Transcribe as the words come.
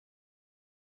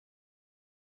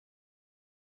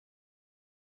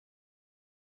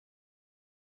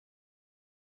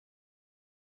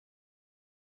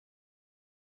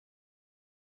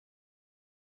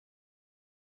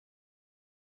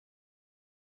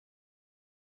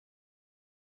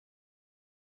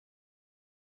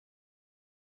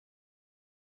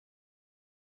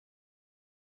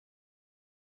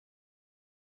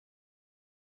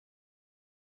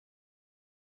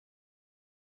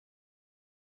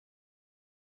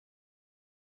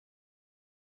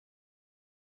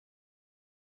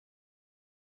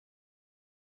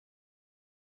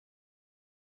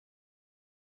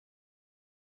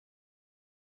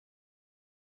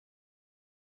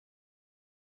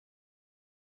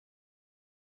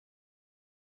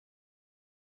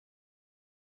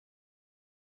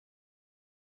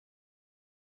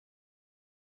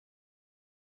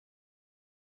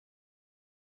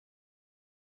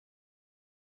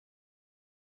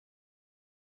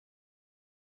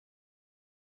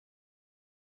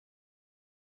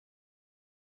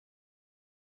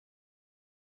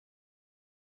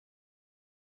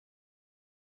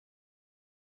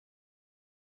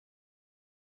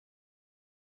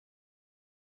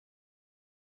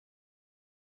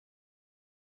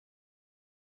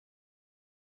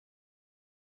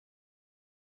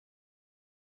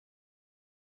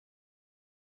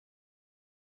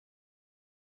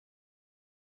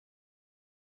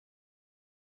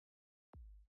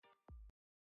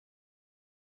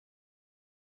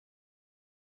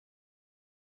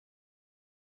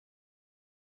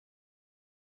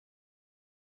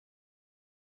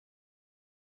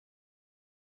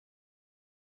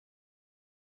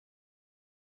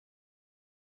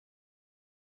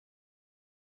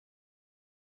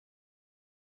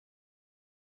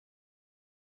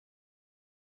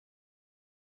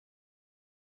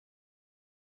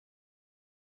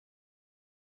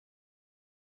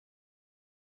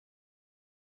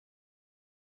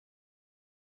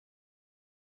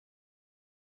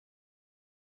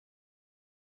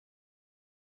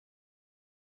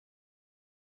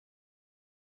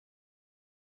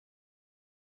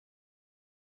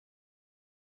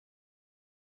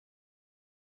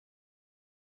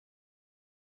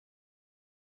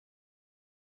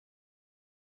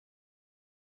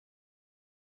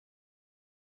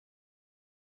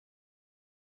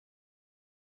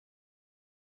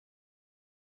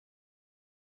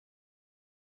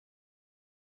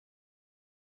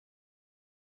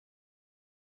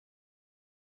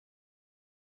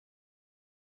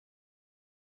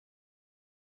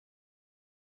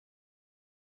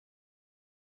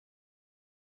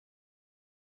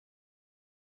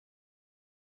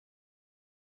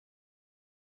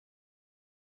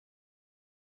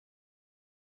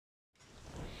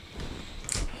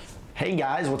Hey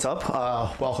guys, what's up?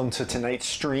 Welcome to tonight's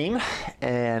stream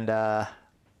and the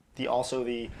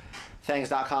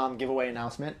Thangs.com giveaway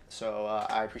announcement. So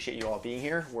I appreciate you all being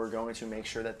here. We're going to make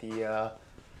sure that the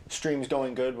stream's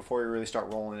going good before we really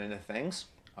start rolling into things.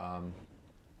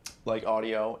 Like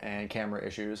audio and camera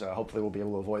issues. Hopefully we'll be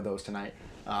able to avoid those tonight.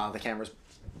 The cameras,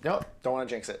 nope, don't want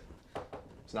to jinx it.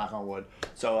 It's knock on wood.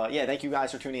 So yeah, thank you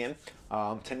guys for tuning in.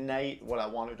 Tonight, what I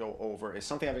want to go over is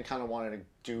something I've been kind of wanting to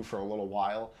do for a little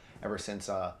while, ever since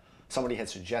somebody had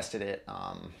suggested it,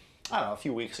 I don't know, a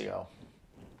few weeks ago.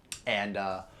 And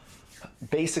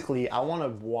basically, I want to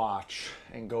watch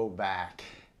and go back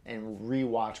and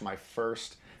rewatch my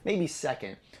first, maybe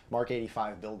second,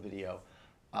 MK85 build video,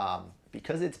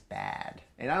 because it's bad.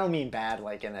 And I don't mean bad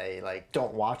like in a, like,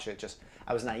 don't watch it, just,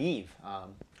 I was naive.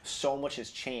 So much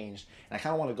has changed, and I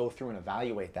kind of want to go through and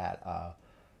evaluate that.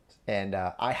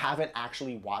 I haven't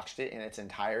actually watched it in its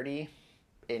entirety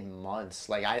in months.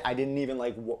 Like I didn't even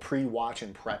like pre-watch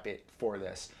and prep it for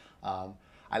this.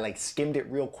 I like skimmed it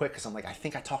real quick because I'm like, I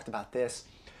think I talked about this.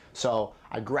 So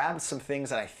I grabbed some things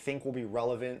that I think will be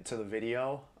relevant to the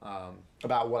video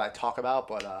about what I talk about,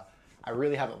 but I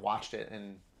really haven't watched it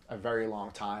in a very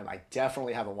long time. I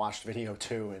definitely haven't watched video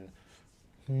 2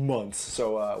 in months.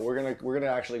 So we're gonna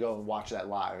actually go and watch that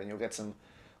live, and you'll get some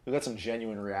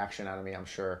genuine reaction out of me, I'm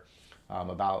sure,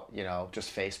 about, you know, just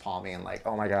face palming and like,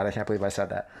 oh my god, I can't believe I said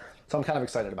that. So I'm kind of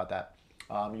excited about that.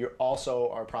 You also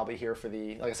are probably here for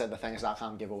the, like I said, the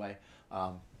Thangs.com giveaway.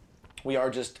 We are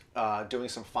just doing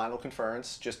some final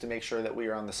conference just to make sure that we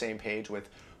are on the same page with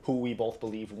who we both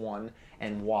believe won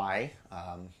and why.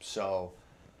 So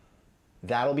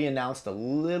that'll be announced a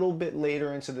little bit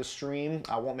later into the stream.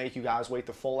 I won't make you guys wait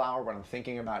the full hour, but I'm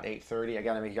thinking about 8:30. I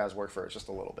gotta make you guys work for it just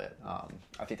a little bit.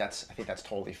 I think that's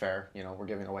totally fair. You know, we're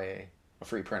giving away a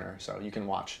free printer, so you can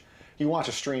watch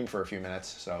a stream for a few minutes.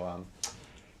 So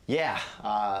yeah,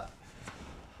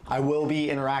 I will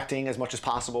be interacting as much as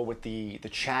possible with the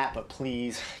chat, but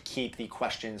please keep the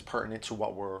questions pertinent to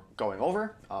what we're going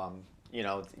over. You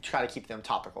know, try to keep them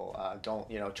topical. Don't,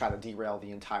 you know, try to derail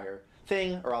the entire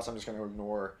thing, or else I'm just going to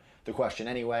ignore the question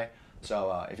anyway.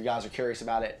 So if you guys are curious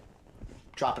about it,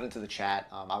 drop it into the chat.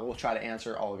 I will try to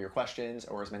answer all of your questions,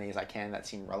 or as many as I can that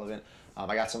seem relevant.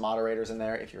 I got some moderators in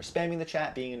there. If you're spamming the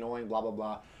chat, being annoying, blah blah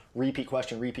blah, repeat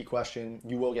question,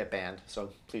 you will get banned. So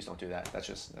please don't do that. That's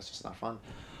just not fun.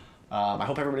 I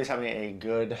hope everybody's having a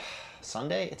good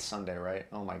Sunday. It's Sunday, right?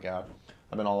 Oh my god,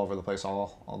 I've been all over the place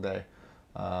all day.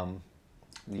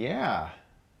 Yeah.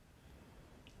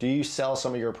 Do you sell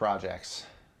some of your projects?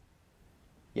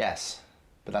 Yes,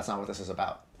 but that's not what this is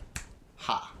about.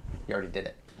 Ha, you already did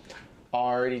it.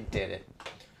 Already did it.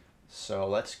 So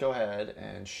let's go ahead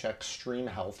and check stream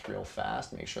health real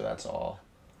fast. Make sure that's all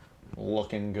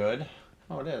looking good.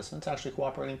 Oh, it is. It's actually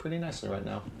cooperating pretty nicely right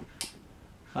now.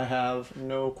 I have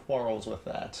no quarrels with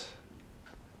that.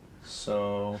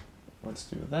 So let's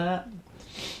do that.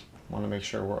 Want to make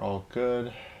sure we're all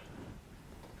good.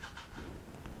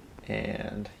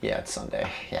 And yeah, it's Sunday.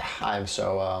 Yeah, I'm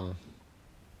so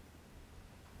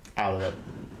out of it,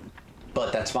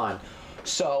 but that's fine.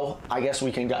 So I guess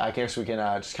we can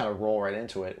just kind of roll right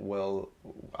into it.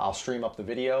 I'll stream up the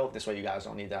video. This way you guys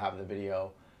don't need to have the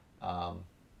video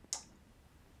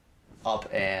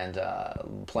up and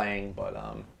playing. But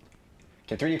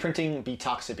can 3D printing be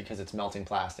toxic because it's melting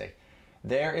plastic?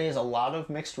 There is a lot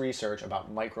of mixed research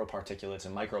about microparticulates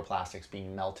and microplastics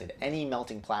being melted. Any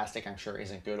melting plastic, I'm sure,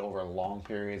 isn't good over long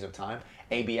periods of time.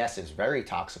 ABS is very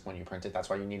toxic when you print it. That's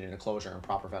why you need an enclosure and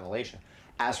proper ventilation.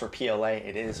 As for PLA,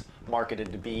 it is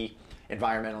marketed to be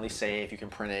environmentally safe. You can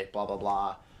print it, blah, blah,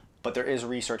 blah. But there is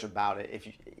research about it. If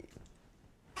you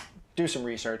do some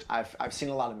research, I've seen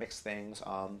a lot of mixed things.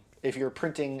 If you're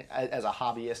printing as a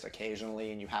hobbyist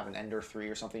occasionally and you have an Ender 3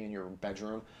 or something in your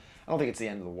bedroom, I don't think it's the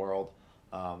end of the world.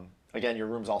 Again, your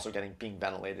room's also being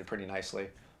ventilated pretty nicely.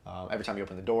 Every time you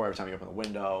open the door, every time you open the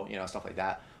window, you know, stuff like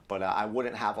that. But I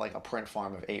wouldn't have like a print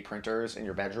farm of 8 printers in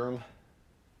your bedroom.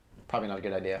 Probably not a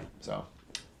good idea. So,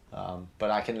 but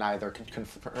I can neither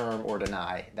confirm or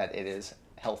deny that it is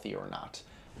healthy or not.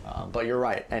 But you're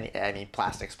right. Any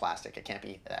plastic's plastic. It can't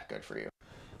be that good for you.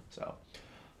 So,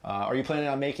 are you planning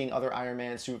on making other Iron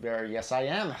Man suit bearer? Yes, I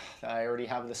am. I already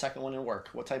have the second one in work.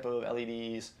 What type of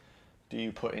LEDs do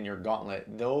you put in your gauntlet?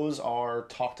 Those are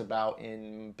talked about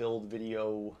in build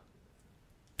video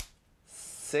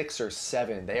 6 or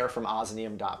 7. They are from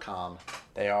osnium.com.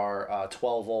 They are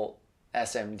 12 volt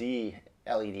SMD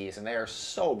LEDs, and they are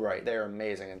so bright. They are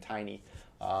amazing and tiny.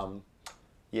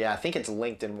 Yeah, I think it's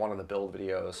linked in one of the build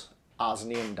videos.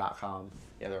 Osnium.com.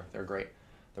 Yeah, they're great.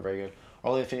 They're very good. Are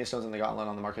all the Infinity Stones in the gauntlet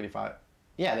on the MK85?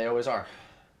 Yeah, they always are.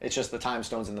 It's just the time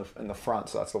stone's in the front,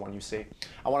 so that's the one you see.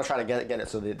 I want to try to get it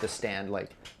so the stand,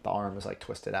 like the arm is like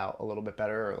twisted out a little bit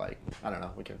better, or like, I don't know,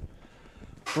 we can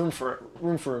room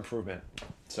for improvement.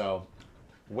 So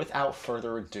without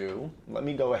further ado, let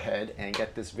me go ahead and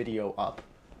get this video up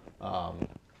on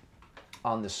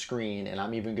the screen, and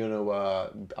I'm even gonna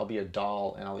I'll be a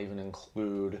doll, and I'll even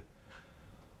include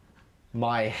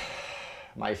my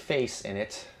face in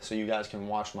it so you guys can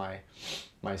watch my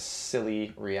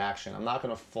silly reaction. I'm not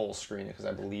gonna full screen it because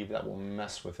I believe that will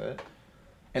mess with it.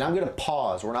 And I'm gonna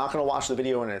pause. We're not gonna watch the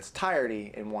video in its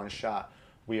entirety in one shot.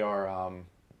 We are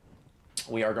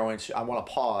going to, I wanna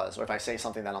pause, or if I say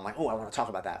something that I'm like, oh, I wanna talk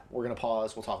about that, we're gonna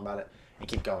pause, we'll talk about it, and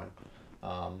keep going.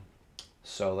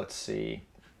 So let's see.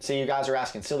 See, you guys are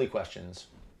asking silly questions.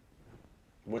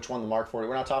 Which one, the Mark 40?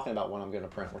 We're not talking about what I'm gonna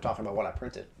print. We're talking about what I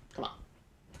printed. Come on,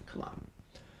 come on.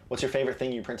 What's your favorite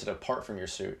thing you printed apart from your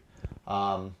suit?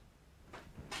 That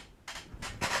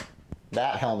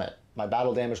helmet, my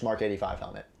battle damaged Mark 85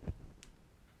 helmet.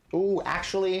 Ooh,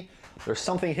 actually, there's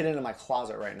something hidden in my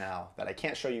closet right now that I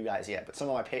can't show you guys yet, but some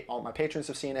of all my patrons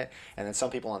have seen it, and then some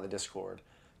people on the Discord.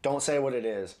 Don't say what it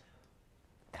is.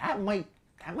 That might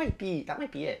be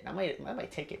it. I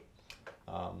might take it.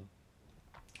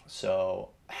 So,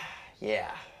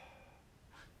 yeah.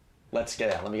 Let's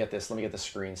get it. Let me get the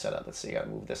screen set up. Let's see. I gotta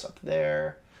move this up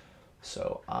there.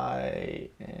 So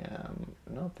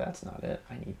no, that's not it.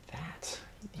 I need that.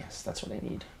 Yes, that's what I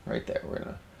need. Right there. We're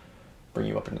gonna bring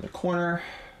you up into the corner.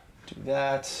 Do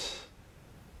that.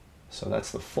 So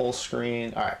that's the full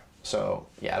screen. All right. So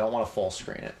yeah, I don't want to full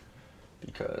screen it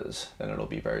because then it'll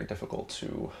be very difficult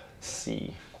to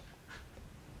see.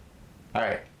 All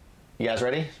right. You guys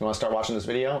ready? You want to start watching this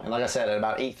video? And like I said, at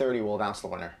about 8:30 we'll announce the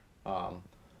winner.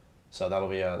 So that'll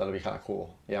be kind of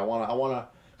cool. Yeah, I wanna,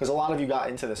 because a lot of you got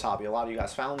into this hobby. A lot of you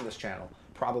guys found this channel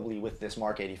probably with this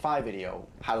Mark 85 video,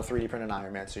 how to 3D print an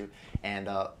Iron Man suit. And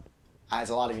as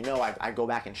a lot of you know, I go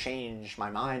back and change my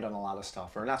mind on a lot of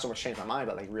stuff, or not so much change my mind,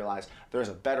 but like realize there's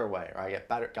a better way, or I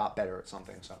got better at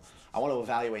something. So I want to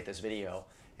evaluate this video,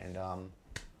 and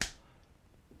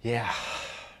yeah,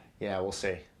 we'll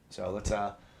see. So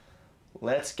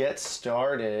let's get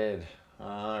started.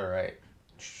 All right.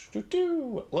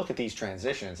 Look at these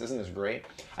transitions. Isn't this great?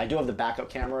 I do have the backup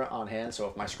camera on hand, so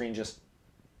if my screen just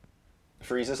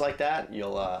freezes like that,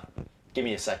 you'll give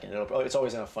me a second. It's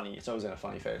always in a funny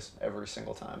face every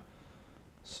single time.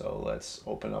 So let's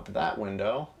open up that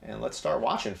window and let's start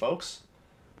watching, folks.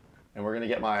 And we're gonna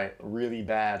get my really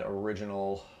bad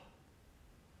original.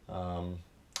 Oh,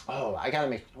 I gotta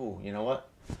make. Oh, you know what?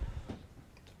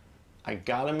 I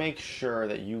gotta make sure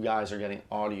that you guys are getting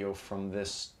audio from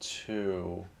this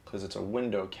too, because it's a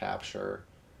window capture.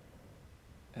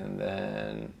 And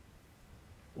then,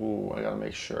 ooh, I gotta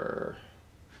make sure.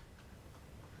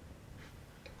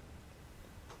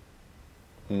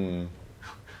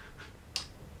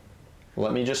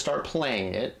 Let me just start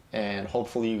playing it, and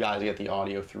hopefully you guys get the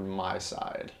audio through my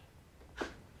side.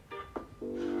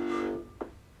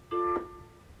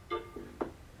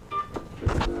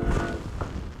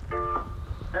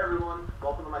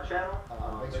 Welcome to my channel.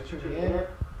 Thanks for tuning in.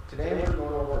 Today we're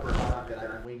going over a project that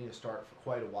I've been waiting to start for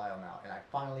quite a while now, and I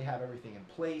finally have everything in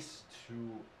place to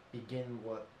begin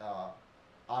what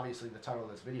obviously the title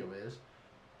of this video is,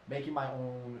 making my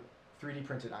own 3D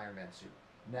printed Iron Man suit.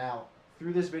 Now,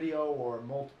 through this video, or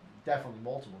definitely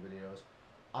multiple videos,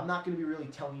 I'm not going to be really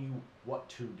telling you what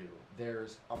to do.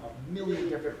 There's a million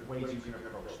different ways you can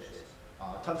approach this.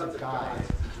 Tons of guides,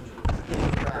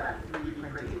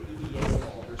 3D printed, EVA,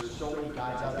 there's so many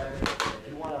guides out there. If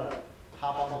you want to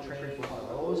hop on the train for one of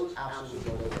those,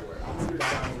 absolutely go for it. I'm going to be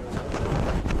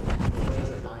ways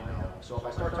that I know. So if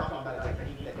I start talking about a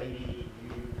technique that maybe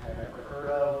you have never heard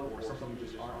of, or something you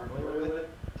just aren't familiar with,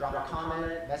 drop a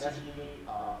comment, message me,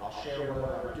 I'll share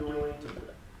what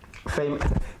I'm doing.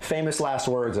 Famous last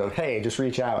words of, hey, just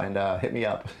reach out and hit me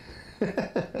up.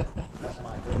 That's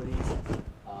my ability.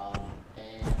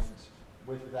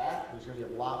 With that, there's going to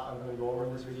be a lot I'm going to go over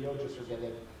in this video, just for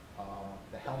getting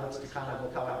the helmets to kind of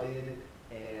look how I did,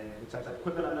 and the type of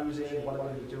equipment I'm using, what I'm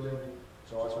going to be doing.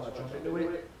 So I just want to jump into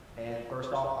it. And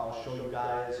first off, I'll show you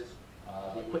guys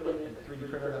the equipment and the 3D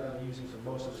printer that I've been using for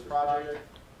most of this project.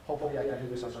 Hopefully I can do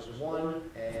this on just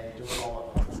one and do it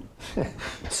all at once.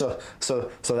 So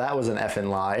that was an effing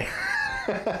lie.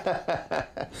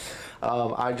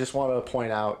 I just want to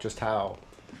point out just how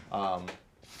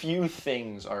few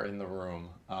things are in the room.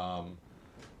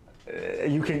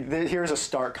 Here's a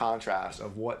stark contrast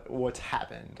of what's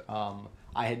happened.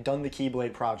 I had done the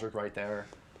Keyblade project right there,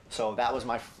 so that was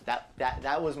my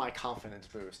confidence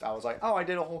boost. I was like, oh, I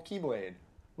did a whole Keyblade.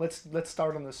 Let's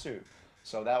start on the suit.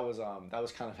 So that was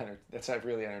kind of that's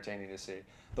really entertaining to see.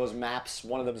 Those maps,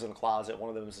 one of them is in the closet, one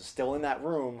of them is still in that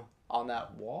room on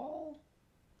that wall.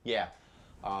 Yeah.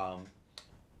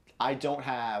 I don't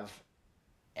have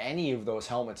any of those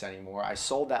helmets anymore. I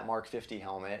sold that Mark 50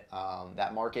 helmet,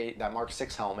 that Mark 8, that Mark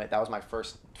 6 helmet. That was my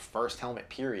first helmet,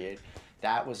 period.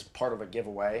 That was part of a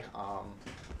giveaway.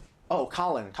 Oh,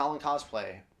 Colin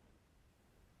Cosplay.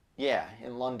 Yeah,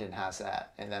 in London has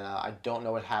that. And then I don't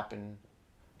know what happened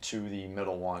to the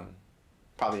middle one.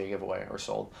 Probably a giveaway or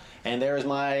sold. And there's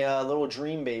my little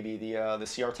dream baby, the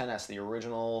CR-10S, the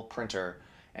original printer.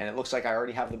 And it looks like I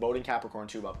already have the Bowden Capricorn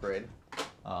tube upgrade.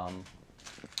 And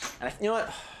you know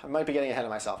what? I might be getting ahead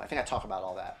of myself. I think I talk about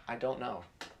all that. I don't know.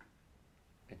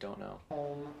 I don't know.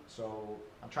 So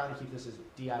I'm trying to keep this as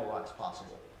DIY as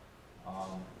possible.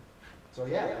 So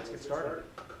yeah, let's get started.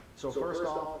 So first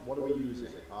off, what are we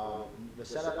using? The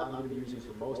setup I'm going to be using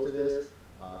for most of this,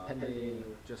 pending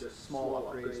just small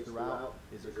upgrades throughout,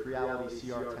 is a Creality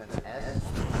CR-10S.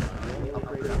 The only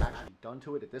upgrades I've actually done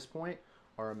to it at this point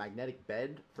are a magnetic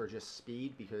bed for just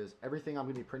speed, because everything I'm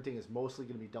going to be printing is mostly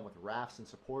going to be done with rafts and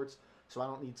supports, so I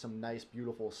don't need some nice,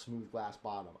 beautiful, smooth glass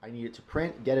bottom. I need it to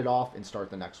print, get it off, and start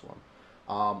the next one.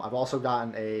 I've also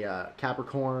gotten a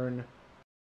Capricorn.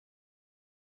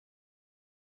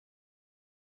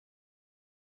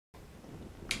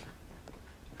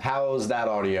 How's that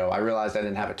audio? I realized I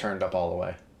didn't have it turned up all the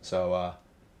way. So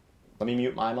let me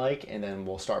mute my mic and then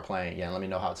we'll start playing again. Let me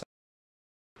know how it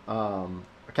sounds.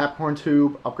 A Capricorn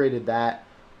tube, upgraded that.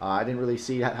 I didn't really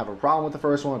have a problem with the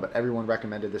first one, but everyone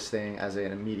recommended this thing as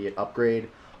an immediate upgrade.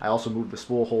 I also moved the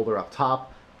spool holder up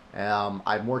top.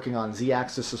 I'm working on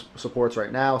Z-axis supports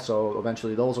right now, so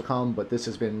eventually those will come, but this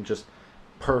has been just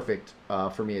perfect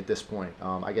for me at this point.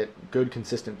 I get good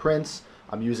consistent prints.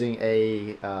 I'm using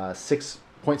a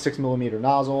 6.6 millimeter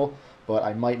nozzle, but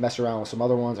I might mess around with some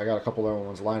other ones. I got a couple other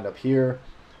ones lined up here.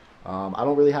 I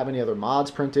don't really have any other mods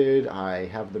printed. I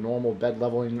have the normal bed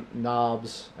leveling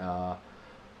knobs.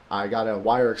 I got a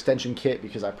wire extension kit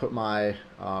because I put my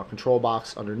control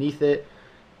box underneath it.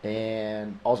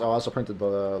 And also, I also printed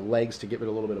the legs to give it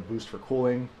a little bit of boost for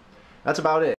cooling. That's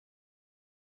about it.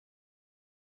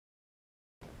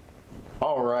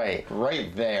 All right,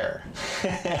 right there.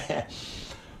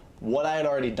 What I had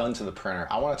already done to the printer.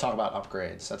 I want to talk about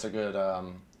upgrades. That's a good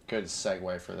good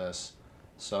segue for this.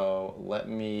 So let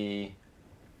me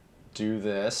do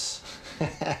this.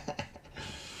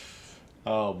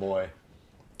 Oh boy,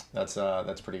 that's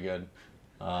pretty good.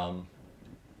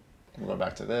 We'll go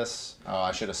back to this. Oh,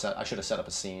 I should have set up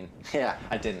a scene. Yeah,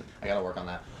 I didn't. I got to work on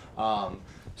that.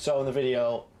 So in the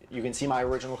video, you can see my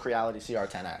original Creality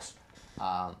CR-10S.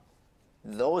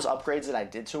 Those upgrades that I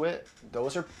did to it,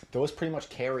 those pretty much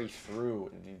carry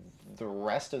through the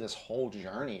rest of this whole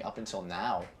journey up until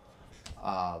now.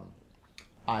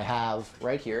 I have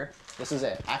right here, this is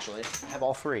it. Actually, I have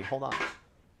all three. Hold on.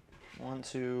 1,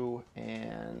 2,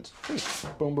 and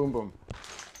 3. Boom, boom, boom.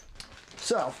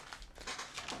 So,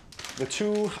 the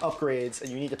 2 upgrades that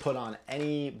you need to put on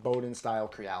any Bowden style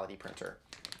Creality printer.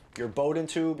 Your Bowden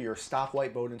tube, your stock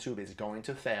white Bowden tube is going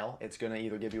to fail. It's going to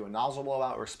either give you a nozzle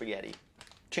blowout or spaghetti.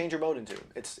 Change your Bowden tube.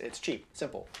 It's cheap,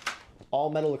 simple. All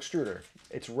metal extruder.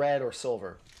 It's red or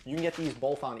silver. You can get these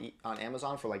both on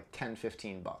Amazon for like 10,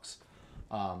 15 bucks.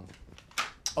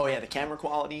 Oh yeah, the camera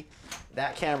quality.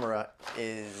 That camera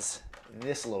is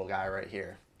this little guy right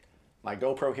here. My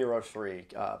GoPro Hero 3.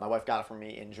 My wife got it for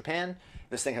me in Japan.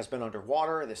 This thing has been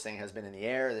underwater. This thing has been in the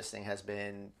air. This thing has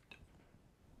been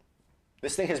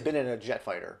in a jet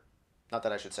fighter. Not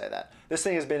that I should say that. This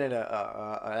thing has been in an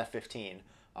F-15.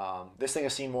 This thing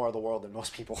has seen more of the world than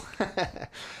most people.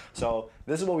 So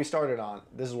this is what we started on.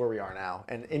 This is where we are now.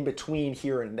 And in between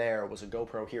here and there was a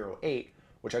GoPro Hero 8,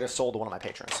 which I just sold to one of my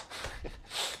patrons.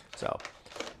 So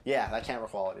yeah, that camera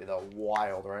quality though,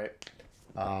 wild, right?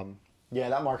 Yeah,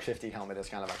 that Mark 50 helmet is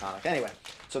kind of iconic. Anyway,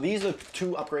 so these are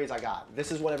 2 upgrades I got. This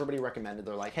is what everybody recommended.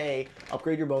 They're like, hey,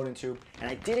 upgrade your Bowden tube.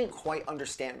 And I didn't quite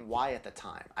understand why at the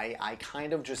time. I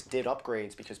kind of just did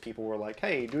upgrades because people were like,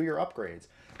 hey, do your upgrades.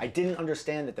 I didn't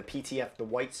understand that the PTF, the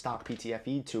white stock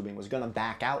PTFE tubing was gonna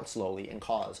back out slowly and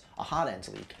cause a hot ends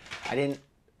leak. I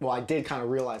did kind of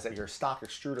realize that your stock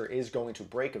extruder is going to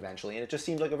break eventually, and it just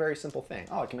seemed like a very simple thing.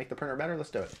 Oh, I can make the printer better, let's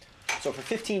do it. So for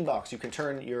 15 bucks, you can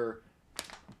turn your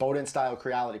Bowden style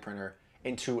Creality printer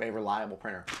into a reliable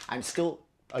printer. I'm still,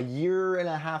 a year and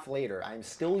a half later, I'm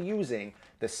still using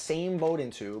the same Bowden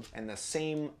tube and the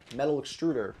same metal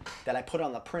extruder that I put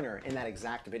on the printer in that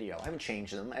exact video. I haven't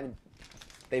changed them, and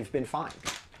they've been fine.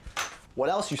 What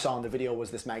else you saw in the video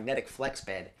was this magnetic flex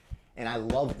bed, and I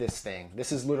love this thing.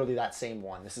 This is literally that same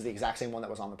one. This is the exact same one that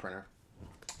was on the printer.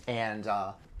 And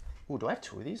Ooh, do I have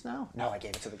 2 of these now? No, I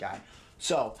gave it to the guy.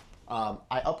 So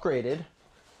I upgraded.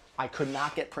 I could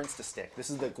not get prints to stick. This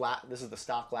is the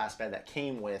stock glass bed that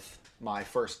came with my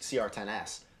first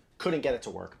CR-10S. Couldn't get it to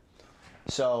work.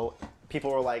 So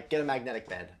people were like, get a magnetic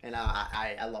bed. And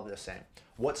I love this thing.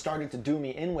 What started to do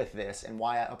me in with this and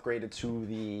why I upgraded to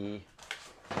the...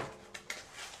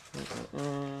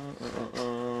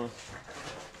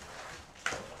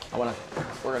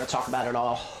 we're gonna talk about it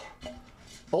all.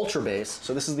 Ultra Base.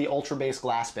 So this is the Ultra Base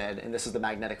glass bed, and this is the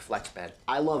magnetic flex bed.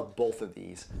 I love both of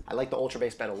these. I like the Ultra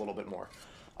Base bed a little bit more.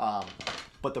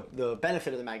 But the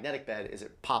benefit of the magnetic bed is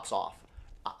it pops off.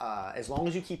 As long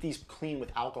as you keep these clean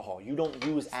with alcohol, you don't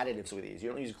use additives with these. You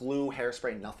don't use glue,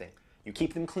 hairspray, nothing. You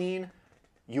keep them clean,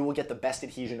 you will get the best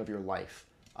adhesion of your life.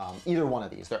 Either one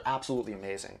of these, they're absolutely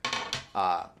amazing.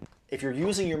 If you're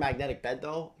using your magnetic bed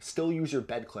though, still use your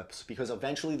bed clips because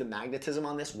eventually the magnetism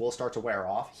on this will start to wear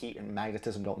off. Heat and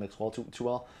magnetism don't mix well too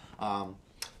well.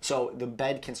 So the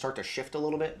bed can start to shift a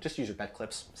little bit. Just use your bed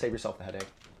clips. Save yourself the headache.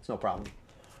 It's no problem.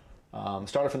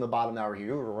 Started from the bottom, now we're here.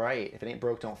 You're right. If it ain't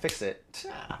broke, don't fix it.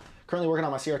 Currently working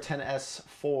on my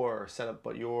CR-10S4 setup,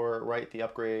 but you're right. The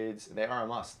upgrades, they are a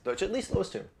must. At least those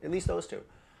two. At least those two.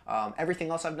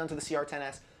 Everything else I've done to the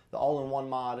CR-10S, the all-in-one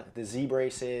mod, the Z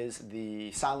braces, the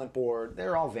silent board,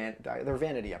 they're all they're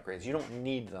vanity upgrades. You don't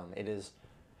need them.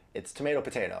 It's tomato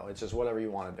potato. It's just whatever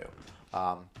you want to do.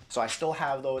 So I still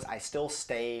have those. I still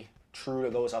stay true to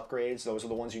those upgrades. Those are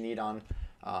the ones you need on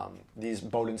these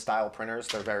Bowden style printers.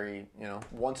 They're very,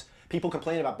 once people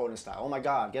complain about Bowden style, oh my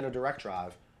God, get a direct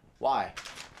drive. Why?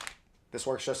 This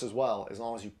works just as well as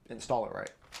long as you install it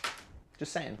right.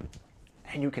 Just saying.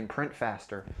 And you can print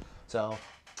faster. So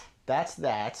that's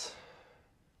that.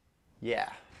 Yeah,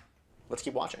 let's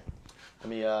keep watching. Let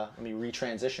me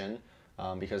retransition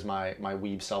because my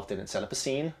weeb self didn't set up a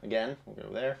scene again. We'll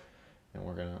go there, and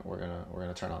we're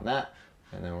gonna turn on that,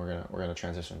 and then we're gonna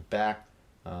transition back.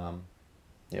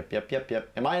 Yep.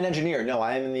 Am I an engineer? No,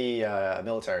 I am in the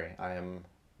military. I am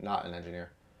not an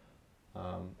engineer.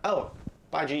 Oh,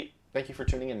 bye G. Thank you for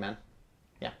tuning in, man.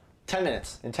 Yeah, 10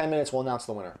 minutes. In 10 minutes, we'll announce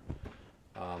the winner.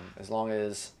 As long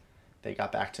as they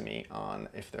got back to me on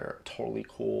if they're totally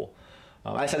cool.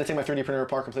 I just had to take my 3D printer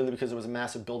apart completely because there was a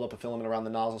massive buildup of filament around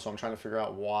the nozzle, so I'm trying to figure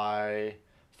out why.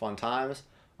 Fun times.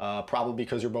 Probably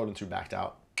because your Bowden tube backed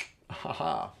out.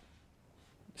 Haha.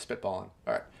 Spitballing.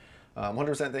 All right.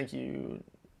 100% thank you.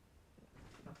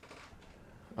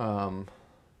 Oh,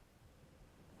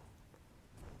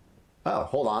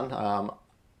 hold on.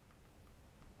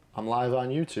 I'm live on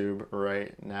YouTube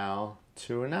right now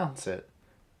to announce it.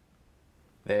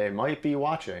 They might be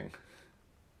watching.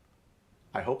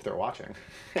 I hope they're watching.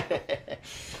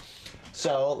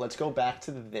 So let's go back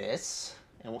to this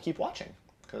and we'll keep watching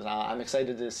because I'm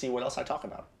excited to see what else I talk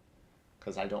about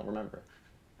because I don't remember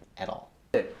at all.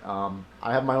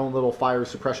 I have my own little fire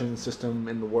suppression system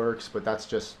in the works, but that's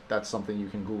something you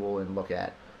can Google and look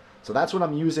at. So that's what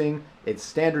I'm using. It's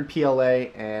standard PLA,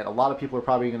 and a lot of people are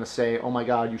probably going to say, oh my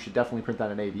God, you should definitely print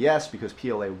that in ABS because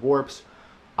PLA warps.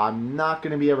 I'm not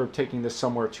going to be ever taking this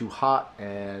somewhere too hot,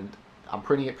 and I'm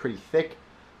printing it pretty thick.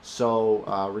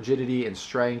 So rigidity and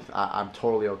strength, I'm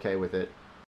totally okay with it.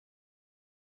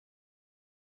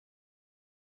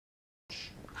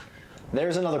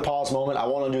 There's another pause moment. I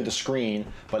want to do the screen,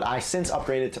 but I since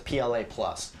upgraded to PLA+.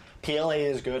 PLA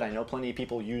is good. I know plenty of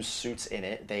people use suits in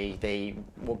it. They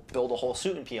will build a whole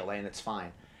suit in PLA and it's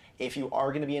fine. If you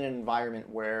are going to be in an environment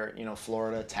where,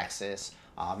 Florida, Texas,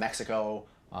 Mexico,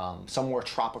 somewhere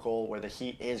tropical where the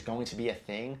heat is going to be a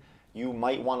thing, you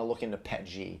might want to look into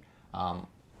PETG.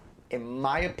 In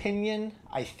my opinion,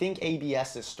 I think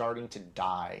ABS is starting to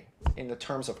die in the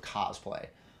terms of cosplay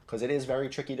because it is very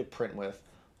tricky to print with.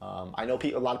 I know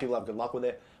a lot of people have good luck with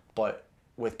it, but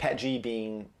with PETG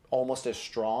being almost as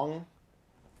strong,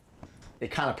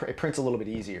 it prints a little bit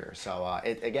easier. So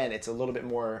again, it's a little bit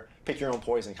more pick your own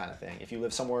poison kind of thing. If you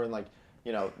live somewhere in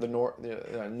the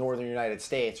northern United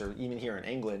States or even here in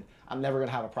England, I'm never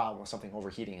gonna have a problem with something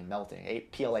overheating and melting.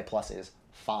 PLA Plus is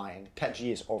fine.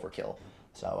 PETG is overkill.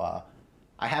 So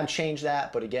I have changed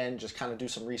that, but again, just kind of do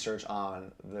some research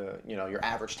on your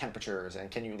average temperatures and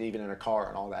can you leave it in a car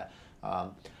and all that.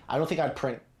 I don't think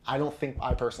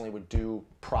I personally would do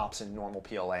props in normal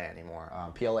PLA anymore.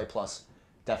 PLA Plus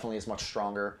definitely is much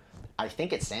stronger. I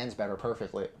think it sands better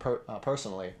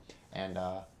personally. And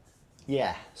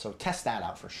yeah, so test that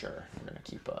out for sure. I'm gonna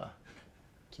keep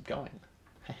going.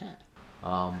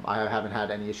 I haven't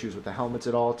had any issues with the helmets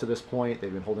at all to this point.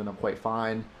 They've been holding up quite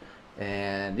fine.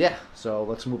 And yeah, so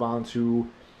let's move on to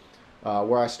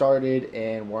where I started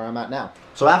and where I'm at now.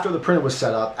 So after the printer was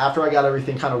set up, after I got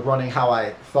everything kind of running how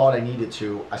I thought I needed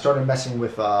to, I started messing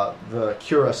with the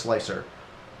Cura slicer.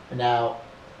 Now,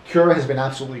 Cura has been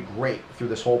absolutely great through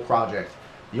this whole project.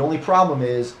 The only problem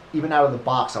is, even out of the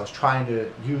box, I was trying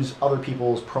to use other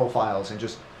people's profiles and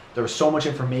just, there was so much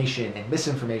information and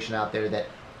misinformation out there that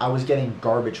I was getting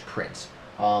garbage prints.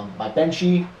 My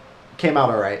Benchy came out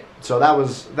all right, so that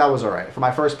was all right. For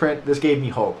my first print, this gave me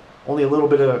hope. Only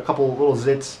a couple little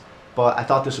zits, but I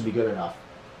thought this would be good enough.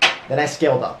 Then I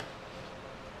scaled up,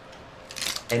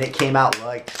 and it came out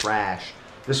like trash.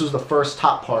 This was the first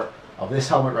top part of this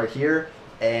helmet right here,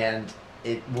 and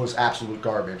it was absolute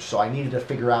garbage. So I needed to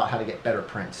figure out how to get better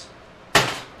prints.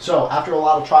 So after a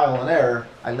lot of trial and error,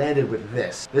 I landed with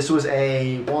this. This was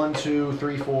a 1, 2,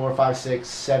 3, 4, 5, 6,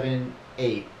 7,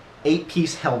 8.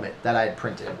 8-piece helmet that I had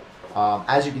printed.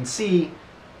 As you can see,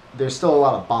 there's still a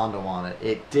lot of Bondo on it.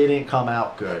 It didn't come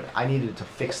out good. I needed to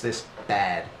fix this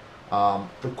bad.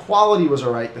 The quality was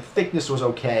alright, the thickness was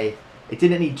okay. It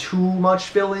didn't need too much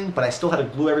filling, but I still had to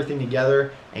glue everything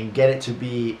together and get it to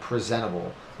be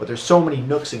presentable. But there's so many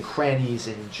nooks and crannies,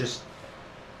 and just,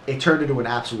 it turned into an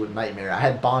absolute nightmare. I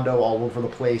had Bondo all over the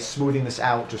place. Smoothing this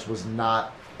out just was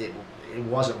not, it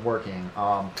wasn't working.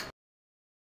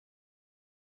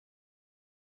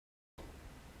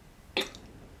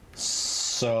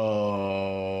 So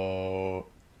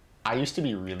I used to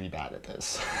be really bad at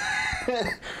this.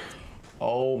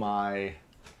 Oh my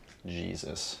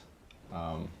Jesus.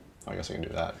 I guess I can do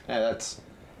that. Yeah,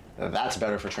 that's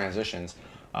better for transitions.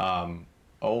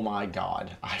 Oh my God,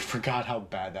 I forgot how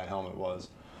bad that helmet was.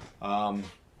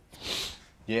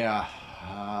 Yeah,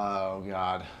 oh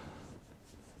God.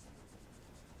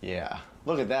 Yeah,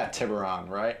 look at that Tiburon,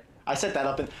 right? I set that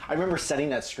up, and I remember setting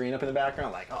that screen up in the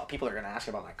background, like, oh, people are gonna ask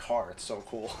about my car, it's so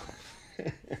cool.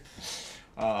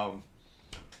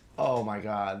 Oh my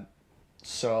God.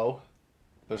 So,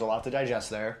 there's a lot to digest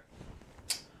there.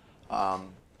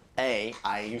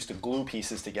 I used to glue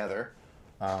pieces together.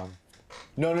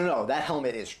 No, that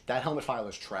helmet file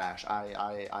is trash.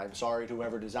 I'm sorry to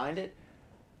whoever designed it.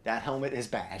 That helmet is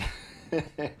bad.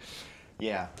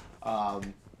 Yeah.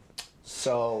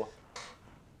 So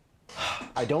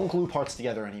I don't glue parts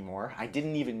together anymore. I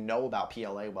didn't even know about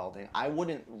PLA welding. I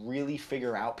wouldn't really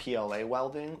figure out PLA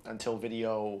welding until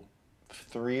video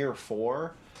 3 or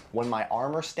 4, when my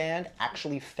armor stand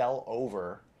actually fell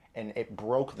over and it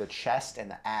broke the chest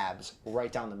and the abs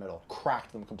right down the middle,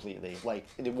 cracked them completely. Like,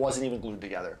 it wasn't even glued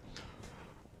together.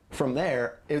 From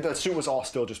there, the suit was all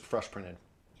still just fresh printed.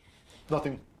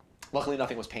 Luckily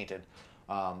nothing was painted.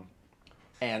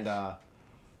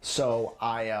 So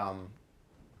I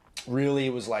really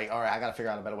was like, all right, I gotta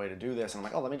figure out a better way to do this. And I'm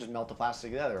like, oh, let me just melt the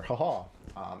plastic together, haha.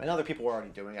 And other people were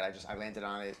already doing it. I landed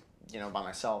on it, by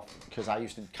myself, because I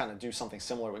used to kind of do something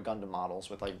similar with Gundam models,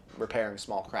 with like repairing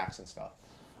small cracks and stuff.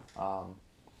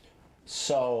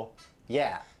 So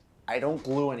yeah, I don't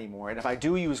glue anymore. And if I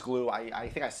do use glue, I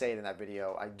think I say it in that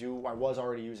video, I was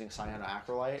already using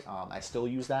cyanoacrylate. I still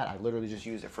use that. I literally just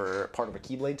used it for part of a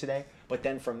keyblade today. But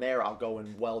then from there, I'll go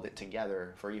and weld it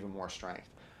together for even more strength.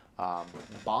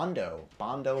 Bondo.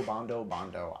 I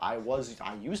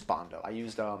used Bondo. I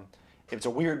used, it's a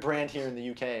weird brand here in the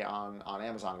UK on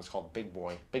Amazon. It's called Big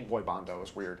Boy. Big Boy Bondo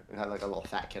is weird. It had like a little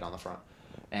fat kid on the front.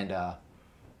 And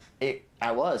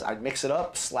I'd mix it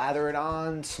up, slather it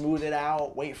on, smooth it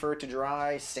out, wait for it to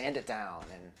dry, sand it down.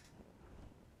 And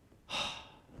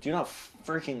do you know how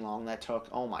freaking long that took?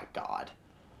 Oh my God.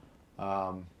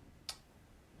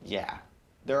 Yeah,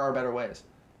 there are better ways.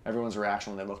 Everyone's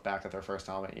reaction when they look back at their first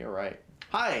helmet, you're right.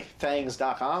 Hi,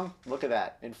 Thangs.com. Look at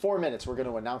that. In 4 minutes, we're going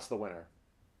to announce the winner.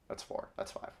 That's 4.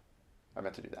 That's 5. I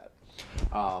mehave to do that.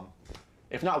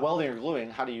 If not welding or gluing,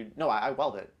 how do you... No, I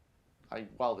weld it. I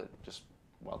weld it. Just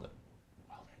weld it.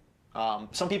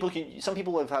 Some people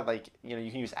have had, like, you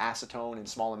can use acetone in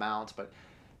small amounts, but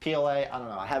PLA, I don't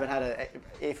know. I haven't had a...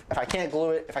 If I can't glue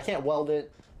it, if I can't weld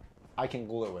it, I can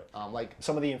glue it. Like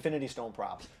some of the Infinity Stone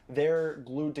props, they're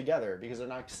glued together because they're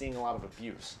not seeing a lot of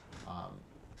abuse.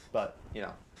 But,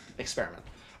 experiment.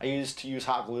 I used to use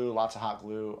hot glue, lots of hot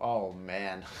glue. Oh,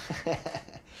 man.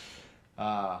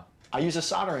 I use a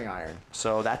soldering iron.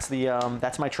 So that's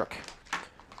my trick.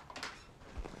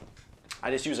 I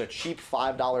just use a cheap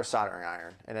 $5 soldering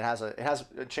iron, and it has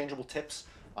changeable tips.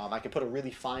 I can put a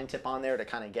really fine tip on there to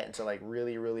kind of get into like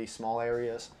really, really small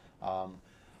areas.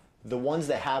 The ones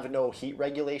that have no heat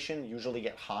regulation usually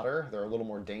get hotter. They're a little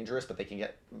more dangerous, but they can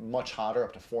get much hotter,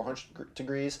 up to 400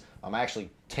 degrees. I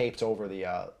actually taped over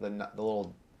the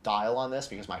little dial on this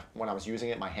because when I was using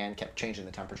it, my hand kept changing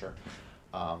the temperature.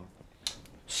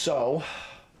 So,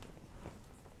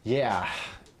 yeah,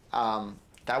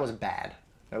 That was bad.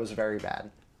 That was very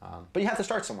bad. But you have to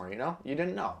start somewhere, you know? You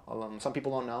didn't know. Some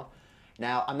people don't know.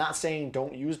 Now, I'm not saying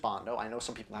don't use Bondo. I know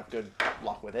some people have good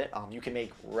luck with it. You can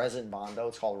make resin Bondo.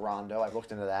 It's called Rondo. I've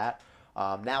looked into that.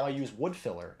 Now I use wood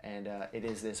filler, and it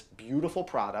is this beautiful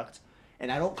product,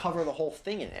 and I don't cover the whole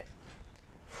thing in it.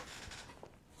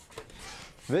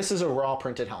 This is a raw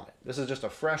printed helmet. This is just a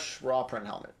fresh, raw print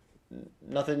helmet.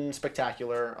 Nothing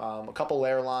spectacular. A couple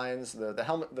layer lines. The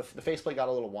helmet, the faceplate got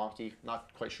a little wonky. Not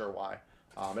quite sure why.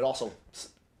 This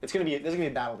is gonna be a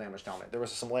battle damaged helmet. There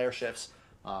was some layer shifts.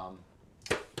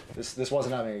 This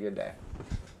wasn't having a good day.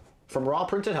 From raw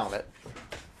printed helmet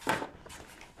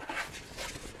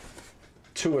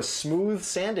to a smooth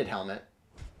sanded helmet,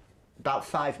 about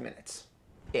 5 minutes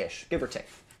ish, give or take,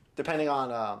 depending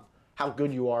on how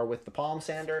good you are with the palm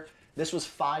sander. This was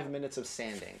 5 minutes of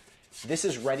sanding. This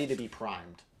is ready to be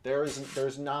primed.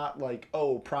 There's not like,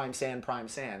 oh, prime sand, prime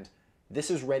sand. This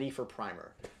is ready for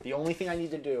primer. The only thing I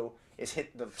need to do is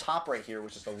hit the top right here,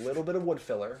 which is a little bit of wood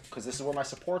filler, because this is where my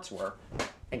supports were,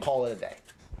 and call it a day.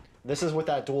 This is with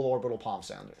that dual orbital palm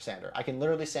sander. I can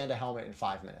literally sand a helmet in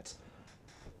 5 minutes.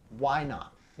 Why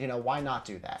not? You know, why not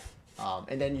do that?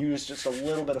 And then use just a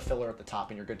little bit of filler at the top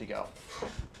and you're good to go.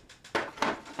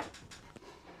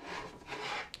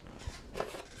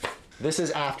 This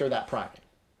is after that priming,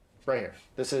 right here.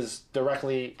 This is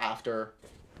directly after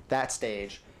that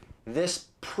stage. This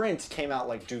print came out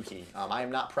like dookie. I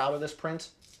am not proud of this print.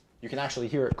 You can actually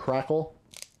hear it crackle.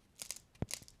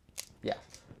 Yeah,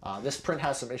 this print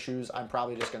has some issues. I'm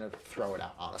probably just gonna throw it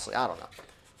out, honestly. I don't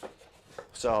know.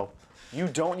 So you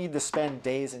don't need to spend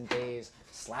days and days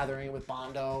slathering it with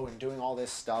Bondo and doing all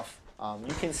this stuff.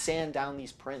 You can sand down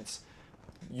these prints.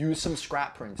 Use some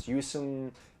scrap prints. Use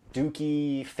some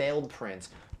dookie failed prints.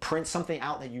 Print something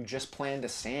out that you just plan to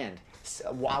sand.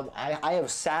 I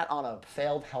have sat on a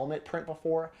failed helmet print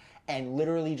before and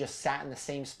literally just sat in the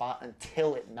same spot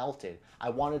until it melted. I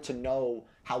wanted to know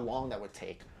how long that would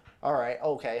take. All right,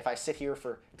 okay, if I sit here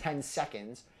for 10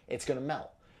 seconds, it's gonna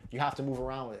melt. You have to move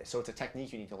around with it, so it's a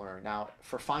technique you need to learn. Now,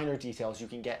 for finer details, you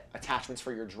can get attachments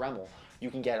for your Dremel.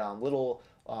 You can get little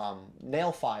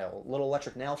nail file, little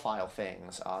electric nail file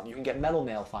things. You can get metal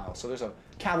nail files. So there's a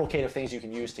cavalcade of things you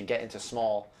can use to get into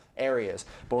small areas.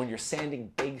 But when you're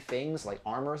sanding big things like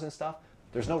armors and stuff,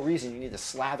 there's no reason you need to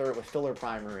slather it with filler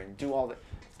primer and do all that.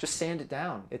 Just sand it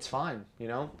down. It's fine, you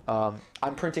know?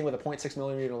 I'm printing with a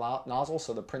 0.6mm nozzle,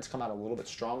 so the prints come out a little bit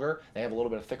stronger. They have a little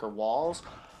bit of thicker walls,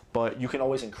 but you can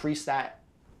always increase that.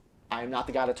 I'm not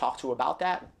the guy to talk to about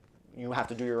that. You have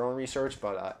to do your own research,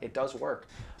 but it does work.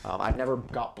 I've never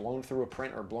got blown through a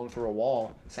print or blown through a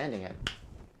wall sanding it.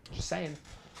 Just saying.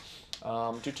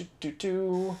 Do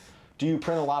you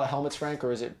print a lot of helmets, Frank,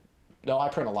 or is it? No, I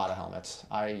print a lot of helmets.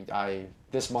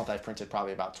 This month I've printed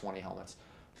probably about 20 helmets.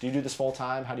 Do you do this full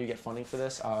time? How do you get funding for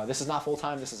this? This is not full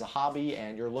time. This is a hobby,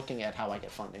 and you're looking at how I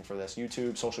get funding for this: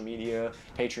 YouTube, social media,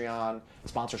 Patreon,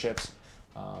 sponsorships.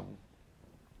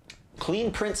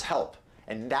 Clean prints help,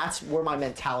 and that's where my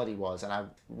mentality was. And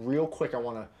real quick,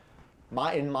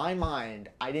 in my mind,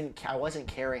 I wasn't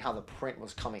caring how the print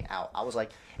was coming out. I was like,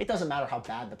 it doesn't matter how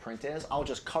bad the print is. I'll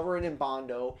just cover it in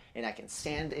Bondo, and I can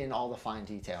sand in all the fine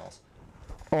details.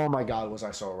 Oh my God, was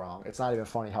I so wrong. It's not even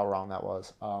funny how wrong that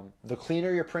was. The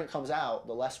cleaner your print comes out,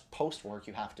 the less post work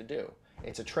you have to do.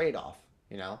 It's a trade-off,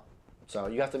 you know? So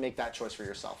you have to make that choice for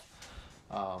yourself.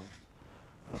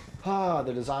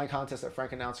 The design contest that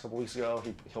Frank announced a couple weeks ago,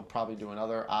 he'll probably do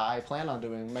another. I plan on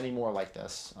doing many more like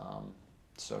this.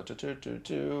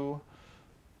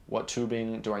 What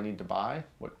tubing do I need to buy?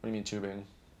 What do you mean tubing?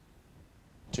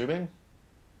 Tubing?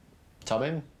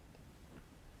 Tubbing?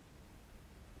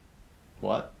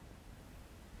 What?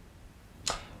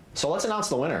 So let's announce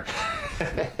the winner.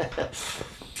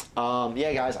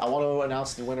 Yeah, guys, I want to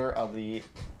announce the winner of the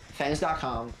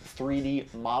Fangs.com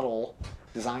 3D model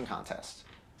design contest.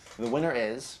 The winner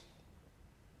is.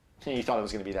 You thought it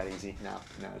was going to be that easy. No,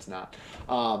 it's not.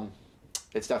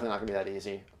 It's definitely not going to be that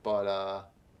easy. But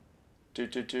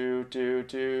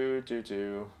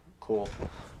cool.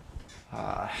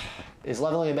 Is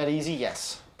leveling a bed easy?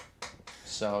 Yes.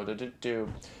 So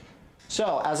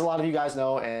So, as a lot of you guys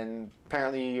know, and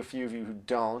apparently a few of you who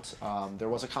don't, there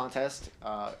was a contest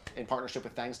in partnership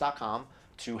with Fangs.com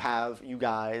to have you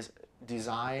guys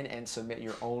design and submit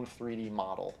your own 3D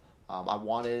model.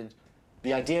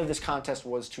 The idea of this contest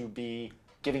was to be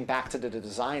giving back to the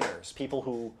designers, people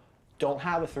who don't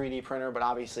have a 3D printer, but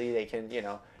obviously they can,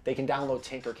 they can download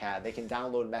Tinkercad, they can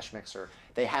download Mesh Mixer,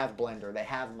 they have Blender, they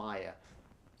have Maya.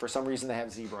 For some reason they have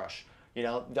ZBrush. Which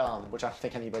I don't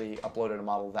think anybody uploaded a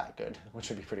model that good, which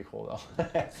would be pretty cool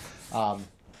though.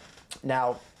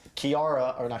 Now,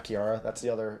 Kiara, or not Kiara, that's the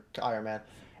other Iron Man.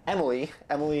 Emily,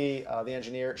 the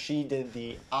engineer, she did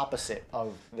the opposite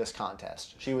of this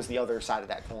contest. She was the other side of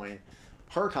that coin.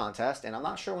 Her contest, and I'm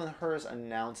not sure when hers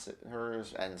ends.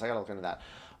 I gotta look into that.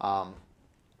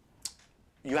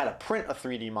 You had to print a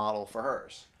 3D model for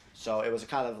hers. So it was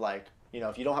kind of like, you know,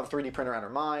 if you don't have a 3D printer, enter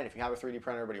mine. If you have a 3D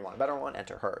printer but you want a better one,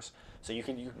 enter hers. So you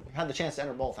had the chance to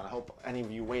enter both, and I hope any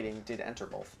of you waiting did enter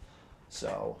both.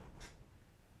 So,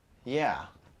 yeah.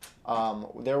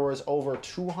 There was over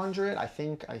 200. I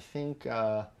think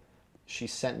she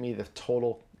sent me the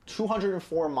total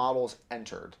 204 models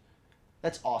entered.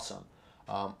 That's awesome.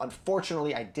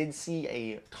 Unfortunately, I did see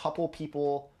a couple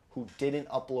people who didn't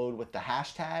upload with the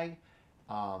hashtag.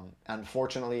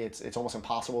 Unfortunately, it's almost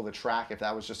impossible to track if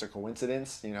that was just a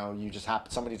coincidence. You know,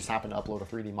 somebody just happened to upload a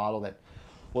 3D model that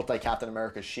looked like Captain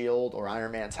America's shield or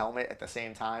Iron Man's helmet at the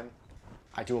same time.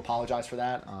 I do apologize for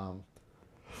that.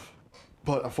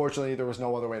 But unfortunately, there was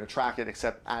no other way to track it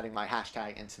except adding my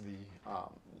hashtag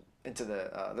into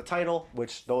the title,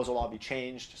 which those will all be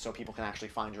changed so people can actually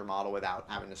find your model without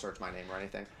having to search my name or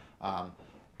anything.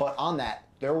 But on that,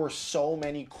 there were so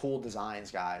many cool designs,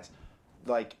 guys.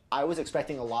 Like, I was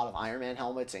expecting a lot of Iron Man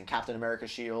helmets and Captain America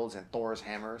shields and Thor's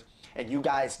hammers, and you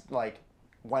guys, like,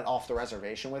 went off the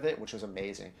reservation with it, which was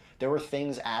amazing. There were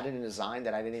things added in design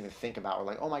that I didn't even think about. Or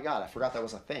like, oh my God, I forgot that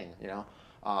was a thing, you know?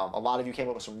 A lot of you came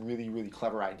up with some really, really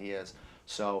clever ideas.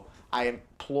 So I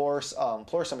implore some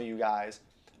of you guys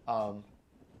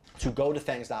to go to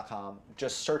thangs.com,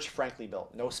 just search Frankly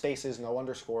Built. No spaces, no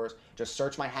underscores, just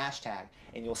search my hashtag,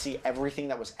 and you'll see everything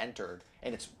that was entered.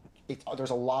 And there's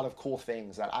a lot of cool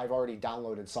things that I've already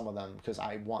downloaded some of them because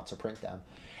I want to print them.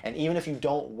 And even if you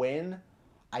don't win,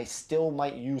 I still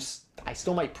might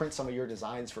print some of your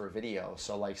designs for a video.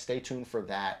 So like, stay tuned for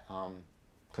that,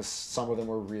 because some of them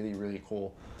were really, really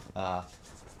cool.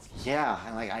 Yeah,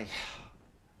 and like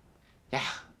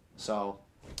so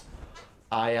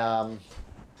I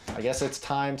guess it's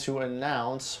time to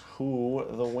announce who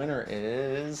the winner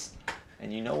is.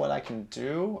 And you know what I can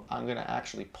do? I'm gonna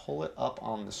actually pull it up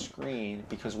on the screen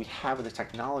because we have the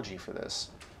technology for this.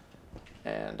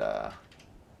 And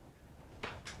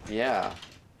yeah,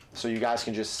 so you guys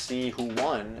can just see who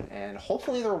won, and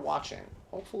hopefully they're watching.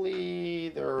 Hopefully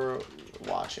they're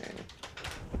watching.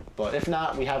 But if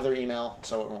not, we have their email,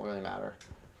 so it won't really matter.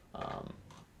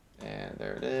 And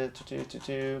there it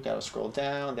is. Gotta scroll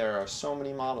down. There are so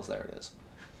many models. There it is.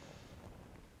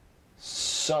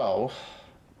 So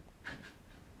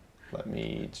let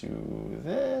me do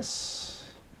this.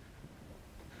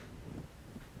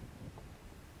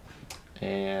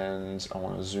 And I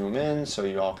want to zoom in so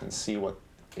you all can see what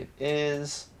it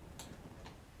is.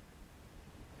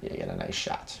 Yeah, get a nice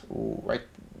shot. Ooh, right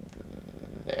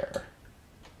there.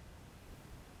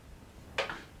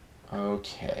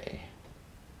 Okay.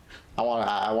 I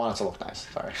want it to look nice.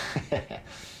 Sorry.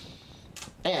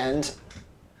 And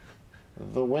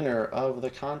the winner of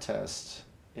the contest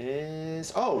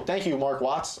is, oh, thank you, Mark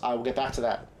Watts. I will get back to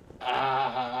that.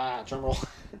 Drum roll.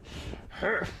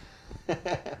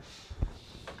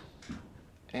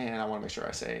 And I want to make sure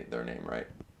I say their name right.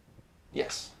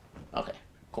 Yes. Okay.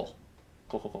 Cool.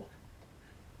 Cool.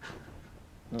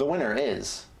 The winner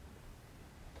is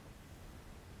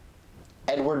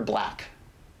Edward Black.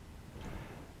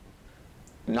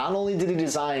 Not only did he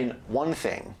design one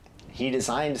thing, he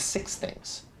designed 6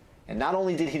 things. And not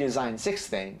only did he design 6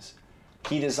 things,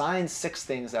 he designed 6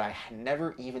 things that I had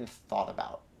never even thought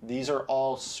about. These are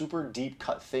all super deep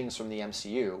cut things from the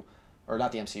MCU, or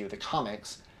not the MCU, the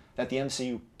comics, that the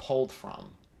MCU pulled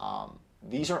from.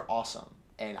 These are awesome,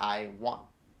 and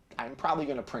I'm probably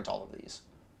going to print all of these.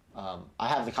 I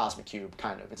have the Cosmic Cube,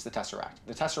 kind of. It's the Tesseract.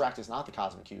 The Tesseract is not the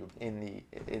Cosmic Cube.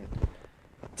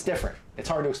 It's different. It's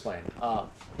hard to explain.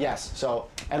 Yes, so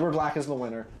Edward Black is the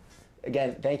winner.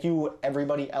 Again, thank you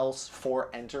everybody else for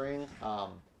entering.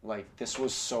 Like, this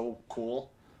was so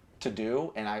cool to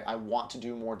do, and I want to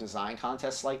do more design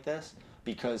contests like this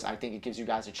because I think it gives you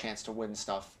guys a chance to win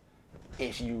stuff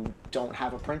if you don't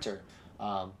have a printer.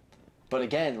 But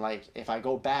again, like, if I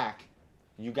go back,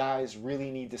 you guys really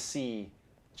need to see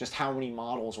just how many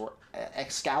models were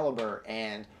Excalibur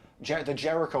and the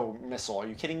Jericho missile. Are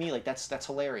you kidding me? Like, that's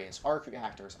hilarious. Arc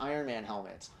reactors, Iron Man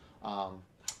helmets,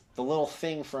 the little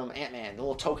thing from Ant-Man, the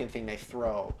little token thing they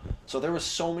throw. So there was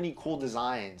so many cool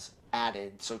designs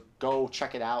added. So go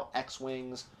check it out.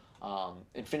 X-Wings,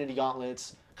 Infinity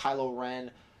Gauntlets, Kylo Ren,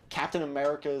 Captain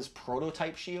America's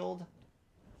prototype shield.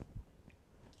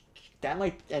 That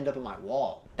might end up in my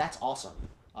wall. That's awesome.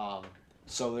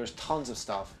 So there's tons of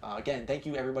stuff. Again, thank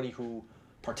you everybody who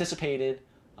participated.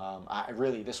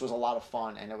 This was a lot of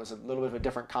fun, and it was a little bit of a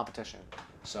different competition.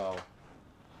 So,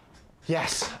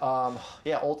 yes, the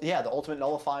Ultimate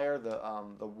Nullifier,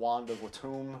 the Wand of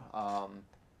Watum.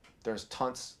 There's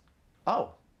tons. Oh,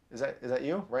 is that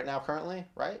you right now currently?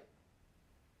 Right?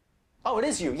 Oh, it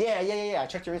is you. Yeah. I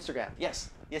checked your Instagram.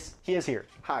 Yes, he is here.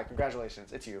 Hi,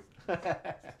 congratulations. It's you.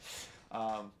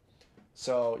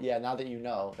 So yeah, now that you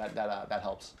know, that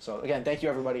helps. So again, thank you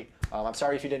everybody. I'm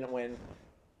sorry if you didn't win.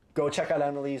 Go check out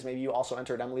Emily's. Maybe you also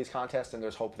entered Emily's contest, and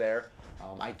there's hope there.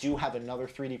 I do have another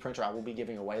 3D printer I will be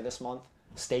giving away this month.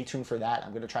 Stay tuned for that.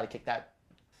 I'm going to try to kick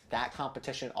that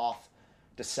competition off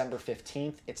December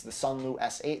 15th. It's the Sunlu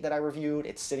S8 that I reviewed.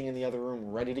 It's sitting in the other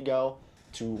room ready to go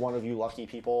to one of you lucky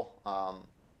people.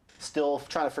 Still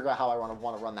trying to figure out how I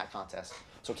want to run that contest.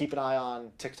 So keep an eye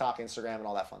on TikTok, Instagram, and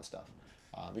all that fun stuff.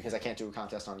 Because I can't do a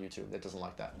contest on YouTube. That doesn't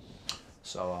like that.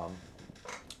 So,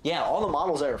 yeah, all the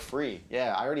models there are free.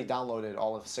 Yeah, I already downloaded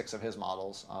all of 6 of his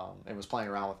models and was playing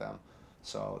around with them.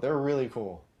 So they're really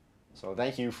cool. So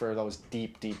thank you for those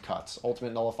deep cuts.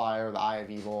 Ultimate Nullifier, the Eye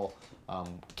of Evil,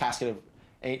 Casket of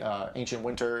Ancient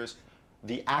Winters,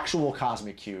 the actual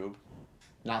Cosmic Cube,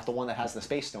 not the one that has the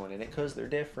Space Stone in it, because they're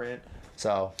different.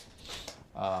 So,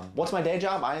 what's my day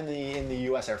job? I am in the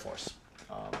U.S. Air Force.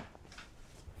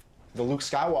 The Luke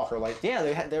Skywalker light.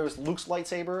 Yeah, there was Luke's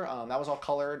lightsaber. That was all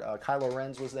colored. Kylo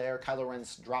Ren's was there. Kylo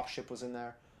Ren's dropship was in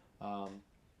there.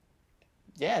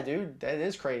 Yeah, dude, that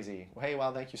is crazy. Hey,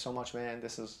 wow, thank you so much, man.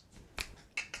 That's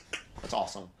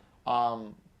awesome.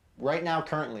 Right now,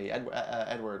 currently,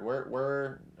 Edward, where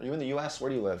are you in the U.S.? Where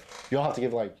do you live? You don't have to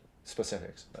give like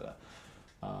specifics, but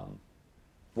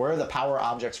where are the power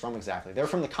objects from exactly? They're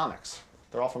from the comics.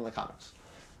 They're all from the comics.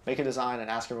 Make a design and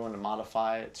ask everyone to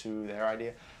modify it to their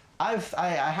idea. I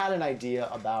had an idea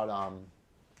about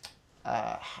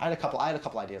I had a couple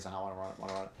ideas on how I want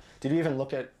to run it. Did you even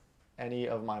look at any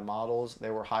of my models? They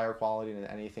were higher quality than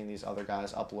anything these other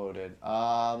guys uploaded.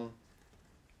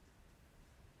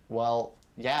 Well,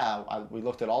 yeah, we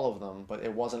looked at all of them, but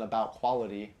it wasn't about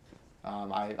quality.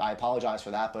 I apologize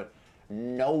for that, but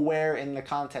nowhere in the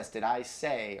contest did I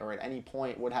say, or at any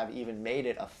point would have even made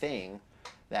it a thing,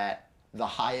 that the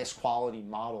highest quality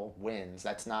model wins.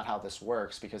 That's not how this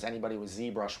works, because anybody with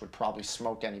ZBrush would probably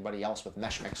smoke anybody else with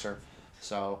Mesh Mixer.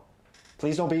 So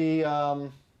please don't be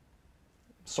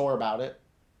sore about it.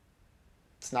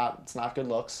 It's not good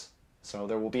looks. So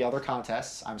there will be other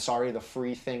contests. I'm sorry the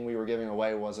free thing we were giving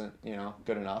away wasn't,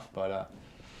 good enough, but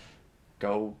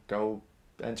go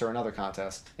enter another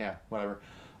contest. Yeah, whatever.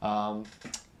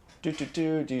 Do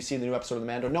you see the new episode of The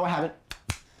Mando? No, I haven't.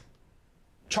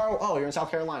 Oh, you're in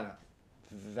South Carolina.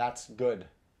 That's good.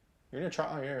 You're near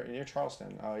you're near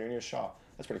Charleston. Oh, you're near Shaw.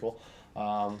 That's pretty cool.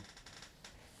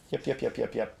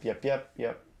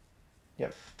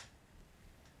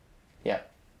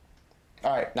 Yep.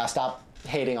 All right, now stop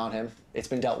hating on him. It's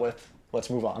been dealt with. Let's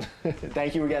move on.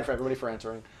 Thank you again for everybody for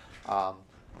entering.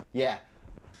 Yeah,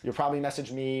 you'll probably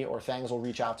message me, or Thangs will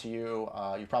reach out to you.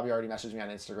 You probably already messaged me on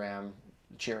Instagram,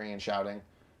 cheering and shouting.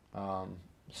 Yeah,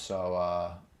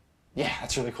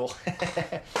 that's really cool.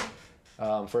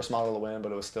 First model to win,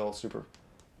 but it was still super.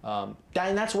 And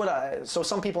that's what so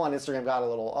some people on Instagram got a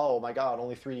little, oh my God,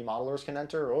 only 3D modelers can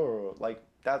enter, or like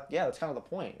that. Yeah, that's kind of the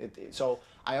point. So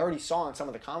I already saw in some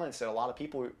of the comments that a lot of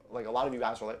people, like a lot of you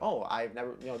guys were like, oh, I've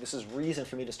never, this is reason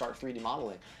for me to start 3D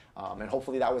modeling. And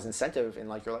hopefully that was incentive, and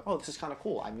like, you're like, oh, this is kind of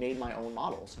cool. I made my own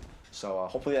models. So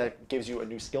hopefully that gives you a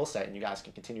new skill set, and you guys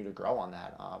can continue to grow on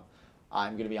that.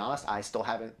 I'm going to be honest, I still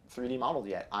haven't 3D modeled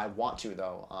yet. I want to,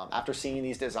 though. After seeing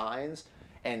these designs,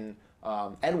 and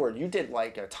Edward, you did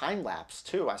like a time lapse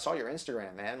too. I saw your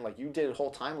Instagram, man. Like, you did whole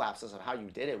time lapses of how you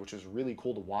did it, which was really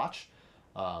cool to watch.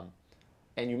 And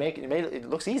it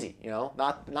looks easy,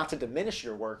 not to diminish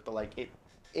your work, but like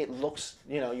it looks,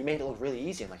 you made it look really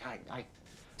easy. I'm like,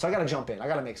 so I got to jump in. I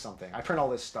got to make something. I print all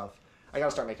this stuff. I got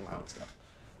to start making my own stuff.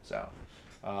 So.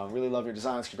 Really love your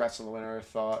designs. Congrats on the winner.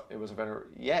 Thought it was a better.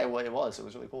 Yeah, well, it was. It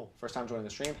was really cool. First time joining the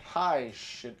stream. Hi,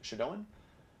 Shadoan.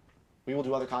 We will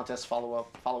do other contests. Follow us.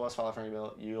 Follow our friend.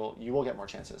 You will get more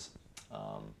chances.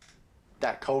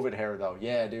 That COVID hair though.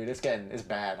 Yeah, dude, it's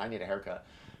bad. I need a haircut.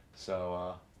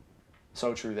 So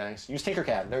true. Thanks. Use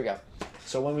Tinkercad. There we go.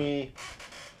 So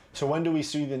when do we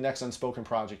see the next unspoken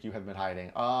project you have been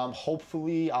hiding?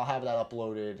 Hopefully I'll have that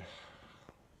uploaded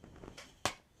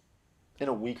in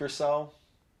a week or so.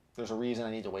 There's a reason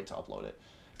I need to wait to upload it.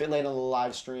 A bit late on the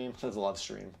live stream. There's a live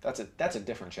stream. That's a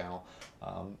different channel.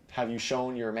 Have you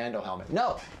shown your Mando helmet?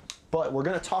 No, but we're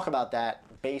going to talk about that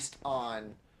based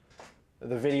on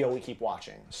the video we keep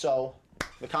watching. So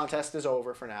the contest is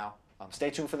over for now.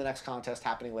 Stay tuned for the next contest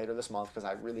happening later this month because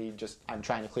I'm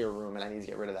trying to clear a room and I need to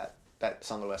get rid of that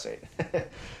Sunlow S8.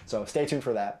 So stay tuned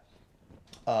for that.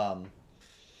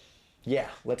 Yeah,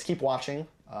 let's keep watching.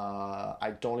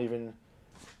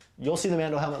 You'll see the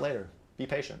Mando helmet later. Be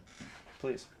patient,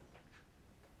 please.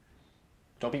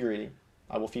 Don't be greedy.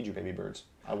 I will feed you, baby birds.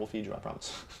 I will feed you, I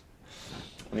promise.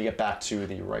 Let me get back to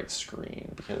the right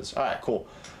screen because, all right, cool.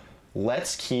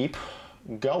 Let's keep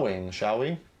going, shall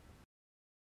we?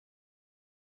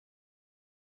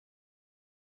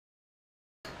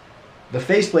 The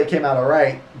faceplate came out all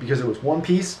right because it was one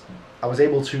piece. I was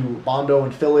able to Bondo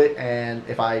and fill it, and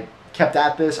if I kept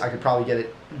at this, I could probably get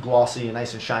it glossy and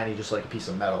nice and shiny, just like a piece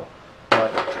of metal.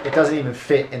 But it doesn't even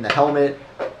fit in the helmet,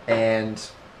 and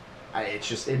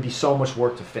it'd be so much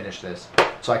work to finish this.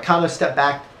 So I kind of stepped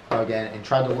back again and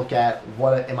tried to look at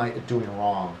what am I doing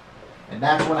wrong. And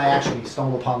that's when I actually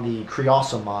stumbled upon the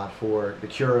Creality mod for the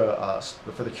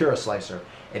Cura slicer,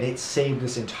 and it saved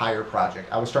this entire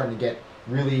project. I was starting to get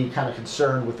really kind of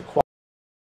concerned with the quality.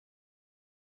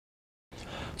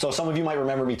 So some of you might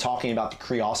remember me talking about the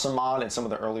Creality mod in some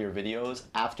of the earlier videos.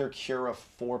 After Cura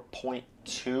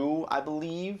 4.2, I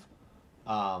believe,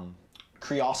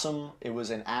 Creality, it was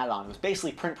an add-on. It was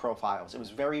basically print profiles. It was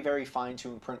very, very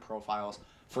fine-tuned print profiles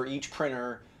for each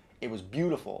printer. It was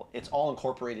beautiful. It's all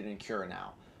incorporated in Cura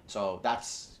now. So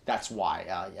that's why.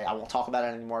 I won't talk about it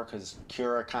anymore because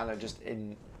Cura kind of just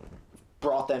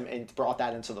brought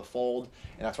that into the fold,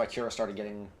 and that's why Cura started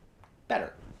getting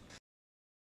better.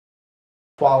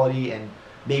 Quality, and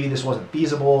maybe this wasn't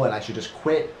feasible and I should just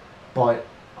quit, but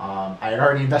I had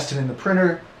already invested in the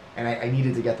printer and I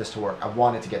needed to get this to work. I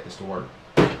wanted to get this to work.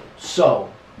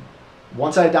 So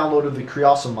once I downloaded the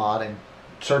Creality mod and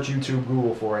search YouTube,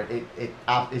 Google for it,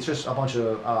 it's just a bunch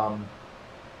of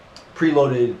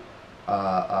preloaded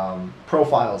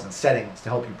profiles and settings to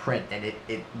help you print, and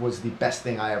it was the best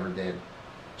thing I ever did.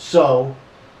 So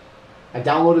I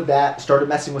downloaded that, started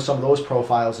messing with some of those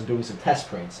profiles and doing some test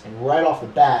prints, and right off the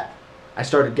bat I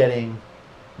started getting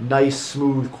nice,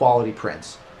 smooth, quality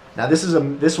prints. Now this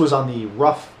was on the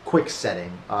rough quick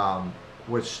setting,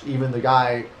 which even the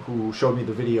guy who showed me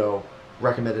the video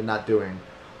recommended not doing,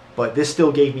 but this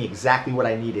still gave me exactly what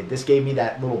I needed. This gave me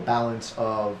that little balance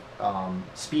of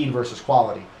speed versus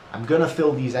quality. I'm gonna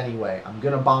fill these anyway, I'm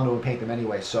gonna Bondo and paint them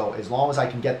anyway, so as long as I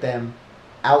can get them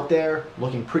out there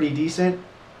looking pretty decent,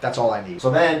 that's all I need. So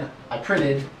then I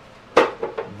printed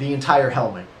the entire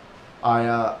helmet.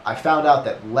 I found out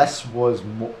that less was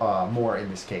more in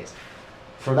this case.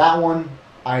 For that one,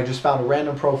 I just found a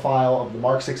random profile of the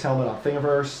Mark 6 helmet on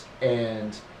Thingiverse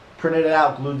and printed it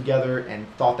out, glued together, and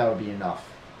thought that would be enough.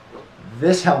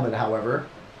 This helmet, however,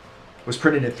 was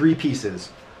printed in 3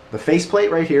 pieces. The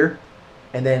faceplate right here,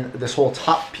 and then this whole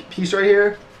top piece right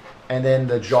here, and then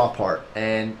the jaw part.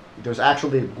 And there's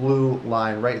actually a glue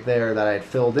line right there that I had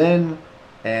filled in,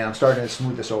 and I'm starting to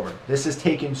smooth this over. This has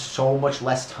taken so much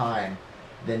less time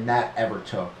than that ever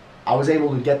took. I was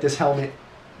able to get this helmet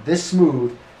this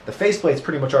smooth. The faceplate's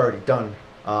pretty much already done.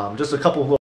 Just a couple of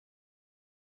little...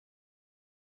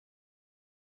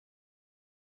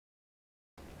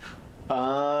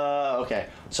 Okay,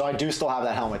 so I do still have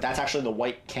that helmet. That's actually the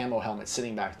white camo helmet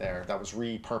sitting back there that was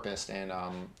repurposed and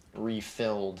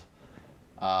refilled.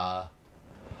 Not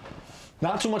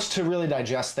too much to really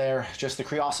digest there. Just the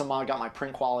Creality mod got my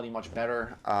print quality much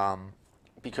better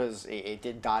because it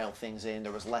did dial things in.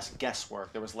 There was less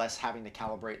guesswork. There was less having to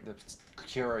calibrate the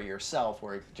Cura yourself,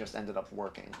 where it just ended up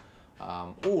working.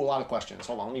 Ooh, a lot of questions.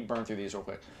 Hold on, let me burn through these real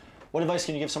quick. What advice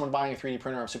can you give someone buying a 3D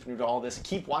printer? I'm super new to all this.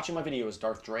 Keep watching my videos,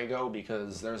 Darth Drago,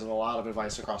 because there's a lot of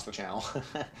advice across the channel.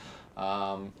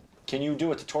 Can you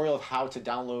do a tutorial of how to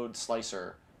download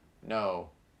Slicer? No.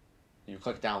 You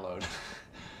click download.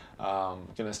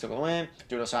 Gonna stick with the win.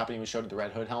 Do it also happening. We showed the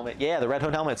Red Hood helmet. Yeah, the Red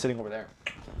Hood helmet sitting over there.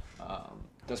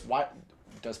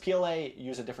 Does PLA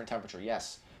use a different temperature?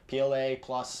 Yes. PLA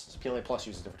plus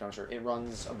uses a different temperature. It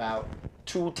runs about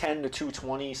 210 to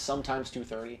 220, sometimes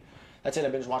 230. That's it. I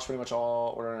binge watched pretty much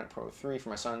all Order Pro 3 for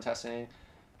my son testing.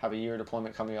 Have a year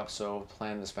deployment coming up, so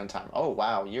plan to spend time. Oh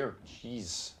wow, year.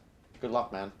 Jeez. Good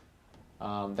luck, man.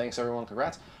 Thanks everyone,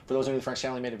 congrats. For those of you in the French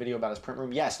channel, he made a video about his print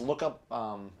room. Yes, look up,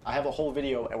 I have a whole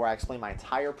video where I explain my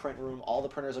entire print room, all the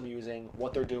printers I'm using,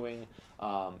 what they're doing.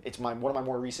 It's one of my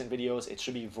more recent videos. It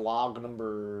should be vlog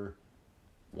number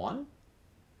 1?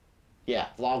 Yeah,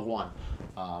 vlog 1.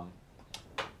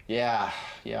 Yeah,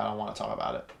 I don't want to talk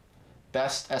about it.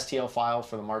 Best STL file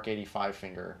for the Mark 85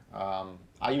 finger.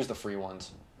 I use the free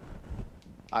ones.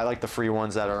 I like the free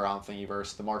ones that are on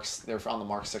Thingiverse. They're on the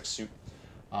Mark 6 suit.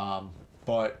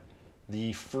 But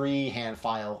the free hand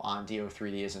file on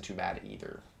DO3D isn't too bad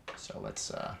either. So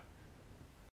let's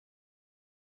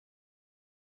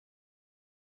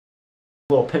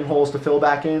little pinholes to fill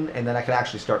back in, and then I could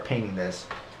actually start painting this.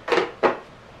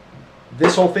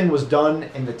 This whole thing was done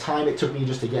in the time it took me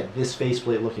just to get this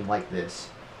faceplate looking like this.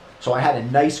 So I had a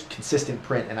nice consistent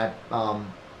print, and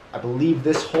I believe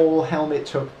this whole helmet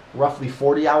took roughly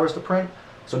 40 hours to print,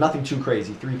 so nothing too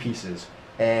crazy, 3 pieces.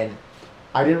 And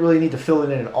I didn't really need to fill it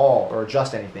in at all or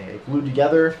adjust anything. It glued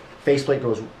together, faceplate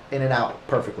goes in and out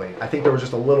perfectly. I think there was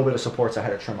just a little bit of supports I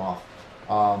had to trim off.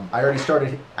 I already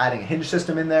started adding a hinge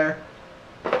system in there.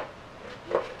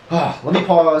 Let me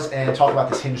pause and talk about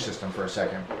this hinge system for a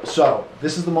second. So,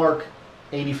 this is the Mark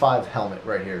 85 helmet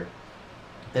right here.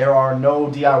 There are no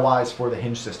DIYs for the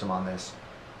hinge system on this.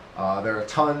 There are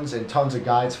tons and tons of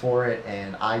guides for it,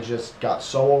 and I just got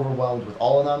so overwhelmed with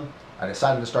all of them. I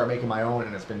decided to start making my own,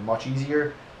 and it's been much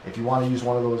easier. If you want to use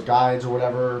one of those guides or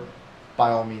whatever,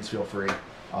 by all means feel free.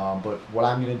 But what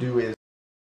I'm going to do is,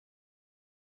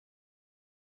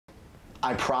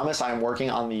 I promise I'm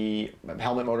working on the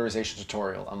helmet motorization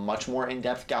tutorial, a much more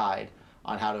in-depth guide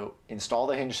on how to install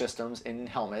the hinge systems in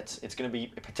helmets. It's going to be,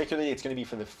 particularly, it's going to be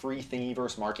for the free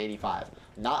Thingiverse Mark 85.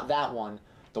 Not that one,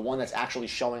 the one that's actually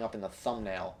showing up in the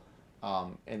thumbnail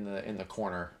in the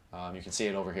corner. You can see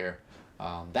it over here.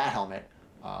 That helmet.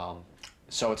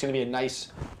 So it's going to be a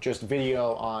nice just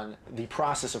video on the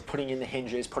process of putting in the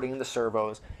hinges, putting in the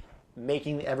servos,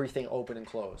 making everything open and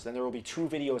close. Then there will be 2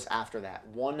 videos after that.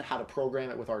 One, how to program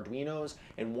it with Arduinos,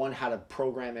 and one, how to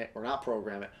program it, or not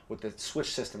program it, with the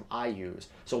switch system I use.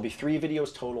 So it'll be 3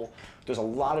 videos total. There's a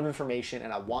lot of information,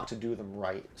 and I want to do them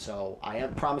right. So I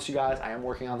promise you guys, I am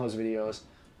working on those videos.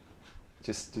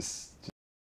 Just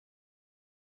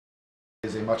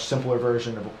is a much simpler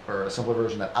version or a simpler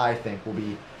version that I think will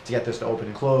be to get this to open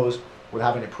and close with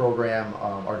having to program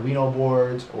Arduino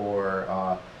boards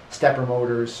or stepper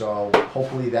motors. So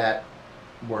hopefully that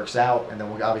works out, and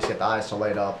then we'll obviously get the eyes to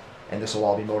light up, and this will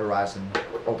all be motorized and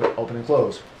open and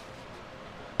close.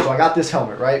 So I got this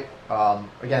helmet, right?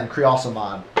 Again, Creality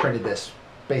mod printed this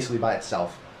basically by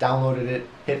itself. Downloaded it,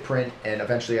 hit print, and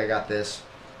eventually I got this.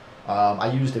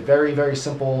 I used a very, very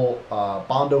simple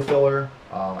Bondo filler.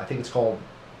 I think it's called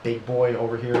Big Boy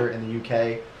over here in the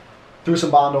UK. Threw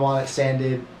some Bondo on it,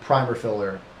 sanded, primer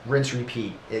filler, rinse,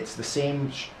 repeat. It's the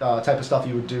same type of stuff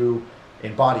you would do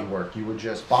in body work. You would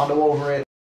just Bondo over it.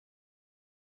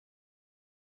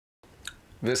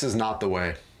 This is not the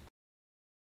way.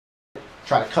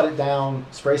 Try to cut it down,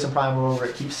 spray some primer over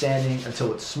it, keep sanding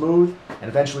until it's smooth, and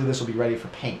eventually this will be ready for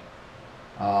paint.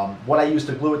 What I used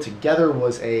to glue it together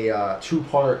was a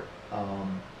 2-part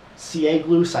CA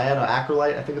glue,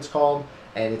 cyanoacrylate I think it's called,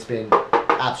 and it's been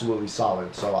absolutely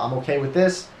solid. So I'm okay with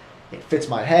this. It fits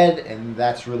my head, and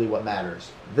that's really what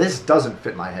matters. This doesn't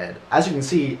fit my head. As you can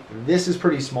see, this is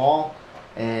pretty small,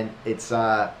 and it's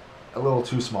a little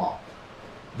too small.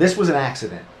 This was an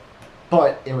accident,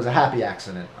 but it was a happy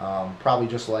accident. Probably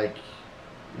just like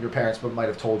your parents might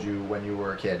have told you when you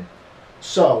were a kid.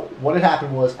 So what had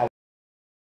happened was,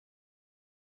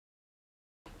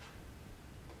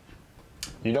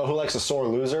 you know who likes a sore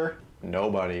loser?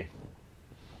 Nobody.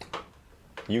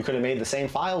 You could have made the same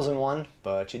files in one,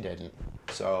 but you didn't.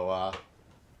 So,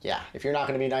 yeah, if you're not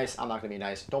going to be nice, I'm not going to be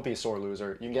nice. Don't be a sore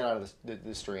loser. You can get out of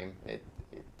the stream.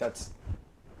 That's...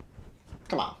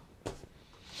 Come on.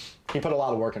 He put a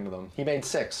lot of work into them. He made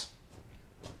 6.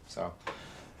 So,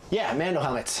 yeah, Mando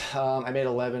helmets. I made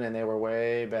 11, and they were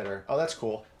way better. Oh, that's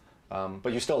cool.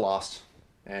 But you still lost.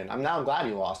 And I'm glad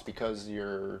you lost, because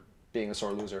you're being a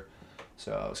sore loser.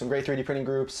 So, some great 3D printing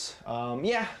groups.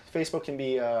 Yeah, Facebook can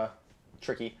be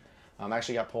tricky. I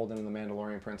actually got pulled into the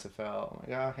Mandalorian prints. It fell. Oh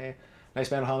my god, hey. Nice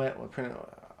Mando helmet. We'll print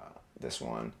this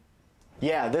one.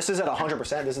 Yeah, this is at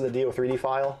 100%. This is the DO3D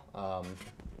file.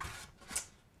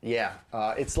 Yeah,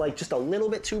 it's like just a little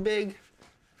bit too big.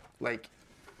 Like,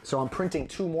 so I'm printing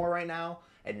 2 more right now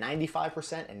at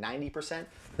 95% and 90%.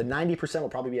 The 90% will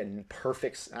probably be a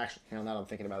perfect, actually, you know, now that I'm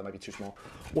thinking about it, it might be too small.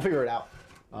 We'll figure it out.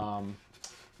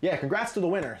 Yeah, congrats to the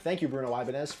winner. Thank you, Bruno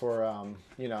Ibanez, for,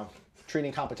 you know,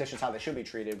 treating competitions how they should be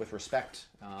treated, with respect.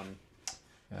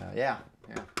 Yeah.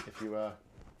 If you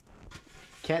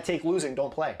can't take losing,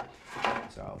 don't play.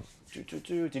 So, did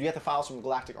you get the files from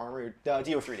Galactic Armory or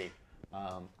DO3D?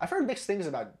 I've heard mixed things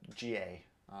about GA.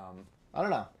 I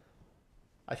don't know.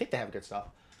 I think they have good stuff.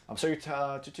 So your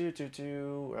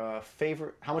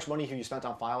favorite, how much money have you spent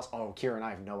on files? Oh, Kieran, I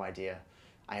have no idea.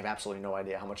 I have absolutely no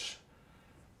idea how much.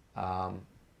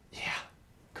 Yeah,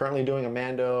 currently doing a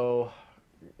Mando,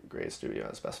 great studio,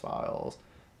 has best files,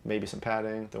 maybe some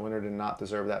padding. The winner did not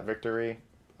deserve that victory.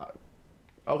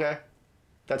 Okay,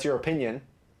 that's your opinion.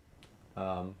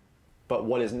 But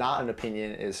what is not an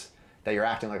opinion is that you're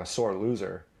acting like a sore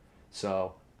loser.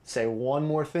 So say one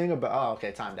more thing about, oh,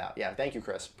 okay, timed out. Yeah, thank you,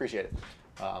 Chris. Appreciate it.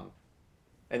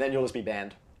 And then you'll just be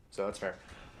banned. So that's fair.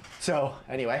 So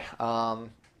anyway,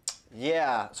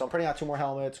 yeah, so I'm printing out 2 more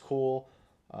helmets. Cool.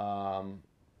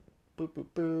 Boo, boo,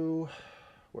 boo.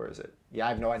 Where is it? Yeah, I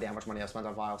have no idea how much money I spent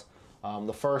on files.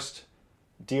 The first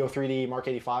Do3D Mark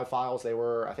 85 files, they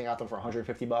were, I think I got them for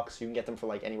 150 bucks. You can get them for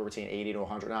like anywhere between 80 to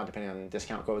 100 now, depending on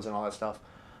discount codes and all that stuff.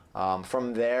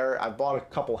 From there, I've bought a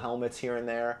couple helmets here and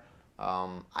there.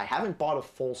 I haven't bought a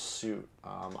full suit.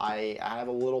 I have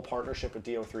a little partnership with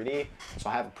Do3D, so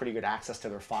I have pretty good access to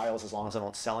their files as long as I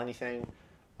don't sell anything.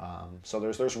 So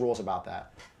there's rules about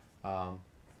that.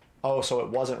 Oh, so it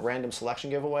wasn't random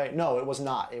selection giveaway? No, it was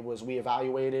not. It was, we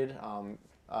evaluated,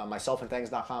 myself and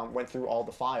Things.com went through all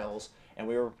the files, and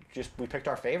we picked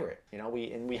our favorite. You know,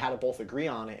 we had to both agree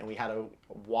on it, and we had to,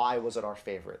 why was it our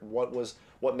favorite?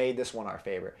 What made this one our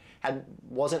favorite?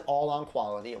 Wasn't all on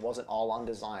quality, it wasn't all on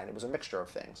design, it was a mixture of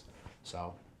things.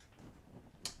 So,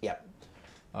 yeah.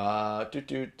 Black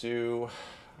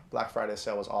Friday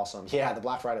sale was awesome. Yeah, the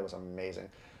Black Friday was amazing.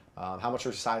 How much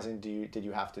resizing did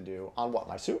you have to do on what,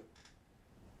 my suit?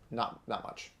 Not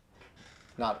much.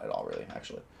 Not at all, really,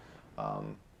 actually.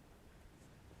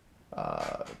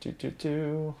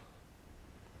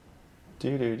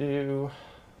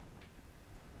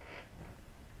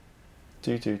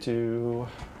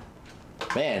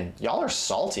 Man, y'all are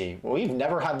salty. We've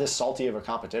never had this salty of a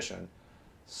competition.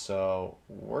 So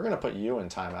we're gonna put you in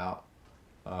timeout.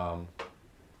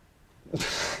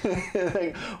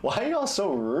 Like, why are y'all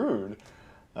so rude?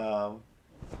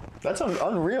 That's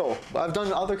unreal. I've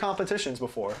done other competitions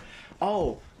before.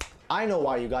 Oh, I know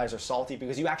why you guys are salty,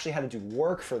 because you actually had to do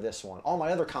work for this one. All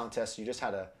my other contests, you just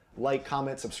had to like,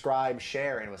 comment, subscribe,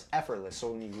 share, and it was effortless.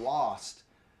 So when you lost,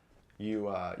 you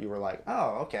were like,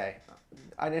 oh, okay.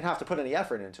 I didn't have to put any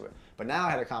effort into it. But now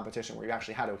I had a competition where you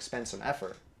actually had to expend some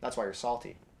effort. That's why you're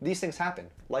salty. These things happen.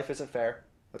 Life isn't fair.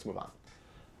 Let's move on.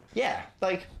 Yeah,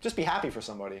 like, just be happy for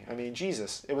somebody. I mean,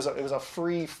 Jesus, it was a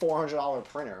free $400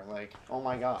 printer. Like, oh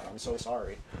my God, I'm so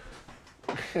sorry.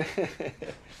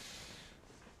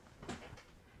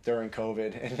 During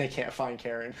COVID, and they can't find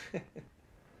Karen.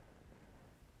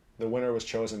 The winner was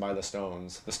chosen by the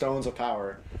Stones. The Stones of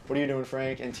Power. What are you doing,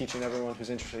 Frank? And teaching everyone who's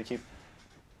interested to keep...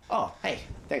 Oh, hey,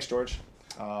 thanks, George.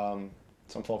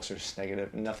 Some folks are just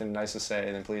negative. Nothing nice to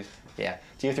say, then please. Yeah.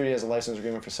 Do3D has a license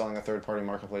agreement for selling a third-party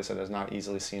marketplace that is not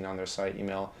easily seen on their site.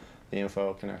 Email the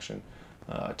info connection.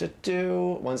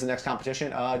 When's the next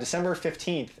competition? December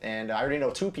 15th, and I already know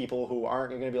 2 people who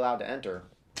aren't going to be allowed to enter.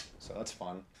 So that's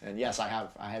fun. And yes, I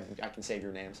can save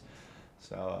your names.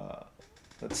 So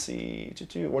let's see.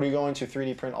 What are you going to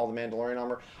 3D print all the Mandalorian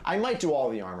armor? I might do all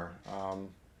the armor.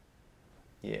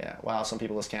 Yeah. Wow. Some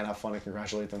people just can't have fun and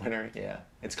congratulate the winner. Yeah.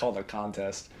 It's called a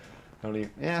contest.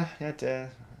 Yeah.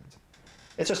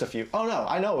 It's just a few. Oh no,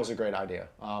 I know it was a great idea.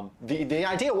 The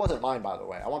idea wasn't mine, by the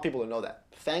way. I want people to know that.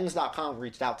 Fangs.com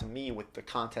reached out to me with the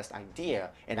contest idea,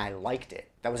 and I liked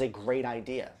it. That was a great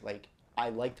idea. Like, I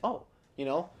liked, oh, you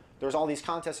know, there's all these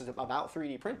contests about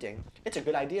 3D printing. It's a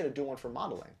good idea to do one for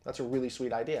modeling. That's a really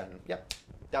sweet idea. And yep,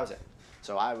 that was it.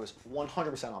 So I was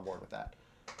 100% on board with that.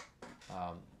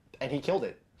 And he killed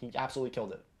it. He absolutely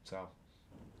killed it. So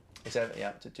he said,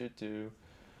 yeah,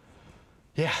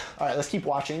 yeah. All right, let's keep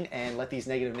watching and let these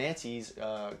negative Nancy's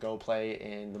go play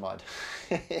in the mud.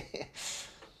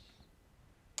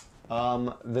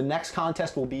 The next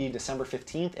contest will be December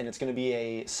 15th, and it's going to be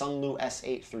a Sunlu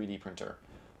S8 3D printer.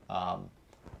 I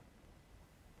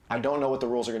don't know what the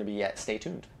rules are going to be yet. Stay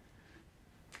tuned.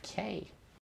 Okay.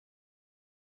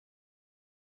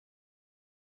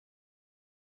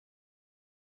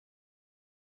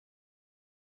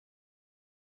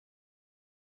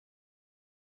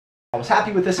 I was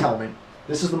happy with this helmet.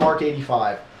 This is the Mark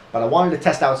 85, but I wanted to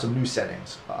test out some new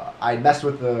settings. I messed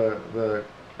with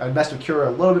I messed with Cura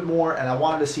a little bit more, and I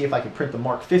wanted to see if I could print the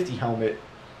Mark 50 helmet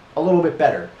a little bit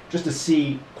better, just to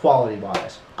see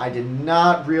quality-wise. I did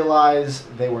not realize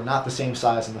they were not the same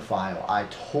size in the file. I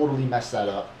totally messed that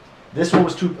up. This one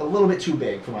was a little bit too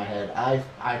big for my head.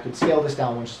 I could scale this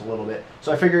down just a little bit.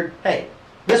 So I figured, hey,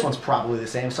 this one's probably the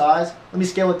same size. Let me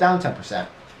scale it down 10%.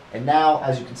 And now,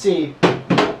 as you can see,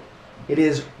 it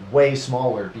is way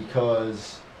smaller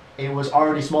because it was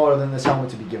already smaller than this helmet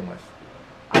to begin with.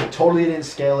 I totally didn't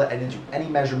scale it. I didn't do any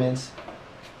measurements,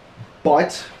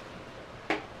 but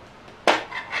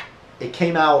it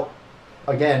came out,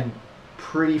 again,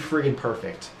 pretty friggin'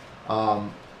 perfect.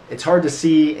 It's hard to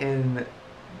see in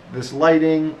this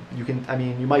lighting.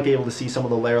 You might be able to see some of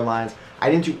the layer lines.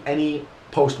 I didn't do any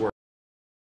post work.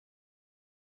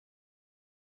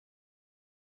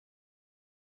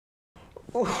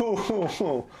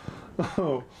 Ooh,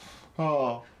 Oh,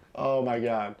 oh, oh my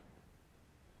God.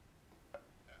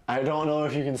 I don't know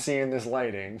if you can see in this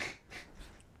lighting.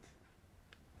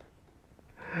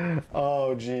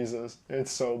 Oh, Jesus.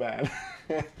 It's so bad.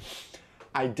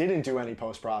 I didn't do any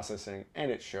post-processing,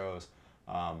 and it shows.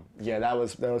 Yeah, that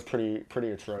was pretty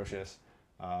atrocious.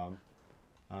 Um,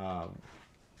 um,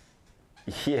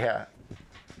 yeah.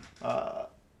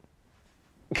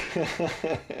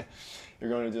 You're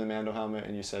going to do the Mando helmet,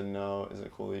 and you said no. Is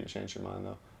it cool that you changed your mind,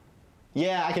 though?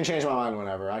 Yeah, I can change my mind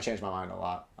whenever. I change my mind a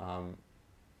lot.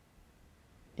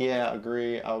 Yeah,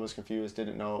 agree. I was confused.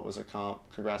 Didn't know it was a comp.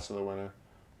 Congrats to the winner.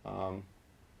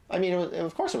 I mean,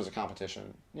 of course it was a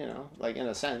competition, you know, like in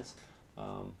a sense.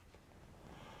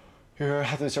 You're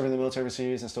happily serving the military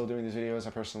overseas and still doing these videos.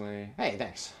 I personally, hey,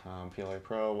 thanks. PLA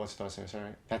Pro, what's the thing?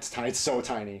 Sorry, that's tiny. It's so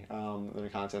tiny. The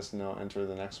contest, no, enter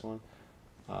the next one.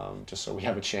 Just so we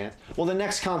have a chance. Well, the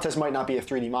next contest might not be a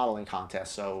 3D modeling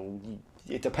contest, so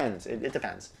it depends. It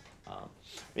depends.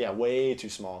 Yeah, way too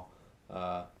small.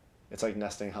 It's like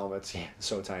nesting helmets. Yeah,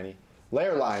 so tiny.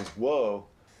 Layer lines. Whoa.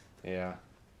 Yeah.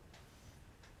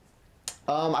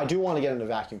 I do want to get into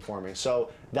vacuum forming.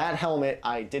 So that helmet,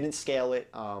 I didn't scale it.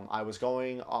 I was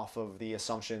going off of the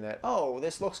assumption that, oh,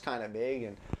 this looks kind of big,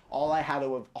 and all I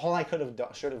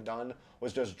should have done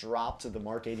was just dropped the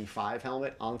Mark 85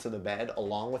 helmet onto the bed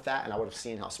along with that, and I would have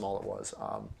seen how small it was.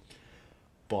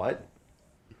 But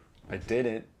I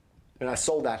didn't, and I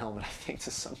sold that helmet, I think,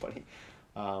 to somebody.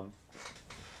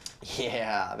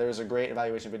 Yeah, there's a great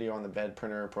evaluation video on the bed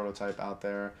printer prototype out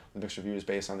there. The mixed reviews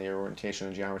based on the orientation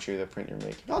and geometry of the print you're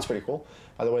making. Oh, that's pretty cool.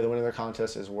 By the way, the winner of the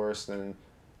contest is worse than...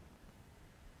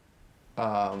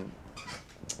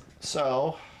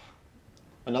 So,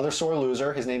 another sore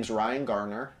loser. His name's Ryan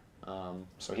Garner.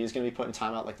 So he's going to be put in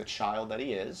timeout like the child that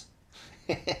he is.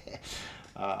 So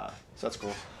that's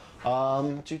cool.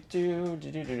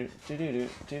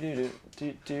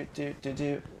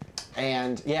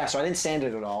 And yeah, so I didn't sand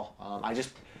it at all. I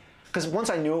just, because once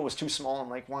I knew it was too small, I'm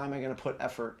like, why am I going to put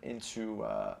effort into,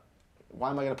 why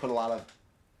am I going to put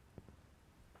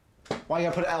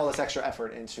all this extra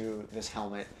effort into this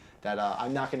helmet that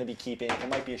I'm not going to be keeping? It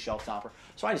might be a shelf topper.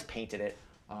 So I just painted it.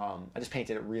 I just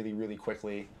painted it really, really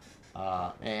quickly.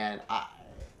 And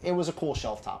it was a cool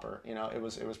shelf topper. You know, it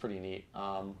was pretty neat.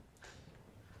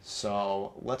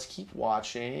 So let's keep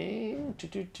watching.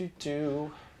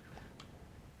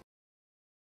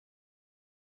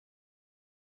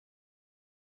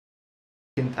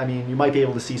 I mean, you might be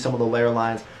able to see some of the layer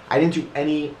lines. I didn't do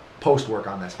any post work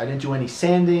on this. I didn't do any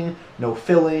sanding, no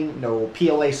filling, no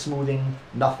PLA smoothing,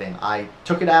 nothing. I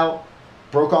took it out,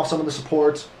 broke off some of the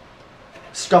supports,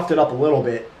 scuffed it up a little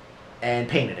bit, and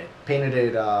painted it. Painted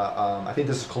it, I think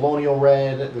this is Colonial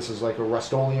Red, this is like a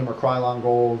Rust-Oleum or Krylon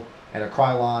Gold, and a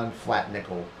Krylon Flat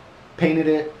Nickel. Painted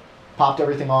it, popped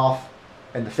everything off,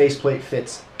 and the faceplate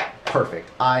fits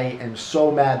perfect. I am so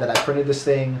mad that I printed this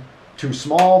thing too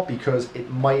small because it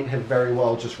might have very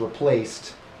well just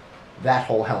replaced that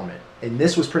whole helmet. And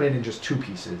this was printed in just 2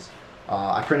 pieces.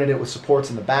 I printed it with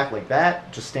supports in the back like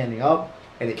that, just standing up,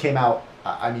 and it came out,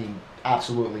 I mean,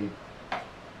 absolutely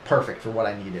perfect for what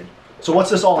I needed. So what's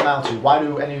this all amount to? Why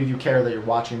do any of you care that you're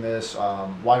watching this?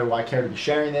 Why do I care to be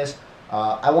sharing this?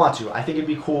 I want to. I think it'd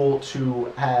be cool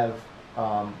to have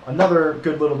another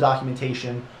good little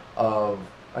documentation of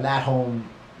an at-home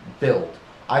build.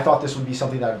 I thought this would be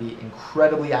something that would be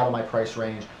incredibly out of my price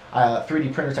range.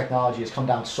 3D printer technology has come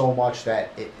down so much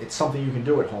that it's something you can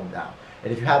do at home now.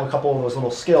 And if you have a couple of those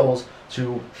little skills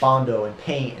to Bondo and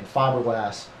paint and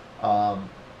fiberglass,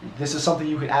 this is something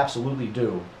you could absolutely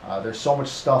do. There's so much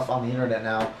stuff on the internet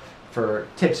now for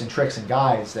tips and tricks and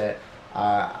guides that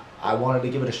I wanted to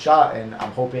give it a shot, and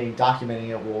I'm hoping documenting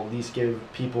it will at least give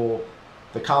people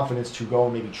the confidence to go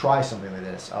and maybe try something like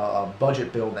this. A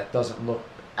budget build that doesn't look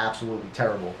absolutely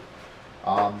terrible.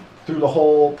 Through the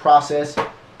whole process,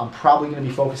 I'm probably going to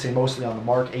be focusing mostly on the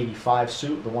Mark 85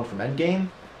 suit, the one from Endgame,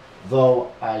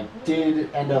 though I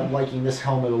did end up liking this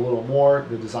helmet a little more,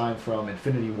 the design from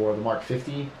Infinity War, the Mark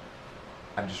 50.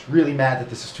 I'm just really mad that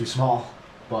this is too small,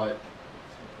 but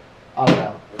I don't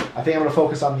know. I think I'm going to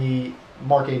focus on the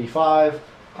Mark 85.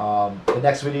 The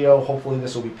next video, hopefully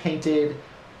this will be painted,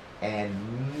 and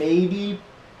maybe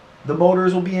the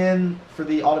motors will be in for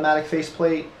the automatic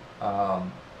faceplate.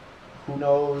 Who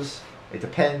knows? It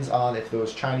depends on if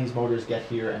those Chinese motors get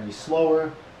here any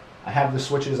slower. I have the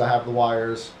switches, I have the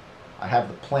wires, I have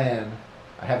the plan,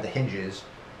 I have the hinges,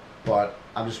 but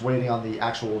I'm just waiting on the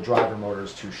actual driver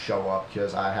motors to show up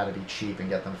because I had to be cheap and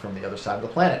get them from the other side of the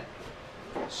planet.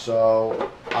 So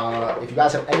if you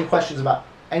guys have any questions about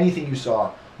anything you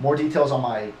saw, more details on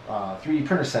my 3D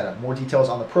printer setup, more details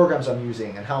on the programs I'm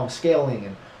using and how I'm scaling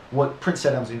and what print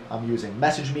setups I'm using,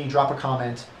 message me, drop a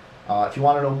comment. If you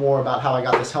want to know more about how I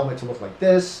got this helmet to look like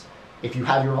this, if you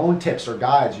have your own tips or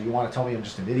guides, or you want to tell me I'm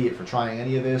just an idiot for trying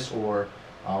any of this, or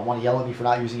want to yell at me for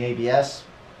not using ABS,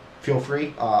 feel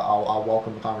free. I'll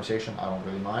welcome the conversation. I don't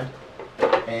really mind.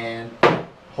 And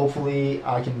hopefully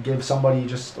I can give somebody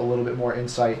just a little bit more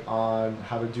insight on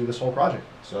how to do this whole project.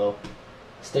 So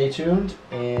stay tuned,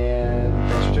 and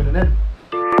thanks for tuning in.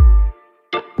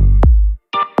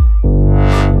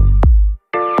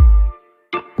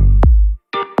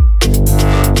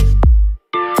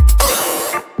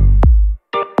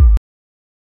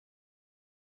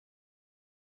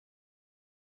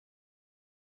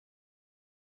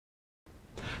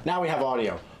 Now we have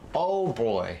audio. Oh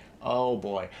boy. Oh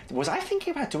boy. Was I thinking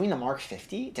about doing the Mark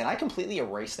 50? Did I completely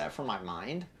erase that from my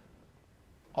mind?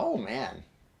 Oh man.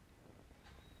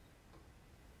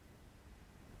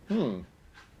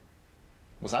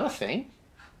 Was that a thing?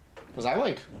 Was I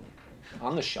like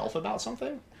on the shelf about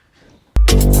something?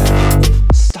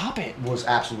 Stop it. Was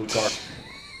absolute garbage.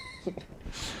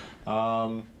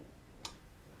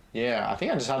 Yeah, I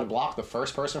think I just had to block the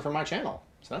first person from my channel.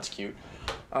 So that's cute.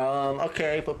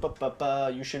 Okay,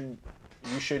 but you should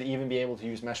even be able to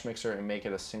use Mesh Mixer and make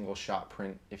it a single shot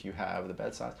print if you have the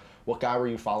bed size. What guy were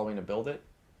you following to build it?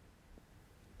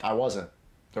 I wasn't.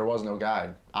 There was no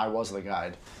guide. I was the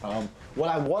guide. What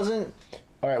I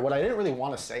didn't really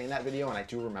want to say in that video, and I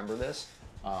do remember this,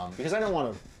 because I didn't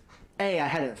want to, I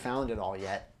hadn't found it all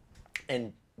yet,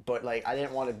 but like I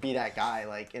didn't want to be that guy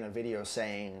like in a video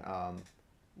saying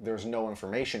there's no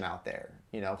information out there,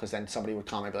 you know, because then somebody would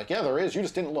comment and be like, yeah, there is, you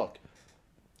just didn't look.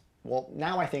 Well,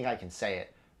 now I think I can say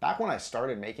it. Back when I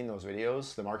started making those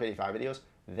videos, the Mark 85 videos,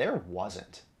 there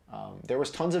wasn't. There was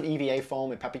tons of EVA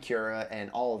foam and Pepicura and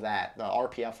all of that. The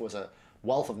RPF was a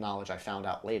wealth of knowledge I found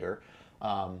out later.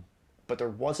 But there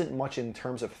wasn't much in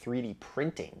terms of 3D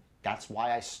printing. That's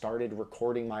why I started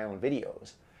recording my own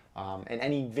videos. And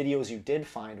any videos you did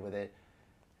find with it,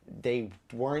 they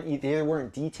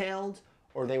weren't detailed,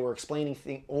 or they were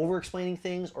over-explaining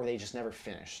things, or they just never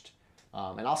finished.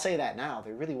 And I'll say that now,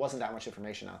 there really wasn't that much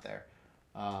information out there.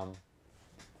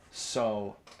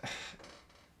 So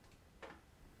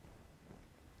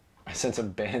I sense a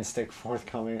band stick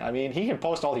forthcoming. I mean, he can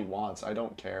post all he wants. I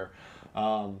don't care.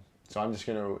 So I'm just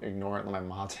going to ignore it and let my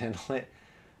mods handle it.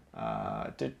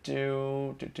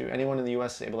 Anyone in the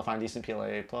U.S. able to find decent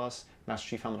PLA Plus? Master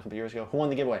Chief helmet a couple years ago. Who won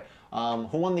the giveaway?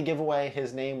 Who won the giveaway?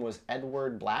 His name was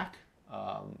Edward Black.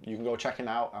 You can go check him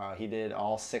out. He did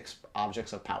all 6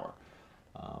 objects of power.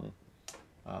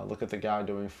 Look at the guy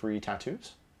doing free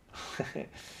tattoos.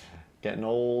 Getting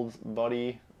old,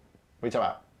 buddy. What are you talking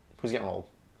about? Who's getting old?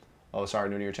 Oh, sorry,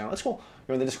 new to your channel. That's cool.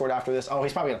 You're in the Discord after this. Oh,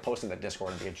 he's probably going to post in the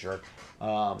Discord and be a jerk.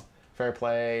 Fair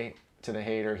play to the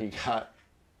hater. He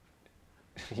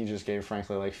just gave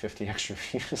Frankly like 50 extra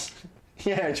views.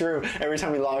 Yeah, true. Every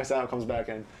time he logs out, comes back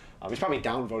in. He's probably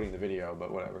downvoting the video, but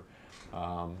whatever.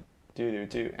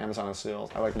 Amazon on sales.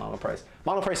 I like monoprice.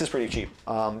 Monoprice is pretty cheap.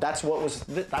 That's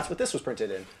what this was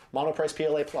printed in. Monoprice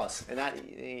PLA Plus, and that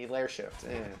layer shift.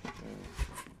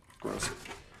 Gross.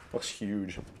 Looks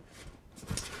huge.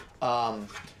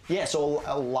 Yeah, so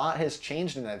a lot has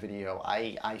changed in that video.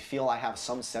 I feel I have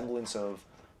some semblance of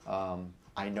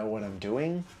I know what I'm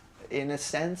doing, in a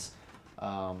sense.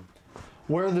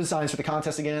 Where are the designs for the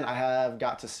contest again? I have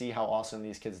got to see how awesome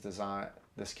these kids design.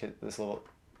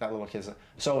 That little kid's.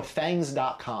 So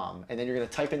thangs.com, and then you're gonna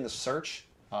type in the search,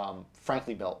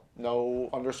 frankly built. No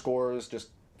underscores, just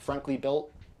frankly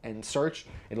built, and search.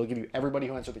 It'll give you everybody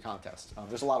who entered the contest.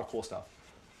 There's a lot of cool stuff.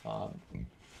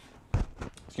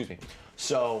 Excuse me.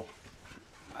 So,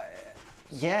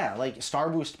 yeah, like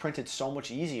Starboost printed so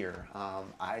much easier.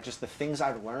 The things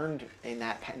I've learned in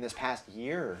this past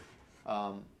year.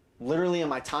 Literally in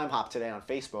my time hop today on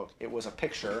Facebook, it was a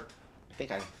picture. I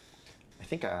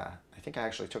think I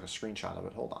actually took a screenshot of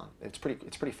it. Hold on. It's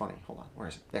pretty funny. Hold on. Where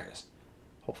is it? There it is.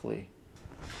 Hopefully.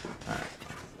 All right.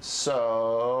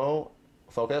 So,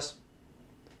 focus.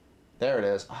 There it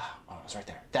is. Oh, it's right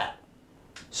there. That.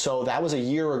 So that was a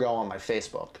year ago on my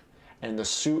Facebook, and the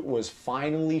suit was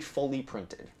finally fully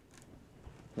printed.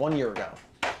 1 year ago.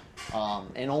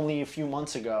 And only a few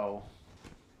months ago,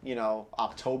 you know,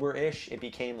 October-ish, it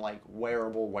became like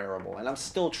wearable. And I'm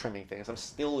still trimming things. I'm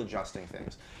still adjusting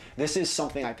things. This is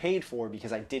something I paid for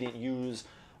because I didn't use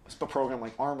a program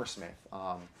like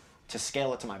ArmorSmith to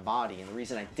scale it to my body. And the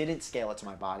reason I didn't scale it to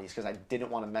my body is because I didn't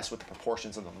want to mess with the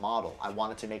proportions of the model. I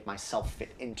wanted to make myself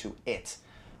fit into it,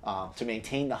 to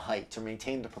maintain the height, to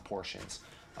maintain the proportions.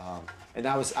 And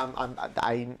that was,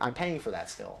 I'm paying for that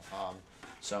still.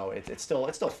 So it's still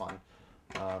fun.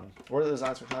 What are the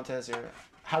designs for contests here?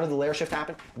 How did the layer shift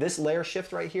happen? This layer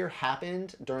shift right here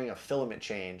happened during a filament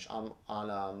change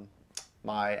on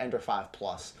my Ender 5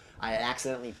 Plus. I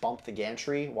accidentally bumped the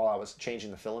gantry while I was changing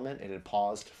the filament. It had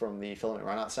paused from the filament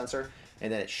runout sensor,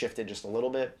 and then it shifted just a little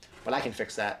bit. But I can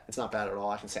fix that. It's not bad at all.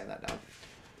 I can sand that down.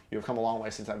 You've come a long way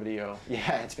since that video.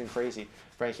 Yeah, it's been crazy.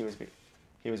 Frank, he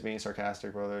was being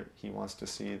sarcastic, brother. He wants to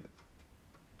see.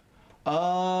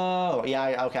 Oh,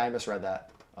 yeah. Okay, I misread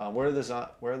that. Where are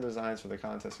the designs for the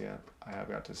contest yet? I have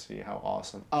got to see how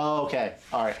awesome. Oh, okay.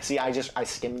 All right. See, I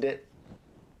skimmed it.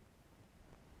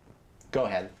 Go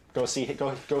ahead. Go see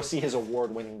his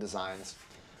award-winning designs.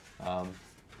 I'm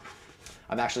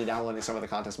actually downloading some of the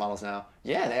contest models now.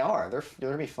 Yeah, they are. They're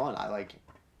gonna be fun.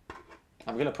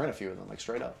 I'm gonna print a few of them, like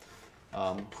straight up.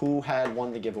 Who had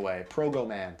won the giveaway? Progo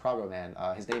Man.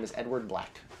 His name is Edward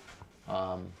Black.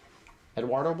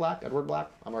 Eduardo Black? Edward Black?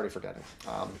 I'm already forgetting.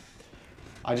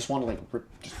 I just want to like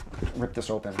rip this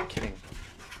open. I'm kidding.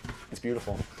 It's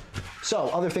beautiful. So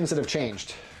other things that have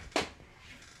changed,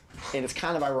 and it's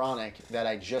kind of ironic that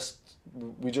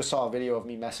we just saw a video of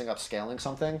me messing up scaling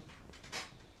something.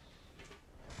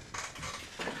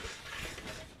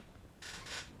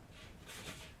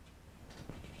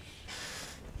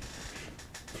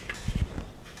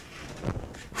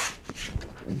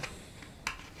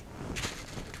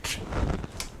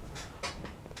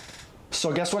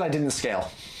 So guess what I didn't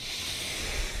scale?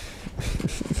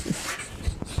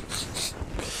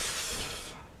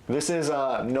 This is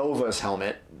Nova's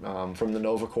helmet from the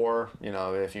Nova Corps. You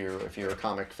know, if you're a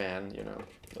comic fan, you know,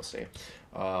 you'll see.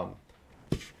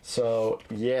 So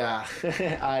yeah,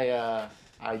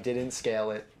 I didn't scale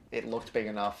it. It looked big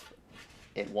enough.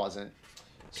 It wasn't.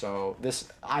 So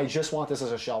I just want this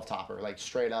as a shelf topper, like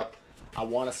straight up. I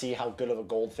want to see how good of a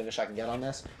gold finish I can get on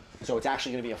this. So it's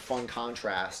actually going to be a fun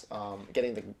contrast,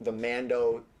 getting the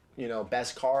Mando, you know,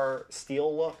 Beskar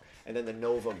steel look, and then the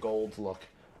Nova gold look.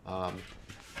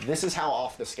 This is how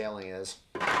off the scaling is.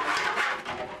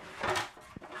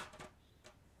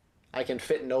 I can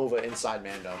fit Nova inside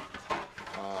Mando.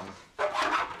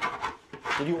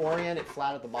 Did you orient it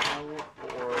flat at the bottom,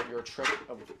 or your trick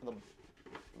of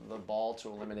the ball to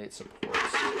eliminate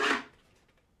supports?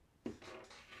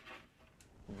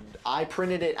 I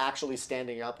printed it actually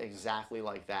standing up exactly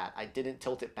like that. I didn't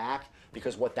tilt it back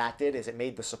because what that did is it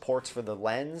made the supports for the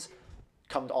lens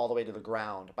come all the way to the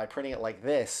ground. By printing it like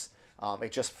this,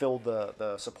 it just filled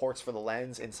the supports for the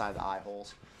lens inside the eye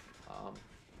holes.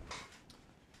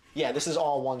 Yeah, this is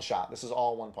all one shot. This is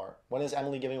all one part. When is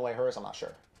Emily giving away hers? I'm not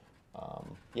sure.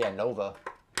 Yeah, Nova.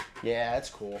 Yeah, it's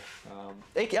cool.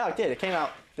 Yeah, it did. It came out.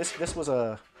 This was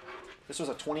a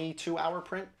 22-hour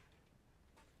print.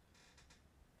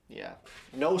 Yeah.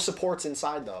 No supports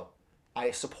inside, though.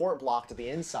 I support blocked the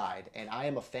inside, and I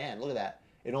am a fan. Look at that.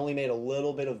 It only made a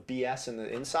little bit of BS in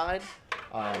the inside.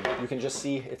 You can just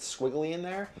see it's squiggly in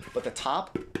there, but the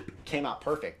top came out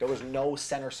perfect. There was no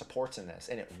center supports in this,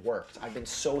 and it worked. I've been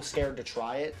so scared to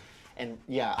try it, and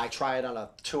yeah, I tried it on a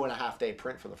 2.5-day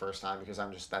print for the first time because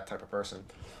I'm just that type of person.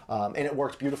 And it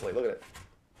worked beautifully. Look at it.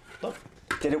 Look.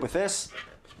 Did it with this.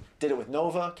 Did it with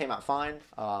Nova. Came out fine.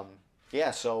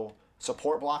 Yeah, so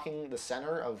support blocking the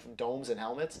center of domes and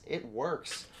helmets, it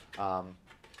works.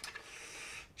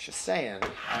 Just saying,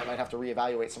 I might have to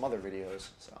reevaluate some other videos.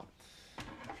 So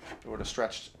it would have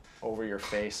stretched over your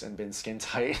face and been skin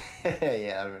tight.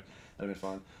 Yeah, that'd been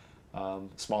fun.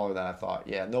 Smaller than I thought.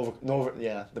 Yeah, Nova.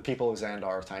 Yeah, the people of Xandar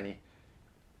are tiny.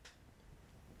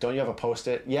 Don't you have a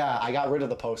Post-it? Yeah, I got rid of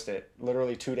the Post-it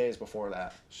literally 2 days before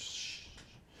that.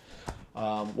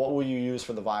 What will you use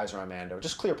for the visor on Mando?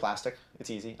 Just clear plastic. It's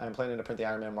easy. I'm planning to print the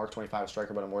Iron Man Mark 25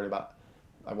 Striker, but I'm worried about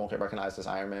I won't get recognized as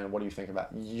Iron Man. What do you think about?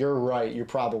 You're right. You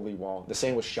probably won't. The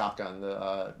same with Shotgun,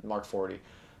 the Mark 40.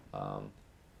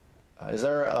 Is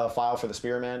there a file for the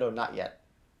Spear Mando? Not yet.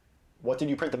 What did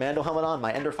you print the Mando helmet on?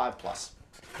 My Ender 5 Plus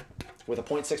with a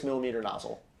 0.6mm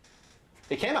nozzle.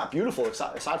 It came out beautiful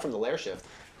aside from the layer shift.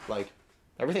 Like,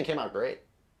 everything came out great.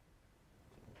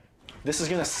 This is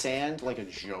going to sand like a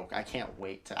joke. I can't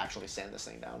wait to actually sand this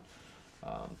thing down.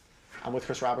 I'm with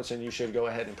Chris Robertson. You should go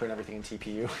ahead and print everything in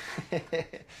TPU.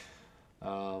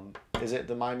 Is it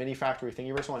the My Mini Factory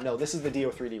Thingiverse one? No, this is the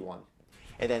DO3D one.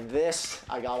 And then this,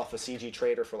 I got off a CG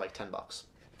Trader for like $10.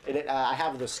 I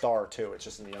have the star too. It's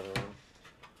just in the other room.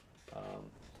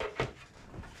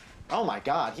 Oh my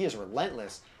God, he is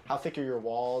relentless. How thick are your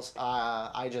walls?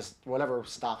 I just, whatever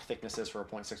stock thickness is for a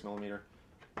 0.6mm.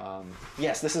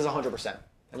 Yes, this is 100%.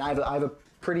 And I have a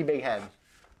pretty big head,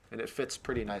 and it fits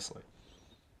pretty nicely.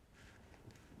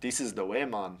 This is the way,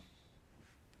 man.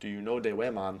 Do you know the way,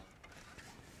 man?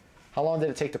 How long did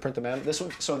it take to print the man? This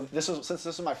one, so this was, since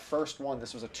this is my first one,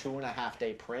 this was a 2.5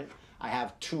 day print. I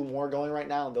have 2 more going right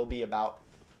now, and they'll be about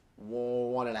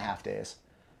 1.5 days.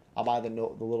 I'll buy the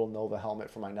little Nova helmet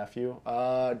for my nephew.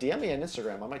 DM me on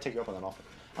Instagram. I might take you up on that offer.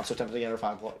 I'm so tempted to get under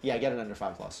 5+. Yeah, get an under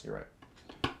 5+. You're right.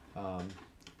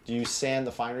 Do you sand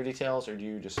the finer details, or do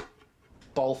you just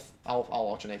both? I'll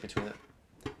alternate between it.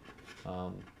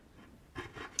 Now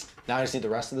I just need the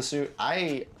rest of the suit.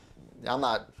 I don't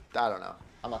know.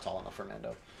 I'm not tall enough for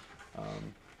Nando.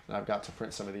 And I've got to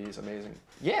print some of these amazing.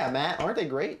 Yeah, Matt, aren't they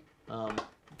great?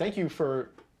 Thank you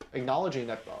for acknowledging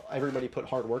that everybody put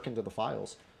hard work into the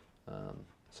files.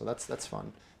 So that's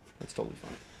fun. That's totally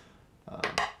fun.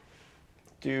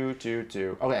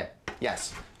 Okay,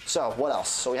 yes. So what else?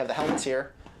 So we have the helmets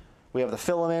here. We have the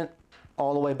filament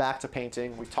all the way back to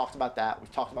painting. We've talked about that.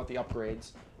 We've talked about the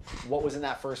upgrades. What was in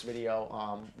that first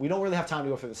video. We don't really have time to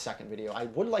go through the second video. I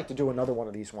would like to do another one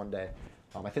of these one day.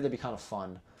 I think that'd be kind of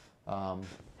fun.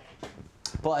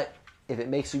 But if it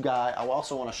makes you guys, I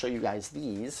also want to show you guys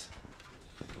these.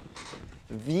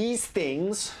 These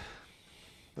things.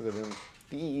 Look at them.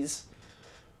 These.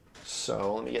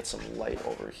 So let me get some light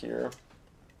over here.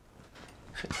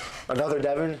 Another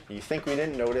Devin. You think we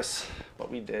didn't notice, but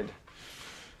we did.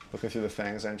 Looking through the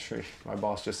Fangs entry, my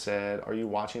boss just said, "Are you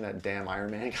watching that damn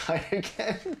Iron Man guy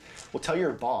again?" Well, tell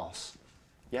your boss.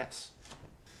 Yes,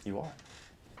 you are.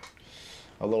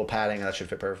 A little padding, that should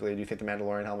fit perfectly. Do you think the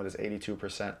Mandalorian helmet is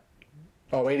 82%?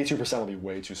 Oh, 82% will be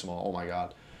way too small. Oh my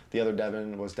God. The other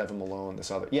Devin was Devin Malone.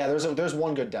 This other, yeah, there's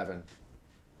one good Devin.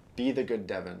 Be the good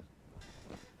Devin.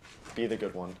 Be the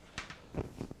good one.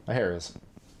 My hair is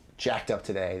jacked up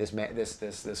today. This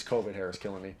COVID hair is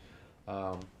killing me.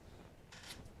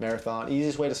 Marathon.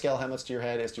 Easiest way to scale helmets to your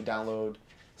head is to download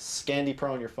Scandy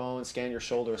Pro on your phone, scan your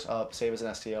shoulders up, save as an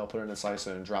STL, put it in a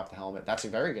slicer, and drop the helmet. That's a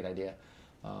very good idea.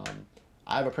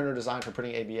 I have a printer designed for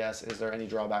printing ABS. Is there any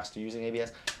drawbacks to using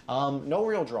ABS? No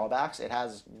real drawbacks. It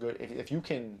has good, if you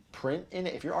can print in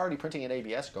it, if you're already printing in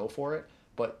ABS, go for it.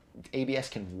 But ABS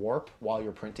can warp while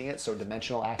you're printing it, so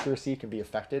dimensional accuracy can be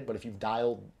affected. But if you've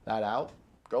dialed that out,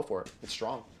 go for it. It's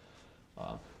strong.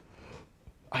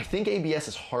 I think ABS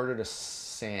is harder to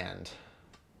sand.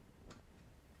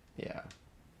 Yeah,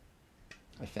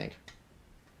 I think.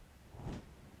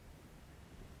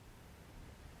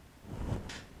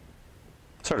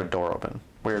 Sort of door open.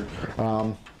 Weird.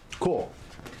 Cool.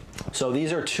 So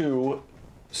these are 2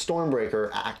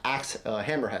 Stormbreaker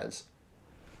hammerheads.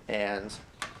 And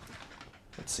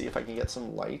let's see if I can get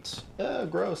some light.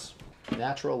 Gross.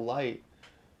 Natural light.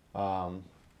 So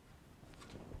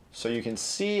you can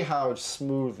see how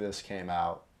smooth this came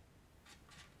out.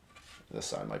 This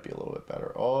side might be a little bit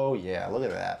better. Oh yeah, look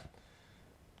at that.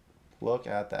 Look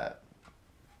at that.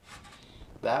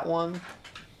 That one.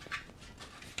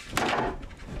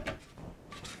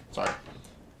 Sorry.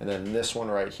 And then this one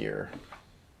right here.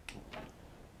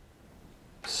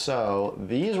 So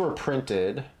these were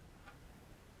printed.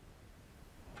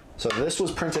 So this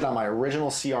was printed on my original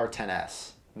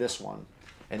CR-10S, this one.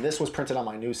 And this was printed on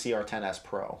my new CR-10S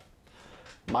Pro.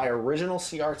 My original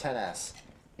CR-10S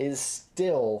is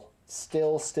still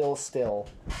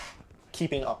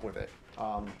keeping up with it.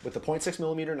 With the 0.6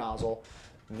 millimeter nozzle,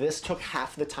 this took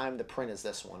half the time to print as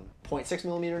this one. 0.6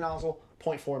 millimeter nozzle,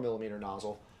 0.4 millimeter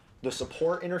nozzle. The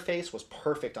support interface was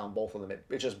perfect on both of them.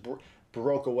 It just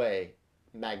broke away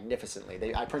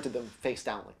magnificently. I printed them face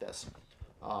down like this.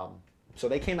 So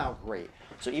they came out great.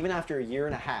 So even after a year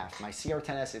and a half, my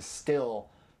CR-10S is still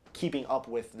keeping up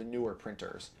with the newer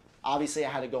printers. Obviously, I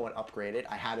had to go and upgrade it.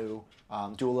 I had to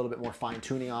do a little bit more fine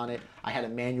tuning on it. I had to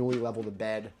manually level the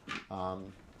bed.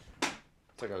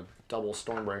 It's like a double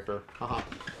Stormbreaker.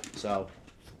 So,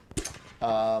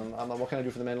 what can I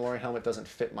do for the Mandalorian helmet? Doesn't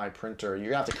fit my printer.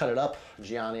 You're gonna have to cut it up,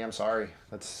 Gianni. I'm sorry.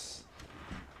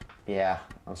 Yeah,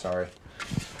 I'm sorry.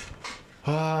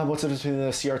 What's the difference between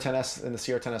the CR-10S and the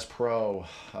CR-10S Pro?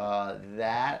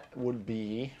 That would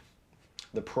be,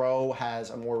 the Pro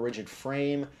has a more rigid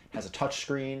frame, has a touch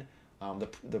screen.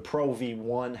 The Pro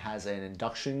V1 has an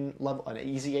induction level, an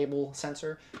easy able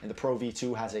sensor, and the Pro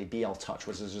V2 has a BL Touch,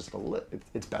 which is just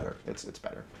it's better. It's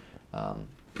better.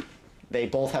 They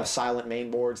both have silent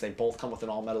main boards. They both come with an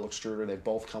all metal extruder. They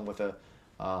both come with a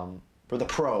for the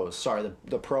Pros, sorry,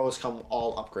 the Pros come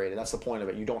all upgraded. That's the point of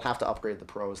it. You don't have to upgrade the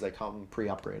Pros. They come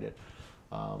pre-upgraded.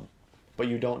 But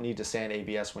you don't need to sand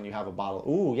ABS when you have a bottle.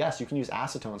 Ooh, yes, you can use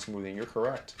acetone smoothing. You're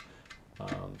correct.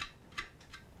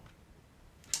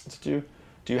 Do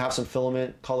you have some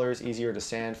filament colors easier to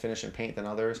sand, finish, and paint than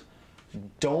others?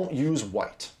 Don't use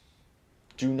white.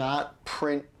 Do not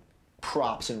print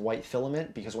props in white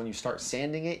filament, because when you start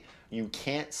sanding it, you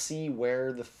can't see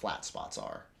where the flat spots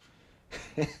are.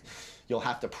 You'll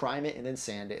have to prime it and then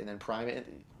sand it and then prime it.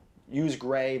 Use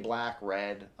gray, black,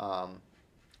 red.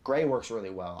 Gray works really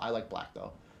well. I like black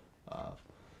though.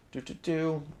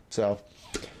 So,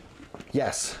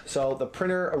 yes. So the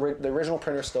printer, the original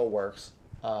printer still works.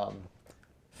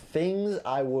 Things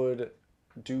I would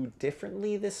do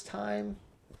differently this time.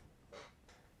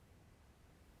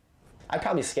 I'd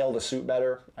probably scale the suit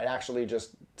better. I'd actually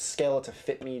just scale it to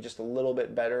fit me just a little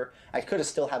bit better. I could have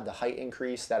still had the height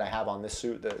increase that I have on this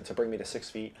suit to bring me to 6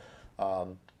 feet.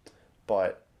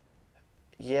 But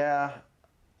yeah,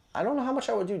 I don't know how much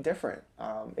I would do different.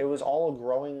 It was all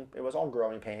growing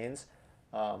pains.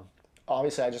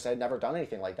 Obviously, I had never done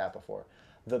anything like that before.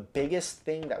 The biggest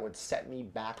thing that would set me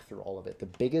back through all of it, the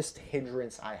biggest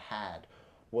hindrance I had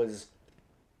was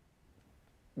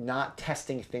not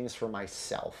testing things for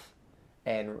myself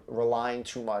and relying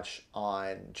too much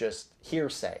on just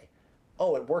hearsay.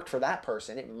 Oh, it worked for that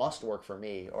person, it must work for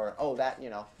me. Or, oh, that,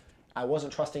 I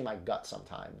wasn't trusting my gut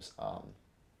sometimes.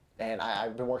 And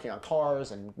I've been working on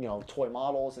cars and, toy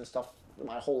models and stuff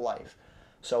my whole life.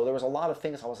 So there was a lot of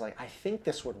things I was like, I think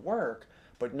this would work,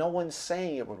 but no one's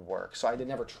saying it would work. So I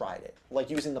never tried it. Like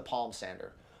using the palm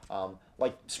sander,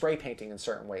 like spray painting in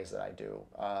certain ways that I do.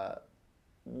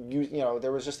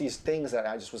 There was just these things that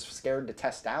I just was scared to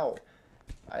test out,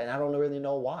 and I don't really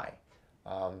know why.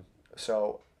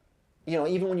 So,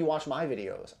 even when you watch my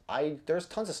videos, there's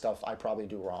tons of stuff I probably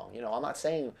do wrong. I'm not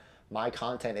saying my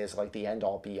content is like the end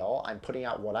all be all. I'm putting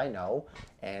out what I know,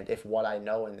 and if what I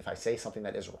know and if I say something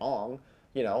that is wrong,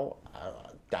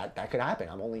 that could happen.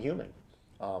 I'm only human.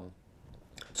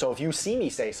 So if you see me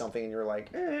say something and you're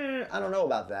like, I don't know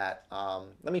about that.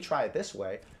 Let me try it this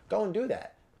way. Go and do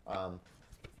that.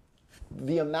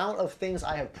 The amount of things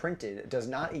I have printed does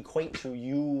not equate to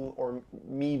you or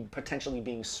me potentially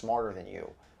being smarter than you.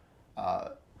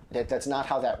 That's not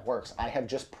how that works. I have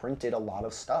just printed a lot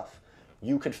of stuff.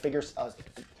 You could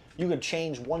you could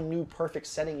change one new perfect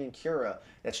setting in Cura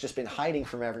that's just been hiding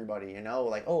from everybody,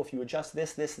 like, oh, if you adjust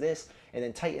this, and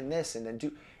then tighten this, and then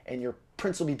and your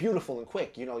prints will be beautiful and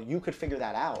quick. You could figure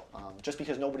that out. Just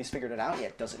because nobody's figured it out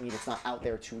yet doesn't mean it's not out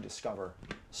there to discover.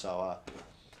 So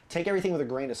take everything with a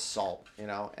grain of salt,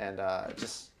 and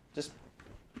just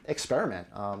experiment.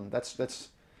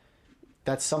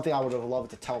 That's something I would have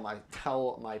loved to tell my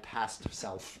past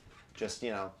self. Just,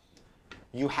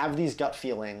 you have these gut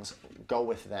feelings, go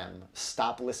with them.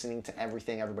 Stop listening to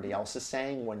everything everybody else is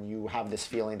saying when you have this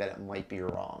feeling that it might be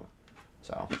wrong.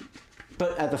 So,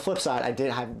 but at the flip side,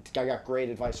 I got great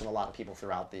advice from a lot of people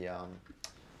throughout the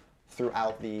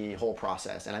whole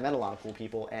process, and I met a lot of cool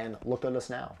people, and look at us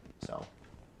now. So,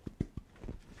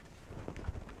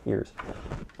 ears.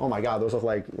 Oh my God, those look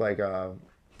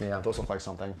those look like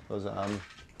something. Those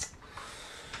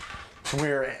some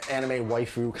weird anime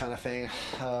waifu kind of thing.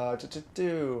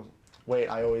 Wait,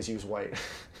 I always use white.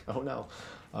 Oh no.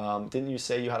 Didn't you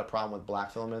say you had a problem with black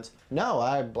filaments?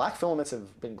 No, black filaments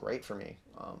have been great for me.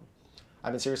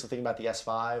 I've been seriously thinking about the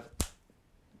S5.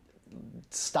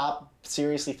 Stop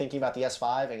seriously thinking about the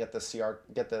S5 and get the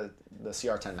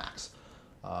CR-10 Max.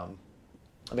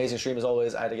 Amazing stream as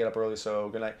always. I had to get up early, so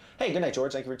good night. Hey, good night,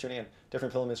 George. Thank you for tuning in.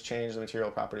 Different filaments change the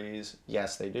material properties.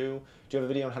 Yes, they do. Do you have a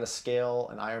video on how to scale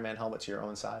an Iron Man helmet to your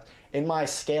own size? In my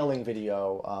scaling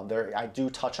video, I do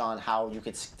touch on how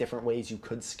different ways you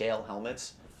could scale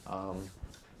helmets.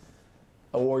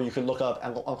 Or you could look up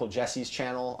Uncle Jesse's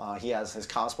channel. He has his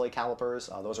cosplay calipers.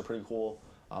 Those are pretty cool.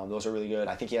 Those are really good.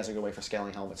 I think he has a good way for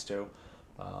scaling helmets too.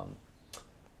 What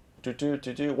do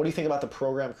you think about the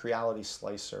program Creality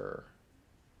Slicer?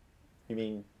 You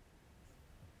mean,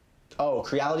 oh,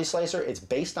 Creality Slicer? It's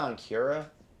based on Cura?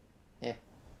 Yeah.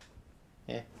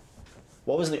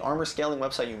 What was the armor scaling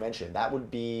website you mentioned? That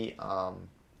would be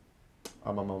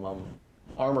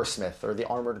Armorsmith or the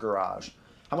Armored Garage.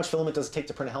 How much filament does it take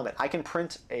to print a helmet? I can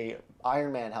print a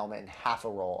Iron Man helmet in half a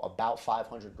roll, about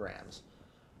 500 grams.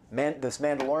 This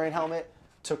Mandalorian helmet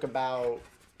took about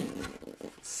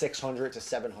 600 to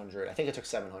 700. I think it took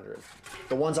 700.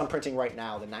 The ones I'm printing right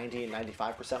now, the 90 and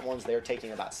 95% ones, they're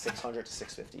taking about 600 to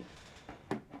 650.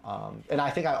 And I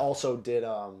think I also did,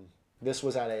 this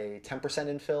was at a 10%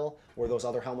 infill, where those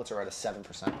other helmets are at a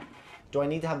 7%. Do I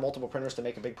need to have multiple printers to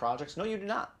make a big project? No, you do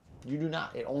not. You do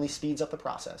not. It only speeds up the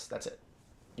process. That's it.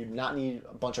 You do not need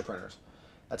a bunch of printers.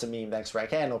 That's a meme. Thanks, Frank.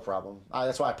 Hey, no problem.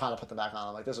 That's why I kind of put them back on.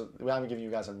 I'm like, we haven't given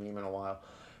you guys a meme in a while.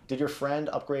 Did your friend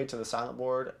upgrade to the silent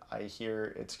board? I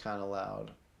hear it's kind of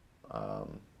loud.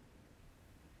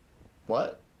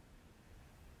 What?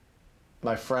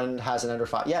 My friend has an Ender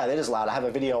 5. Yeah, it is loud. I have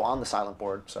a video on the silent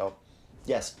board, so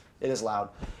yes, it is loud.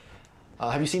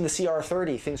 Have you seen the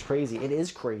CR30? Thing's crazy. It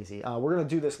is crazy. We're going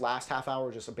to do this last half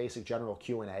hour, just a basic general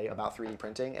Q&A about 3D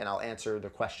printing, and I'll answer the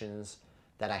questions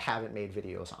that I haven't made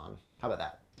videos on. How about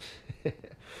that?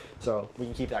 So we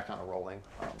can keep that kind of rolling.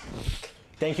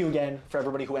 Thank you again for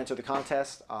everybody who entered the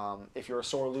contest. If you're a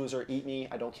sore loser, eat me.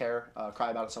 I don't care.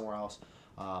 Cry about it somewhere else.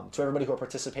 To everybody who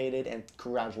participated and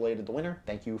congratulated the winner,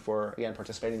 thank you for, again,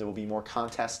 participating. There will be more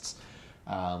contests.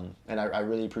 And I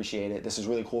really appreciate it. This is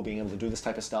really cool being able to do this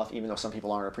type of stuff, even though some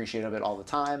people aren't appreciative of it all the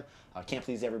time. Can't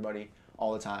please everybody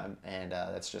all the time, and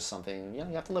that's just something, you know,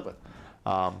 you have to live with.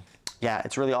 Yeah,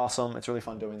 it's really awesome. It's really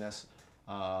fun doing this.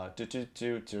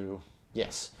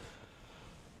 Yes.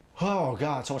 Oh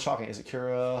God, so much talking. Is it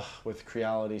Kira with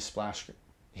Creality Splash?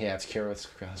 Yeah, it's Kira with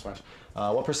Creality Splash.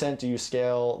 What percent do you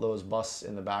scale those busts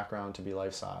in the background to be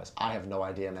life size? I have no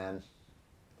idea, man.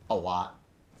 A lot.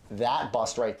 That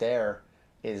bust right there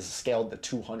is scaled to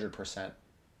 200%.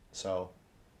 So,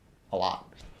 a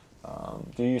lot.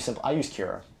 Do you use simple? I use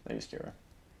Cura.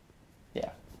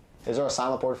 Yeah. Is there a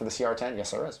silent board for the CR10?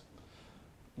 Yes, there is.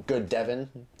 Good, Devin.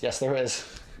 Yes, there is.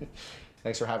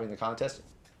 Thanks for having the contest.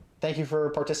 Thank you for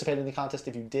participating in the contest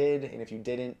if you did, and if you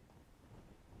didn't,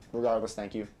 regardless,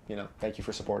 thank you. You know, thank you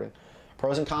for supporting.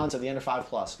 Pros and cons of the Ender 5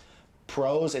 Plus.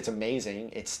 Pros, it's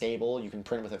amazing. It's stable. You can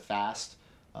print with it fast.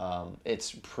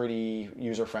 It's pretty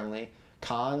user-friendly.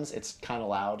 Cons, it's kind of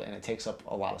loud, and it takes up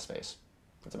a lot of space.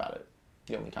 That's about it.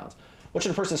 The only cons. What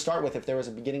should a person start with if there was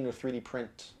a beginning to 3D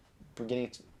print?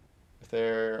 If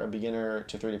they're a beginner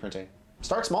to 3D printing?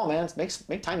 Start small, man.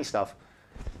 Make tiny stuff.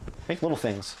 Make little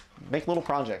things. Make little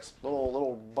projects.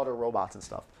 Little butter robots and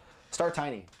stuff. Start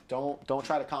tiny. Don't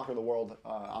try to conquer the world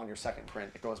on your second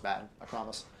print. It goes bad. I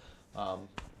promise.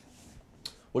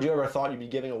 Would you ever thought you'd be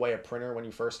giving away a printer when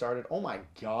you first started? Oh my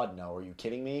God, no. Are you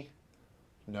kidding me?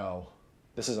 No.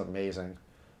 This is amazing.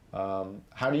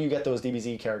 How do you get those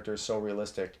DBZ characters so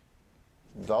realistic?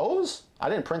 Those? I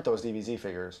didn't print those DBZ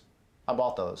figures. I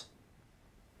bought those.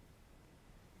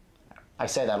 I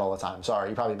say that all the time. Sorry,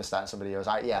 you probably missed that in some videos.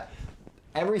 Yeah.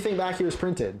 Everything back here is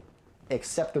printed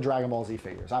except the Dragon Ball Z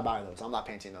figures. I buy those. I'm not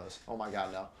painting those. Oh my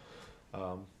God,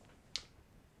 no.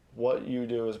 What you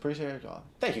do is appreciated. Oh,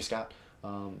 thank you, Scott.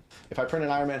 If I print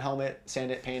an Iron Man helmet,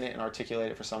 sand it, paint it, and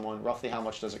articulate it for someone, roughly how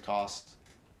much does it cost?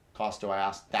 Do I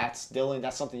ask? That's Dylan.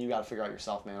 That's something you got to figure out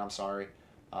yourself, man. I'm sorry.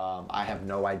 I have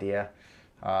no idea.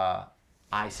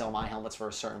 I sell my helmets for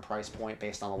a certain price point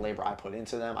based on the labor I put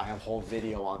into them. I have a whole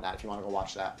video on that if you want to go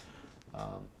watch that.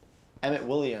 Emmett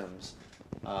Williams.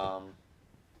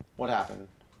 What happened?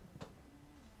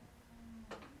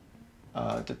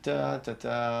 Oh,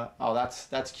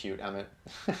 that's cute, Emmett.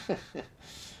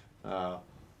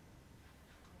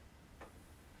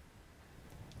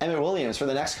 Emmett Williams, for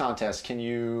the next contest, can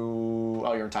you...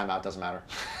 Oh, you're in timeout. Doesn't matter.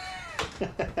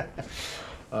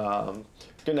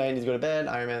 Good night. Need to go to bed.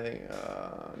 Iron Man thing,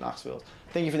 Knoxville.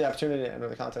 Thank you for the opportunity to enter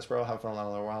the contest, bro. Have fun on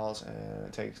other walls, and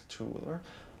it takes two.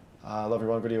 Love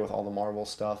your one video with all the Marvel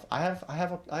stuff. I have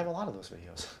a lot of those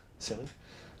videos. Silly.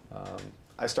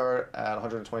 I start at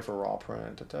 120 for raw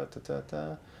print.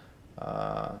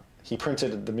 He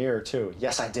printed the mirror too.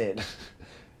 Yes, I did.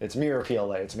 It's mirror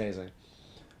PLA. It's amazing.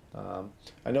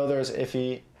 I know there's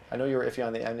iffy. I know you were iffy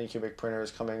on the Anycubic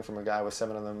printers coming from a guy with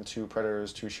 7 of them, 2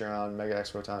 Predators, 2 Chiron, Mega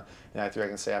X Photon, and I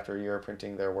can say after a year of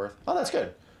printing they're worth. Oh, that's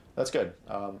good. That's good.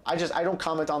 I don't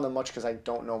comment on them much because I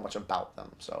don't know much about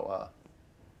them. So,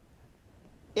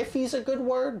 iffy's a good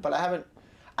word, but I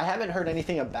haven't heard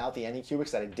anything about the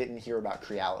Anycubics that I didn't hear about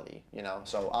Creality. You know,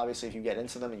 so obviously if you get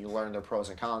into them and you learn their pros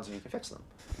and cons, and you can fix them.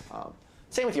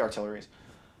 Same with the artilleries.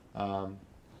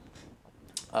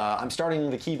 I'm starting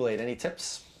the Keyblade. Any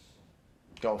tips?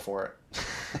 Go for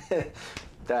it.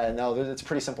 No, it's a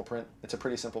pretty simple print. It's a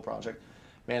pretty simple project.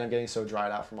 Man, I'm getting so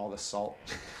dried out from all this salt.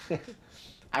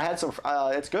 I had some,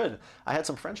 it's good. I had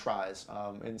some French fries,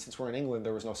 and since we're in England,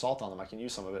 there was no salt on them. I can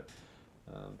use some of it.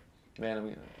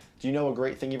 Man, do you know a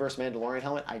great Thingiverse Mandalorian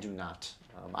helmet? I do not.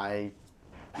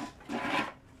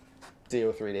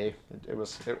 DO3D.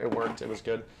 It worked. It was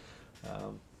good.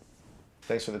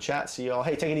 Thanks for the chat. See y'all.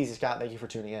 Hey, take it easy, Scott. Thank you for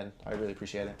tuning in. I really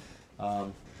appreciate it.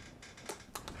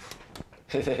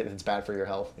 It's bad for your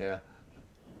health, yeah.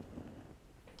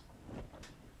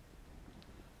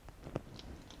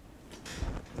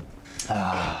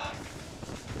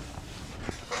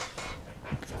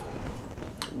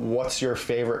 What's your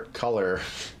favorite color?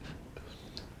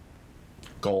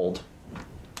 Gold.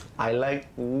 I like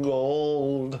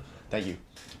gold. Thank you.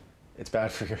 It's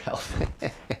bad for your health.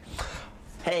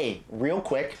 Hey, real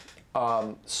quick.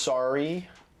 Sorry.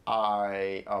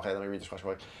 Okay, let me read this question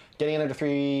quick. Getting into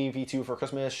 3v2 for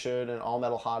Christmas, should an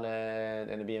all-metal hot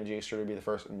end and a BMG extruder be the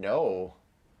first? No.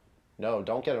 No,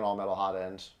 don't get an all metal hot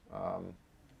end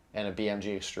and a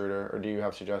BMG extruder. Or do you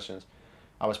have suggestions?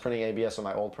 I was printing ABS on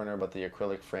my old printer, but the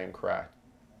acrylic frame cracked.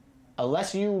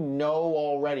 Unless you know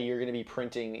already you're going to be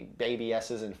printing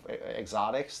ABSs and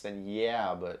exotics, then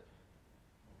yeah, but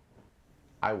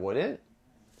I wouldn't.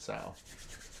 So,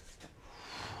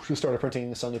 you started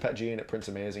printing Sun Pet G and it prints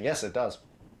amazing. Yes, it does.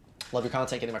 Love your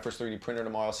content. Getting my first 3D printer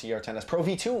tomorrow. CR-10S Pro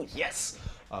V2. Yes.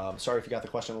 Sorry if you got the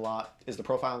question a lot. Is the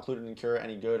profile included in Cura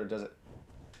any good, or does it?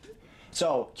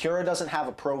 So Cura doesn't have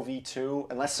a Pro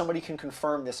V2 unless somebody can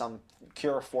confirm this on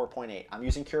Cura 4.8. I'm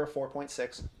using Cura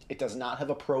 4.6. It does not have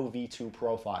a Pro V2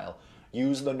 profile.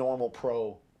 Use the normal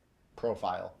Pro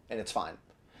profile and it's fine.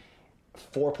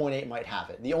 4.8 might have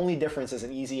it. The only difference is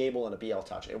an Easy Able and a BL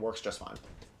Touch. It works just fine.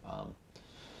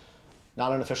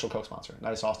 Not an official Coke sponsor.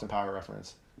 Nice Austin Power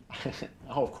reference.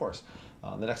 Oh, of course.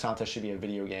 The next contest should be a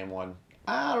video game one.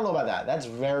 I don't know about that. That's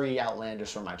very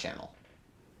outlandish for my channel.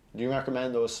 Do you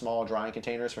recommend those small drying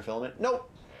containers for filament? Nope,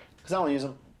 because I don't use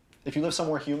them. If you live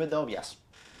somewhere humid, though, yes.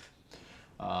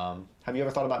 Have you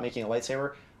ever thought about making a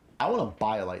lightsaber? I want to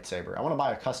buy a lightsaber. I want to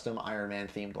buy a custom Iron Man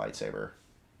themed lightsaber.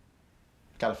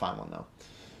 Gotta find one, though.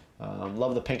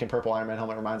 Love the pink and purple Iron Man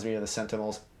helmet. Reminds me of the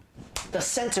Sentinels. The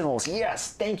Sentinels,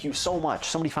 yes! Thank you so much.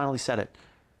 Somebody finally said it.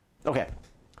 Okay,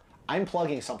 I'm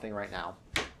plugging something right now.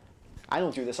 I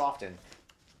don't do this often,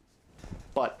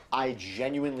 but I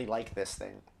genuinely like this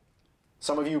thing.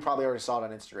 Some of you probably already saw it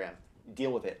on Instagram.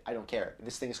 Deal with it. I don't care.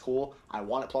 This thing's cool. I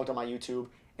want it plugged on my YouTube,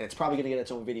 and it's probably going to get its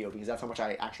own video because that's how much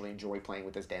I actually enjoy playing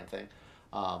with this damn thing.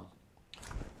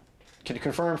 Can you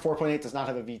confirm 4.8 does not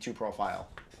have a V2 profile?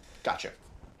 Gotcha.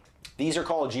 These are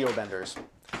called geobenders.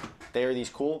 They are these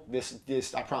cool,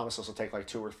 this I promise this will take like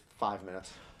 2 or 5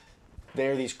 minutes.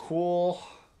 They're these cool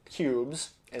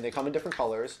cubes, and they come in different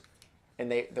colors,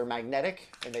 and they're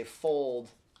magnetic, and they fold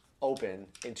open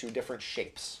into different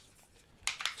shapes.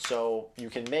 So you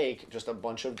can make just a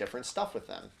bunch of different stuff with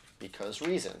them because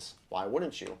reasons. Why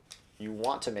wouldn't you? You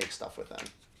want to make stuff with them.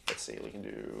 Let's see, we can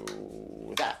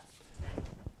do that.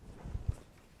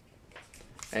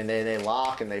 And they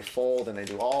lock and they fold and they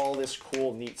do all this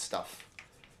cool, neat stuff.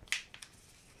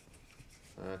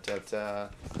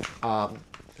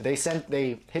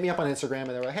 They hit me up on Instagram and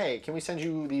they were like, hey, can we send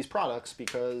you these products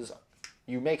because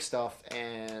you make stuff,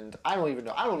 and I don't even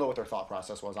know. I don't know what their thought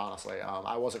process was, honestly.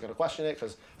 I wasn't going to question it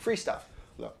because free stuff.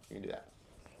 Look, you can do that.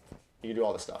 You can do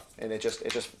all this stuff, and it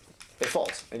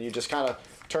folds, and you just kind of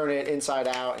turn it inside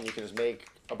out, and you can just make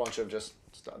a bunch of just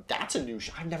stuff. That's a new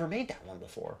I've never made that one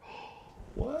before.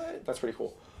 What? That's pretty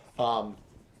cool.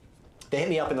 They hit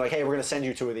me up and they're like, hey, we're going to send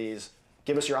you 2 of these.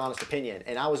 Give us your honest opinion.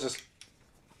 And I'm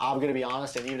going to be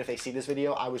honest, and even if they see this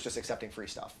video, I was just accepting free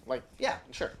stuff. Like, yeah,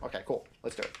 sure. Okay, cool.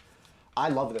 Let's do it. I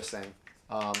love this thing.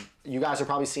 You guys have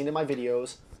probably seen in my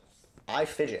videos, I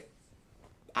fidget.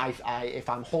 If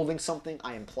I'm holding something,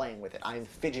 I am playing with it. I am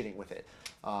fidgeting with it.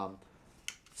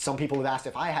 Some people have asked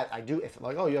if I do, if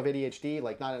like, oh, you have ADHD,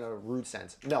 like not in a rude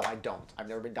sense. No, I don't. I've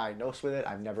never been diagnosed with it.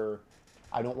 I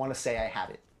don't want to say I have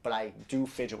it, but I do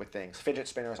fidget with things, fidget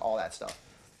spinners, all that stuff.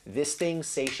 This thing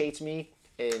satiates me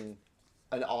in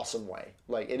an awesome way.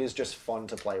 Like, it is just fun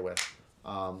to play with.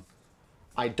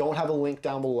 I don't have a link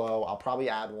down below. I'll probably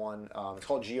add one. It's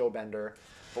called GeoBender.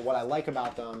 But what I like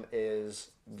about them is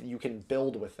you can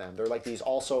build with them. They're like these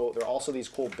also, they're also these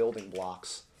cool building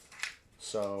blocks.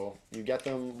 So you get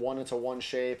them one into one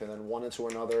shape and then one into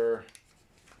another.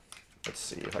 Let's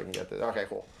see if I can get this. Okay,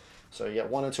 cool. So you get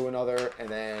one into another and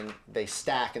then they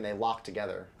stack and they lock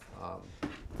together.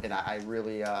 And I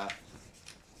really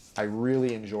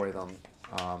enjoy them.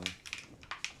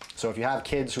 So if you have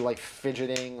kids who like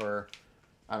fidgeting, or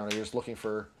I don't know, you're just looking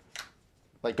for,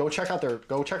 like, go check out their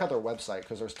website,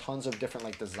 because there's tons of different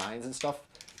like designs and stuff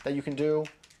that you can do.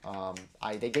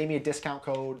 They gave me a discount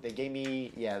code. They gave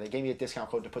me a discount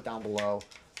code to put down below.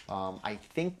 I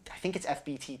think it's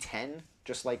FBT10,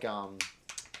 just like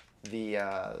the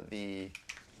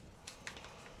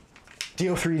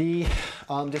DO3D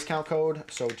discount code.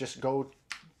 So just go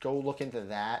look into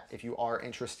that if you are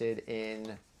interested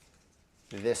in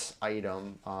this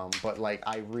item. But like,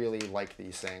 I really like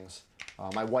these things.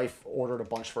 My wife ordered a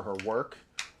bunch for her work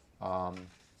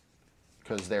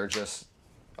because they're just,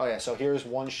 oh yeah, so here's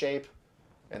one shape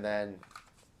and then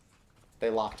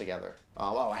they lock together.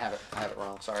 Oh, I have it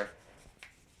wrong, sorry.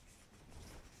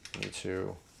 Need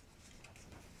to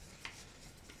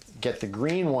get the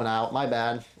green one out, my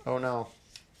bad. Oh no,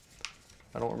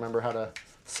 I don't remember how to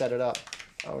set it up.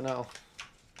 Oh no.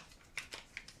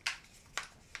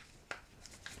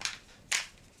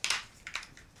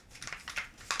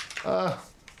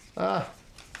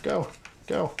 Go.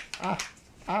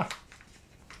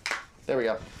 There we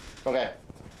go. Okay.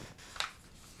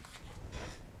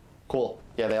 Cool.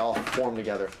 Yeah, they all form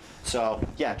together. So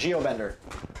yeah, Geobender.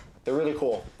 They're really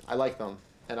cool. I like them,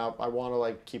 and I want to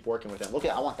like keep working with them. Look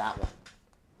at, I want that one.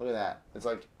 Look at that. It's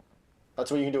like, that's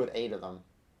what you can do with 8 of them.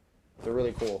 They're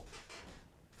really cool.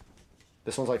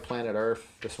 This one's like Planet Earth.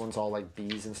 This one's all like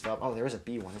bees and stuff. Oh, there is a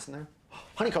bee one, isn't there?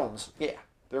 Honeycombs. Yeah,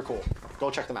 they're cool. Go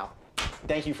check them out.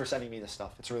 Thank you for sending me this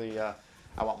stuff. It's really, I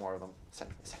want more of them. Send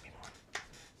me more.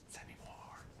 Send me more.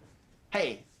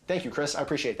 Hey, thank you, Chris. I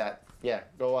appreciate that. Yeah,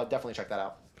 go definitely check that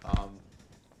out.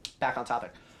 Back on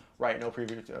topic. Right, no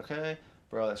preview. Okay.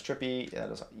 Bro, that's trippy. Yeah,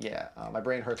 yeah. My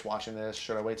brain hurts watching this.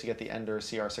 Should I wait to get the Ender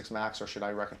CR6 Max, or should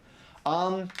I reckon?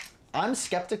 I'm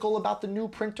skeptical about the new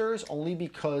printers, only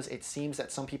because it seems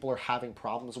that some people are having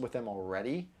problems with them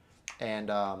already. And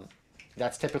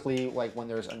that's typically like when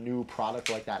there's a new product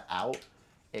like that out,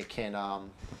 it can,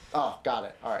 oh, got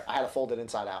it. All right, I had to fold it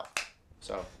inside out.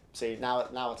 So see, now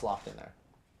it's locked in there.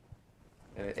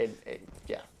 And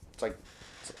yeah, it's like,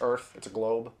 it's Earth, it's a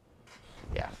globe.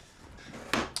 Yeah.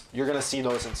 You're gonna see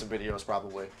those in some videos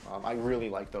probably. I really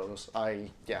like those.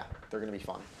 Yeah, they're gonna be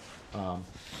fun.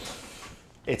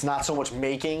 It's not so much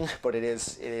making, but it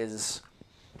is.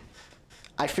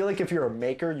 I feel like if you're a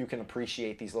maker, you can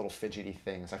appreciate these little fidgety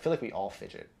things. I feel like we all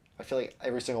fidget. I feel like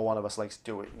every single one of us likes to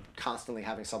do it, constantly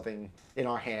having something in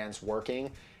our hands working,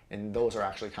 and those are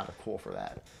actually kind of cool for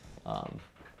that.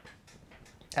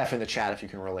 F in the chat if you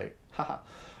can relate. Haha.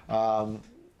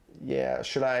 Yeah,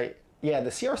 should I? Yeah,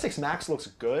 the CR6 Max looks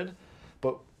good,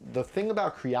 but the thing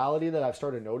about Creality that I've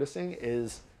started noticing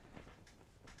is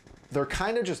they're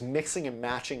kind of just mixing and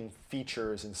matching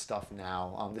features and stuff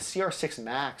now. The CR6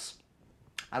 Max,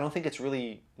 I don't think it's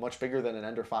really much bigger than an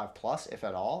Ender 5 Plus, if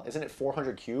at all. Isn't it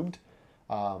 400 cubed?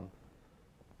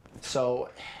 So,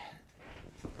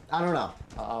 I don't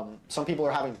know. Some people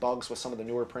are having bugs with some of the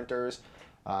newer printers.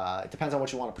 It depends on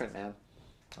what you want to print, man.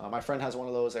 My friend has one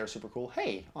of those. They're super cool.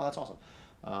 Hey, oh, that's awesome.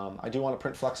 I do want to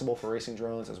print flexible for racing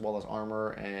drones, as well as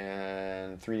armor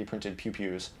and 3D printed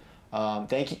pew-pews.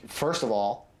 Thank you. First of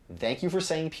all, thank you for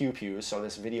saying pew-pews, so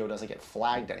this video doesn't get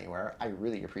flagged anywhere. I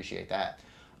really appreciate that.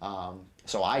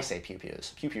 So I say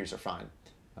pew-pews. Pew-pews are fine.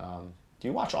 Do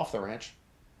you watch Off the Ranch?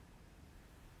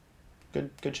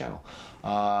 Good channel.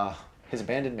 His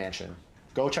Abandoned Mansion.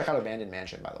 Go check out Abandoned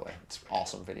Mansion, by the way. It's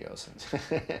awesome videos.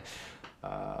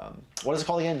 What is it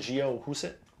called again? Who's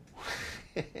it?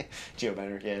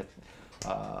 Geobender, yeah.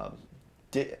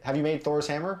 Have you made Thor's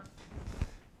hammer?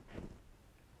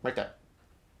 Right there.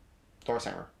 Thor's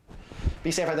hammer.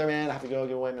 Be safe out there, man. I have to go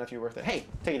give away my nephew birthday. Hey,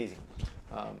 take it easy.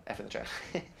 F in the chat.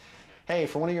 Hey,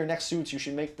 for one of your next suits, you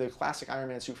should make the classic Iron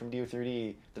Man suit from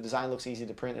DO3D. The design looks easy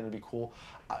to print and it'd be cool.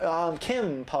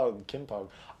 Kim Pug.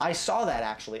 I saw that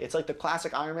actually. It's like the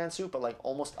classic Iron Man suit, but like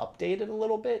almost updated a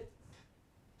little bit.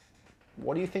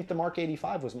 What do you think the Mark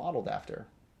 85 was modeled after?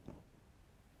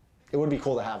 It would be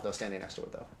cool to have those standing next to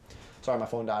it, though. Sorry, my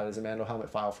phone died. Is a Mando helmet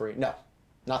file free? No,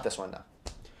 not this one, no.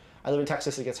 I live in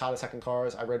Texas. It gets hot as heck in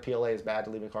cars. I read PLA is bad to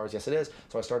leave in cars. Yes, it is.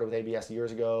 So I started with ABS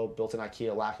years ago. Built an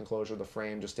IKEA lack enclosure. The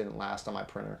frame just didn't last on my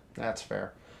printer. That's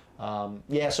fair.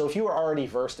 Yeah, so if you were already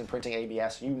versed in printing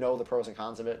ABS, you know the pros and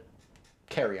cons of it.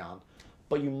 Carry on.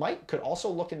 But you could also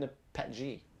look into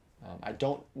PETG. I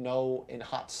don't know in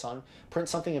hot sun. Print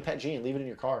something in PETG and leave it in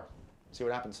your car. See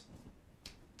what happens.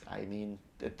 I mean,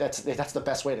 that's the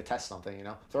best way to test something, you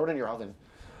know? Throw it in your oven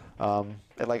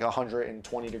at like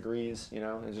 120 degrees, you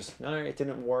know? It's just, no, it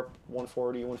didn't warp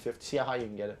 140, 150. See how high you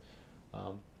can get it.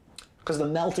 Because the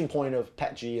melting point of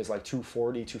PETG is like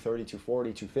 240, 230,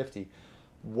 240, 250.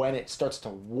 When it starts to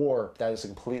warp, that is a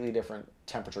completely different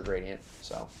temperature gradient.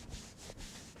 So,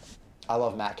 I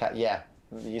love Matt Cat. Yeah,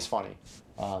 he's funny.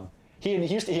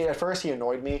 At first he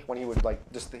annoyed me when he would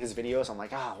like just his videos. I'm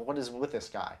like, what is with this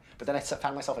guy? But then I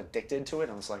found myself addicted to it,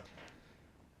 and I was like,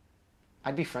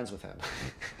 I'd be friends with him.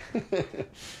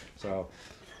 So,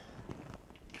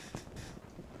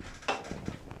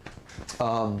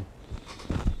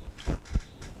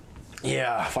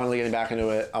 yeah, finally getting back into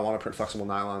it. I want to print flexible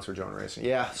nylons for drone racing.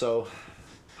 Yeah, so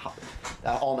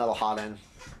all metal hot end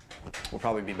will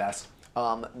probably be best.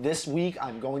 This week,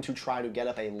 I'm going to try to get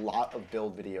up a lot of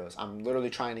build videos. I'm literally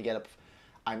trying to get up...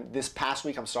 This past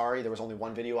week, I'm sorry, there was only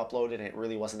one video uploaded, and it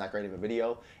really wasn't that great of a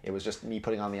video. It was just me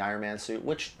putting on the Iron Man suit,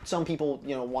 which some people,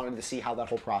 you know, wanted to see how that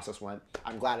whole process went.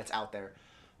 I'm glad it's out there.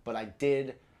 But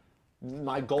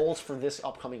my goals for this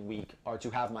upcoming week are to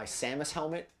have my Samus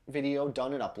helmet video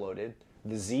done and uploaded,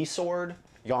 the Z-Sword,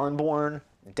 Yarnborn,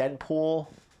 Deadpool,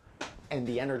 and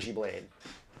the Energy Blade.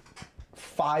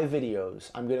 5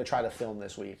 videos I'm going to try to film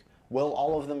this week. Will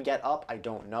all of them get up? I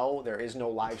don't know. There is no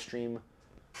live stream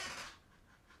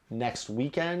next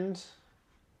weekend.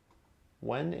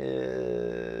 When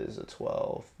is the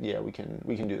 12th? Yeah, we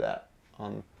can do that.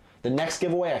 The next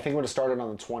giveaway, I think we're going to start it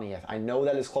on the 20th. I know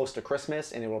that is close to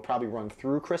Christmas, and it will probably run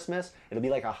through Christmas. It'll be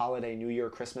like a holiday, New Year,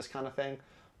 Christmas kind of thing.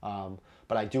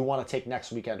 But I do want to take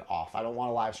next weekend off. I don't want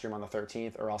to live stream on the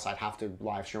 13th, or else I'd have to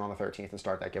live stream on the 13th and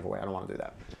start that giveaway. I don't want to do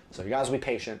that. So you guys will be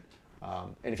patient.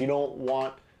 And if you don't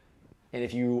want, and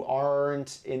if you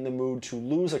aren't in the mood to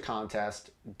lose a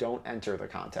contest, don't enter the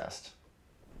contest.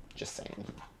 Just saying.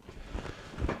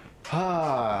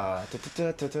 Finally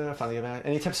get back.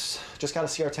 Any tips? Just got a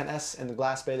CR-10S, and the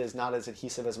glass bed is not as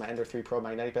adhesive as my Ender 3 Pro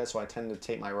magnetic bed, so I tend to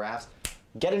tape my rafts.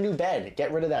 Get a new bed.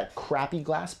 Get rid of that crappy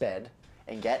glass bed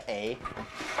and get a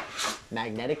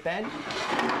magnetic bed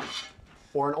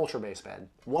or an ultra base bed.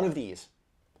 One of these.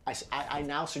 I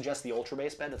now suggest the ultra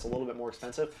base bed. It's a little bit more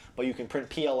expensive, but you can print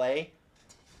PLA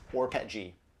or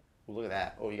PETG. Ooh, look at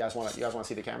that. Oh, you guys want to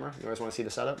see the camera? You guys want to see the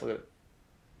setup? Look at it.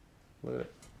 Look at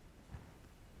it.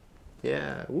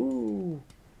 Yeah, woo,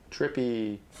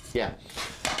 trippy. Yeah.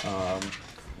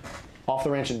 Off the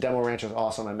Ranch and Demo Ranch is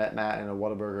awesome. I met Matt in a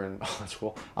Whataburger, and oh, that's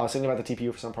cool. I was thinking about the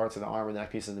TPU for some parts of the arm and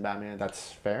neck pieces in the Batman.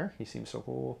 That's fair. He seems so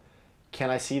cool. Can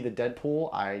I see the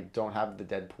Deadpool? I don't have the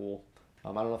Deadpool.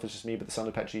 I don't know if it's just me, but the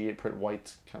Sunday PETG print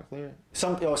white kind of clear.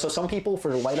 So some people,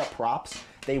 for light up props,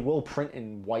 they will print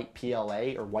in white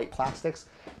PLA or white plastics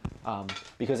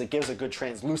because it gives a good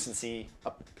translucency,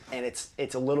 and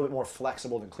it's a little bit more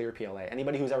flexible than clear PLA.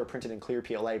 Anybody who's ever printed in clear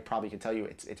PLA probably can tell you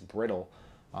it's brittle.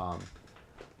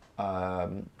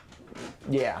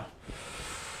 Yeah.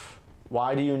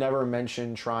 Why do you never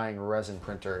mention trying resin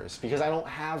printers? Because I don't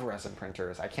have resin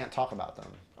printers. I can't talk about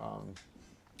them.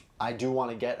 I do want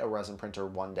to get a resin printer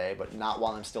one day, but not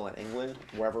while I'm still in England.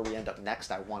 Wherever we end up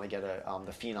next, I want to get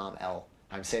the Phenom L.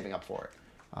 I'm saving up for it.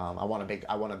 I want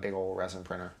a big old resin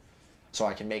printer, so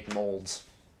I can make molds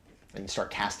and start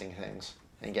casting things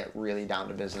and get really down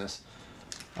to business.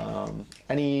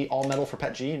 Any all metal for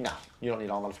PETG? No, you don't need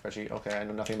all metal for PETG. Okay, I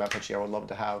know nothing about PETG. I would love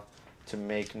to have to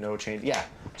make no change. Yeah.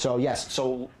 So yes.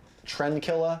 So Trend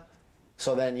Killer.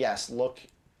 So then yes, look.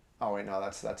 Oh wait, no,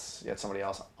 that's somebody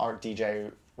else. Art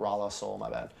DJ Rala Soul, my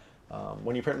bad.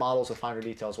 When you print models with finer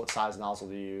details, what size nozzle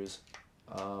do you use?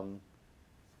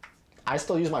 I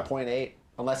still use my 0.8.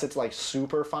 Unless it's like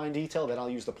super fine detail, then I'll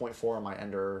use the 0.4 on my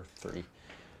Ender 3.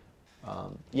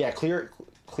 Yeah, clear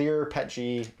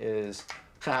PETG is...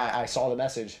 I saw the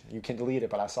message. You can delete it,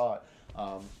 but I saw it.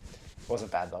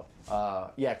 Wasn't bad though.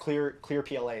 Yeah, clear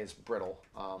PLA is brittle.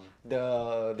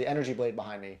 The energy blade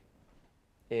behind me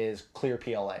is clear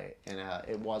PLA, and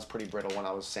it was pretty brittle when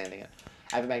I was sanding it.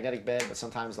 I have a magnetic bed, but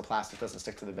sometimes the plastic doesn't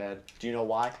stick to the bed. Do you know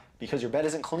why? Because your bed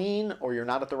isn't clean, or you're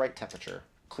not at the right temperature.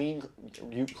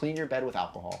 You clean your bed with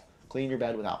alcohol. Clean your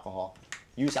bed with alcohol.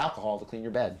 Use alcohol to clean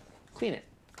your bed. Clean it.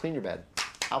 Clean your bed.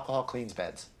 Alcohol cleans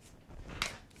beds.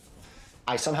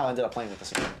 I somehow ended up playing with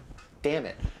this again. Damn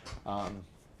it.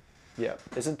 Yeah.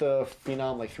 Isn't the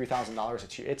Phenom like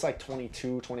 $3,000? It's like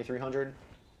 $2,200, $2,300.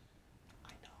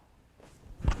 I know.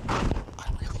 I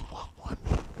really want one.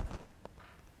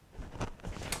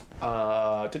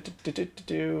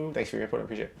 Thanks for your input. I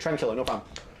appreciate it. Trend Killer, no problem.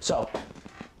 So,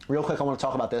 real quick, I want to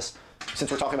talk about this since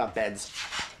we're talking about beds.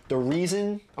 The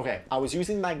reason, okay, I was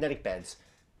using magnetic beds,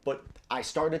 but I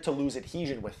started to lose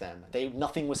adhesion with them.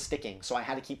 Nothing was sticking, so I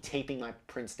had to keep taping my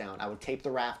prints down. I would tape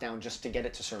the raft down just to get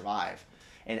it to survive.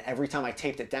 And every time I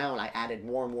taped it down, I added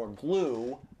more and more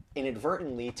glue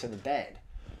inadvertently to the bed.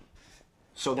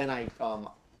 So then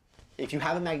if you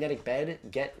have a magnetic bed,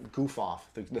 get Goof Off,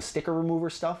 the sticker remover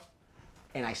stuff,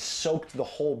 and I soaked the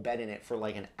whole bed in it for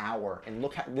like an hour. And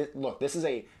look, this is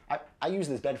I used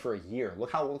this bed for a year.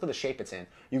 Look at the shape it's in.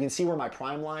 You can see where my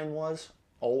prime line was,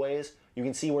 always. You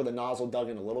can see where the nozzle dug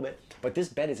in a little bit, but this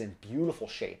bed is in beautiful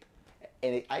shape,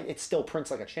 and it still prints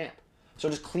like a champ. So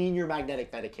just clean your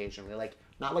magnetic bed occasionally, like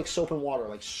not like soap and water,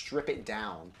 like strip it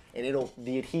down, and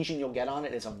the adhesion you'll get on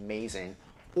it is amazing.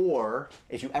 Or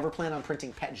if you ever plan on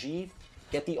printing PETG,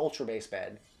 get the Ultra Base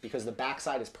bed, because the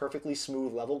backside is perfectly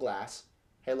smooth, level glass.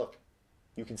 Hey, look,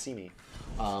 you can see me.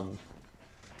 Yeah,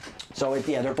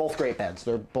 they're both great beds.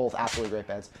 They're both absolutely great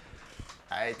beds.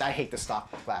 I hate the stock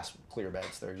glass clear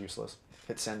beds. They're useless.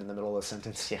 Hit send in the middle of the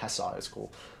sentence. Yeah, I saw it. It's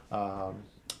cool.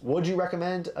 Would you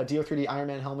recommend a Do3D Iron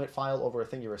Man helmet file over a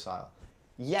Thingiverse file?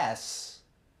 Yes,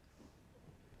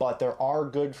 but there are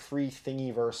good free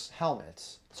Thingiverse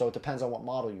helmets. So it depends on what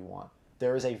model you want.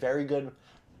 There is a very good...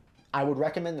 I would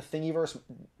recommend the Thingiverse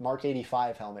Mark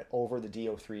 85 helmet over the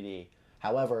Do3D.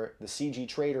 However, the CG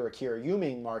Trader Akira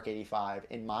Yuming Mark 85,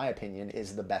 in my opinion,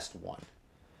 is the best one.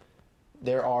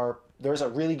 There's a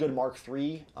really good Mark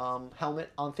III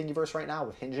helmet on Thingiverse right now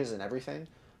with hinges and everything.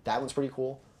 That one's pretty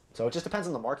cool. So it just depends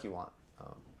on the mark you want.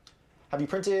 Have you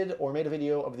printed or made a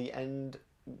video of the end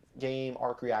game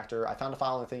arc reactor? I found a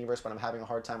file in the Thingiverse, but I'm having a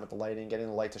hard time with the lighting, getting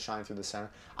the light to shine through the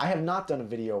center. I have not done a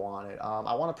video on it.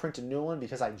 I want to print a new one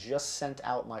because I just sent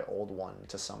out my old one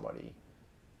to somebody.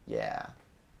 Yeah,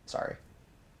 sorry.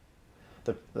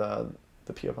 The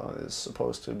PO is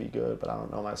supposed to be good, but I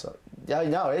don't know myself. Yeah,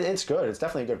 no, it's good. It's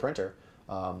definitely a good printer.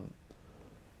 But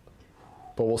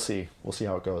we'll see. We'll see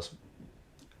how it goes.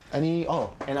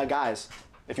 Oh, and guys,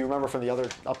 if you remember from the other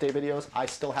update videos, I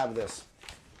still have this.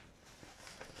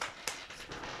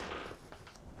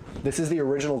 This is the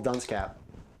original dunce cap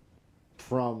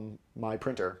from my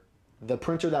printer. The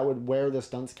printer that would wear this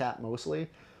dunce cap mostly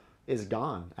is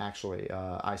gone, actually.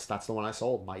 That's the one I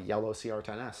sold, my yellow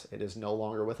CR-10S. It is no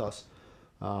longer with us.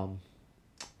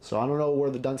 So I don't know where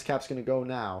the dunce cap's going to go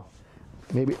now.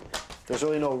 Maybe there's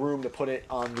really no room to put it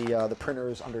on the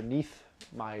printers underneath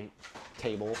my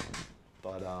table,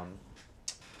 but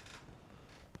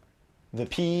the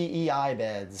PEI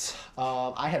beds.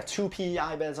 I have 2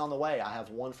 PEI beds on the way. I have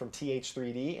one from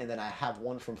TH3D and then I have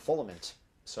one from Filament.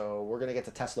 So we're gonna get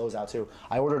to test those out too.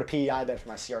 I ordered a PEI bed for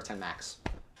my CR10 Max.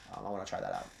 I want to try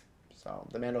that out. So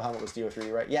the Mando helmet was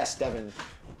DO3D, right? Yes, Devin.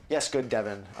 Yes, good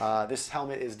Devin. This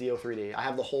helmet is DO3D. I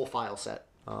have the whole file set.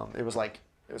 It was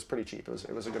pretty cheap.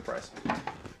 It was a good price.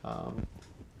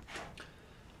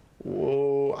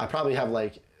 Whoa, I probably have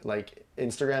like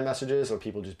Instagram messages of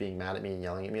people just being mad at me and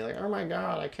yelling at me like, "Oh my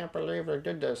God, I can't believe they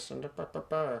did this." And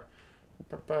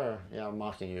yeah, I'm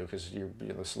mocking you because you're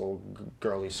this little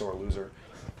girly sore loser.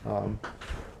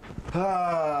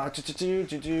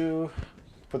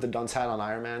 Put the dunce hat on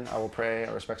Iron Man. I will pray.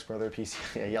 I respect brother. PC.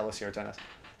 Yeah, yellow CR-10S.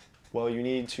 Well, you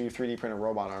need to 3D print a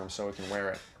robot arm so it can wear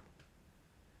it.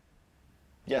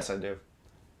 Yes, I do.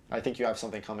 I think you have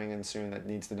something coming in soon that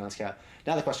needs the dunce cap.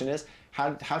 Now the question is,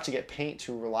 how to get paint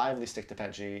to reliably stick to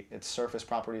PETG. Its surface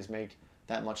properties make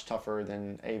that much tougher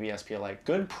than ABS PLA.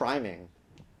 Good priming.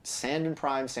 Sand and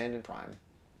prime, sand and prime.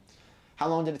 How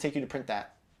long did it take you to print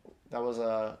that? That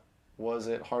was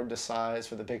it hard to size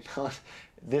for the big pellet?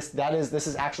 This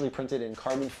is actually printed in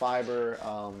carbon fiber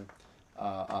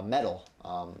metal.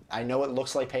 I know it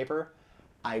looks like paper.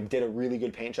 I did a really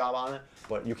good paint job on it,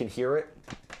 but you can hear it.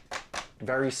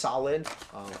 Very solid.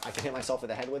 I can hit myself in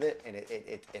the head with it, and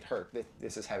it hurt.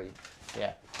 This is heavy.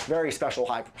 Yeah, very special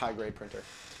high grade printer.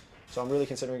 So I'm really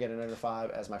considering getting an Ender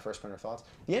 5 as my first printer. Thoughts?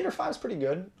 The Ender 5 is pretty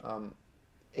good.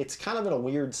 It's kind of in a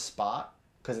weird spot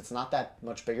because it's not that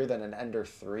much bigger than an Ender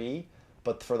 3,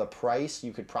 but for the price,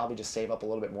 you could probably just save up a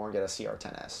little bit more and get a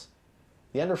CR-10S.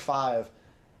 The Ender 5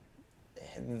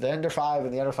 and the Ender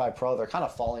 5 Pro, they're kind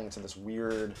of falling into this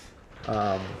weird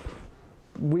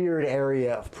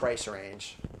area of price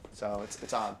range. So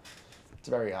it's odd. It's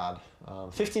very odd.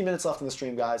 15 minutes left in the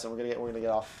stream, guys, and we're gonna get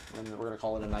off, and we're gonna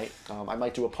call it a night. I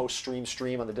might do a post-stream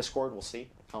stream on the Discord. We'll see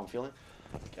how I'm feeling.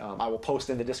 I will post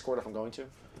in the Discord if I'm going to.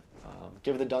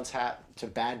 Give the dunce hat to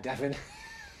Bad Devin.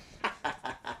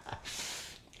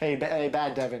 Hey,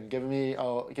 Bad Devin, give me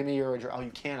your address. Oh,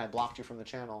 you can. I blocked you from the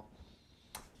channel.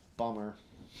 Bummer.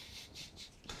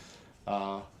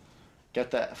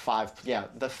 Get the 5. Yeah,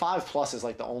 the 5 Plus is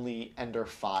like the only Ender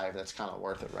 5 that's kind of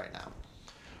worth it right now.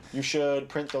 You should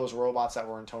print those robots that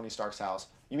were in Tony Stark's house.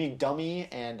 You mean Dummy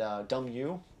and Dumb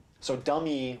U? So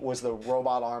Dummy was the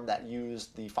robot arm that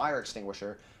used the fire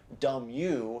extinguisher. Dumb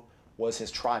U was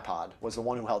his tripod, was the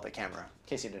one who held the camera, in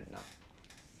case you didn't know.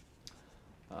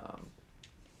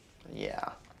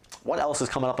 Yeah. What else is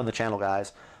coming up on the channel,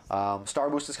 guys? Star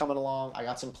Boost is coming along. I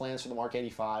got some plans for the Mark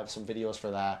 85, some videos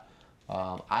for that.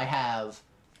 I have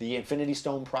the Infinity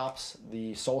Stone props.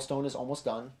 The Soul Stone is almost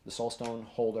done. The Soul Stone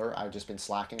holder, I've just been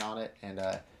slacking on it, and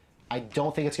I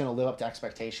don't think it's going to live up to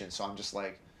expectations, so I'm just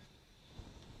like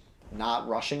not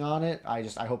rushing on it. I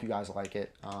hope you guys like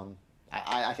it.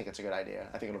 I think it's a good idea.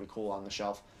 I think it'll be cool on the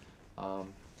shelf.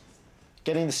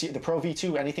 Getting the Pro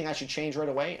V2, anything I should change right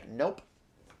away? Nope.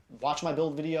 Watch my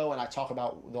build video, and I talk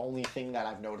about the only thing that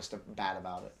I've noticed bad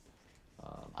about it.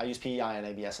 I used PEI and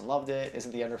ABS and loved it.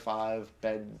 Isn't the Ender 5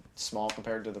 bed small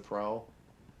compared to the Pro?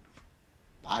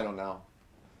 I don't know.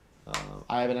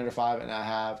 I have an Ender 5 and I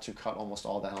have to cut almost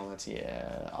all the helmets.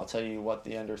 Yeah, I'll tell you what,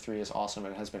 the Ender 3 is awesome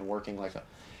and it has been working like a...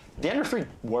 The Ender 3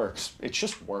 works. It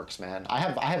just works, man. I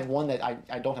have one that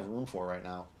I don't have room for right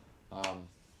now.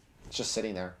 It's just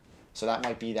sitting there. So that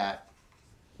might be that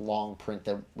long print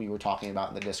that we were talking about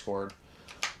in the Discord.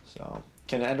 So,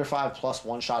 can an Ender 5 Plus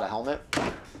one-shot a helmet?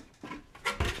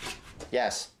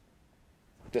 Yes.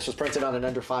 This was printed on an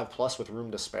Ender 5 Plus with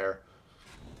room to spare.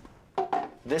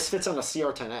 This fits on a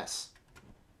CR-10S.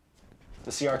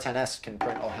 The CR-10S can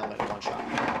print a helmet in one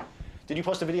shot. Did you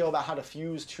post a video about how to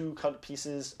fuse 2 cut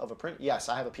pieces of a print? Yes,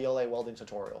 I have a PLA welding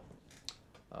tutorial.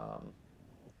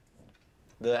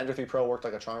 The Ender 3 Pro worked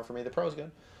like a charm for me. The Pro is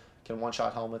good. Can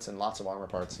one-shot helmets and lots of armor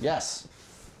parts. Yes.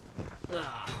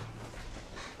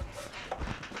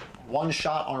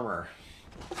 One-shot armor.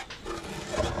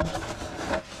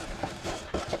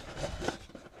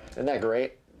 Isn't that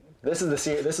great? This is the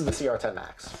CR-10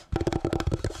 Max.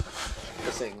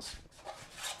 This thing's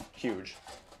huge.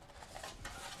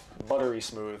 Buttery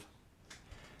smooth.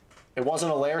 It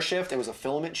wasn't a layer shift, it was a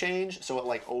filament change, so it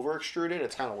like over extruded.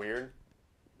 It's kind of weird.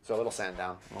 So it'll sand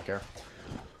down. I don't care.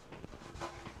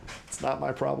 It's not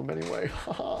my problem anyway.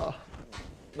 I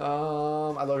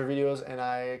love your videos and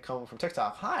I come from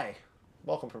TikTok. Hi.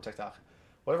 Welcome from TikTok.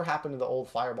 Whatever happened to the old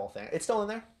fireball thing? It's still in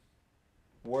there.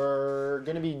 We're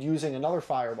going to be using another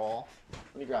fireball.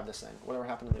 Let me grab this thing. Whatever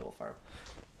happened to the old fireball?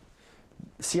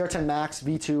 CR-10 Max,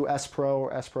 V2, S Pro,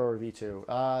 or S Pro or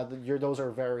V2? Those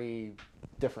are very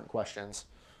different questions.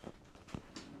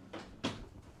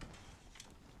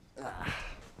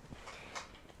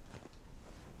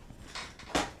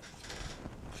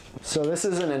 So this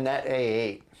isn't a net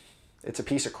A8. It's a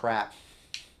piece of crap.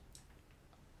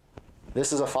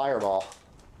 This is a fireball.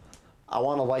 I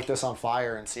want to light this on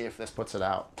fire and see if this puts it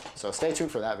out. So stay tuned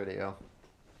for that video.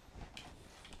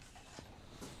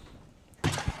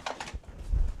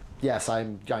 Yes,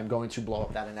 I'm going to blow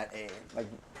up that net A8, like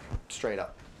straight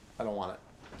up. I don't want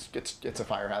it. It's a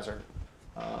fire hazard.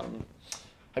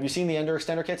 Have you seen the Ender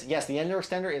Extender kits? Yes, the Ender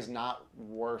Extender is not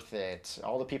worth it.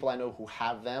 All the people I know who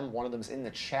have them, one of them's in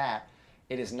the chat,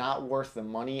 it is not worth the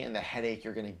money and the headache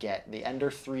you're gonna get. The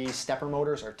Ender 3 stepper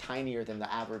motors are tinier than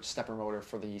the average stepper motor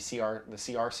for the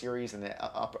CR series and the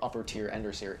upper tier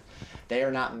Ender series. They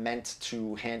are not meant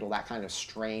to handle that kind of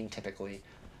strain typically.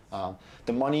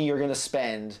 The money you're gonna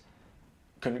spend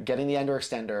getting the Ender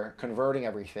Extender, converting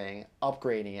everything,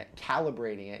 upgrading it,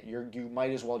 calibrating it, you might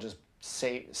as well just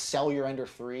sell your Ender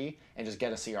 3 and just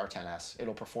get a CR-10S.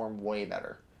 It'll perform way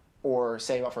better. Or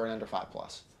save up for an Ender 5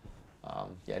 Plus.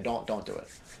 Yeah, don't do it.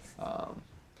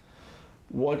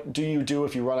 What do you do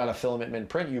if you run out of filament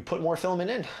mid-print? You put more filament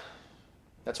in.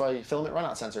 That's why filament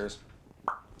runout sensors,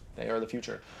 they are the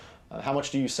future. How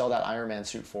much do you sell that Iron Man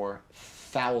suit for?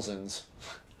 Thousands.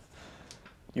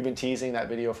 You've been teasing that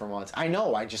video for months. I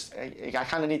know, I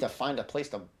kind of need to find a place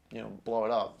to, blow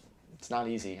it up. It's not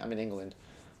easy. I'm in England.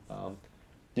 Do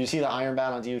you see the Iron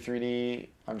Bat on DU3D?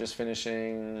 I'm just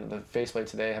finishing the faceplate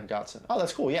today. Have got some. Oh,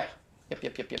 that's cool. Yeah.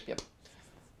 Yep.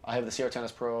 I have the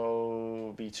CR-10S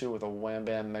Pro V2 with a Wham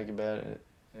Bam Megabed.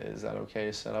 Is that okay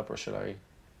to set up, or should I?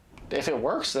 If it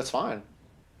works, that's fine.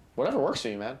 Whatever works for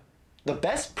you, man. The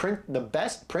best print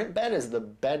bed is the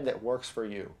bed that works for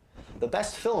you. The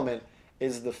best filament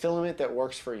is the filament that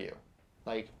works for you.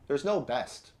 Like, there's no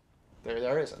best.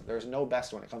 There isn't. There's no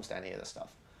best when it comes to any of this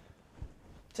stuff.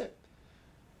 That's it.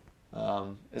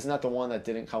 Isn't that the one that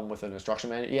didn't come with an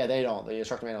instruction manual? Yeah, they don't. The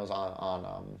instruction manual is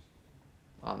on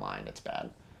online. It's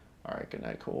bad. All right, good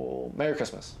night, cool. Merry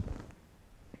Christmas.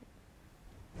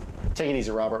 Take it easy,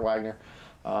 Robert Wagner.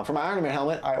 For my Iron Man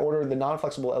helmet, I ordered the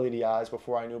non-flexible LED eyes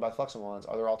before I knew about flexible ones.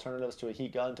 Are there alternatives to a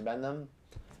heat gun to bend them?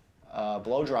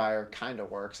 Blow dryer kind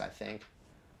of works, I think.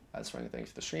 That's running things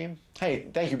to the stream. Hey,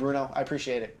 thank you, Bruno. I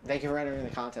appreciate it. Thank you for entering the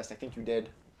contest. I think you did.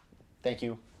 Thank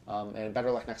you. And better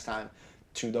luck next time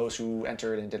to those who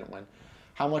entered and didn't win.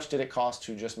 How much did it cost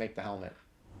to just make the helmet?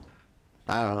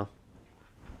 I don't know.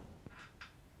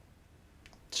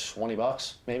 20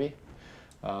 bucks, maybe?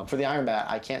 For the Iron Bat,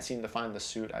 I can't seem to find the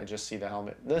suit. I just see the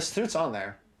helmet. The suit's on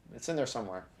there. It's in there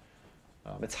somewhere.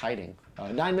 It's hiding.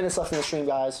 9 minutes left in the stream,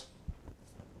 guys.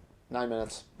 9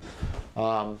 minutes.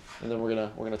 And then we're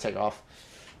gonna take off.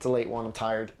 It's a late one. I'm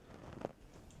tired.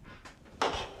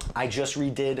 I just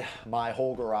redid my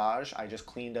whole garage. I just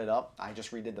cleaned it up. I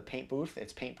just redid the paint booth.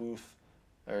 It's paint booth.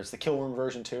 There's the kill room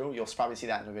version 2. You'll probably see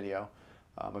that in a video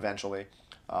eventually.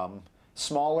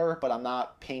 Smaller, but I'm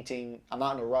not painting. I'm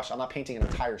not in a rush. I'm not painting an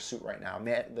entire suit right now.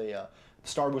 The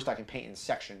Star Boost I can paint in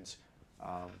sections.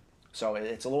 So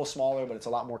it's a little smaller, but it's a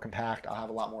lot more compact. I'll have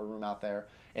a lot more room out there,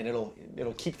 and it'll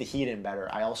keep the heat in better.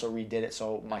 I also redid it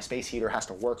so my space heater has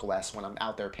to work less when I'm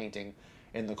out there painting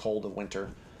in the cold of winter.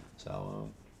 So,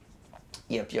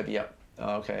 yep.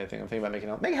 Okay, I'm thinking about making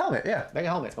a helmet. Yeah, make a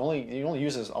helmet. You only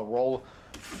use a roll.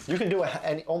 You can do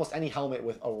almost any helmet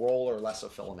with a roll or less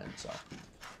of filament.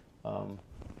 So,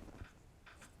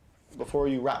 before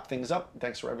you wrap things up,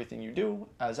 thanks for everything you do.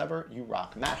 As ever, you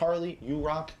rock. Matt Harley, you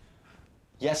rock.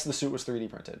 Yes, the suit was 3D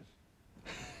printed.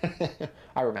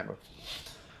 I remember.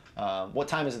 What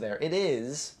time is it there? It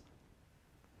is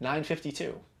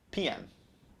 9:52 p.m.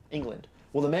 England.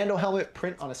 Will the Mando helmet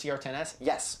print on a CR-10S?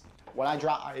 Yes. When I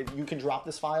drop, you can drop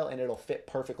this file and it'll fit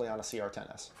perfectly on a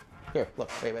CR-10S. Here, look,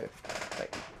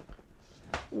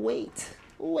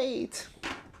 wait.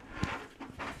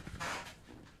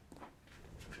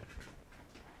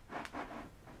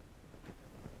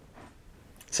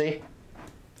 See?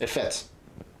 It fits.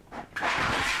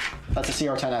 That's a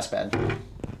CR-10S bed.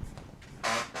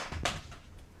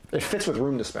 It fits with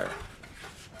room to spare.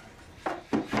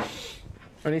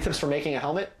 Any tips for making a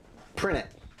helmet? Print it.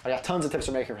 I got tons of tips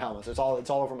for making helmets. It's all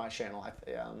over my channel.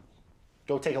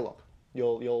 Go take a look.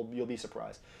 You'll be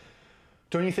surprised.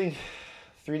 Don't you think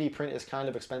 3D print is kind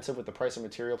of expensive with the price of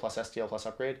material plus STL plus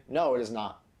upgrade? No, it is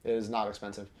not. It is not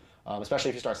expensive, especially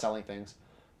if you start selling things.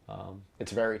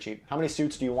 It's very cheap. How many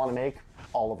suits do you want to make?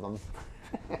 All of them.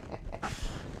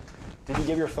 Did you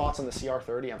give your thoughts on the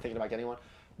CR30? I'm thinking about getting one.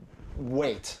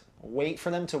 Wait for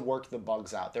them to work the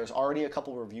bugs out. There's already a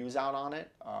couple reviews out on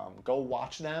it. Go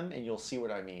watch them and you'll see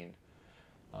what I mean.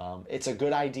 It's a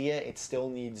good idea. It still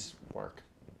needs work.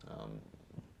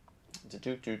 Is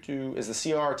the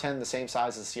CR10 the same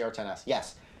size as the CR10S?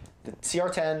 Yes. The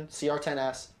CR10,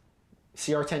 CR10S,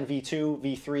 CR10 V2,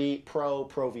 V3, Pro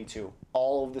V2,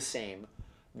 all of the same.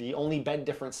 The only bed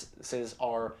differences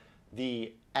are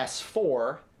the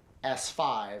S4,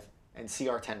 S5, and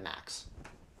CR10 Max.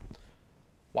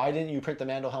 Why didn't you print the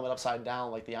Mando helmet upside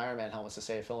down like the Iron Man helmets to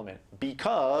save filament?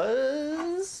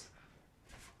 Because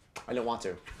I didn't want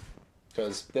to.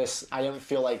 Because I didn't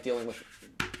feel like dealing with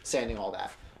sanding all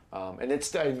that. And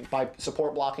it's by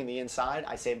support blocking the inside,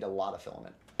 I saved a lot of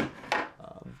filament.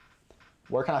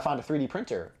 Where can I find a 3D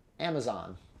printer?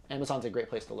 Amazon. Amazon's a great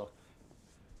place to look.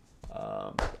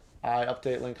 I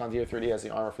update link on DO3D as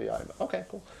the armor for the item. Okay,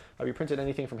 cool. Have you printed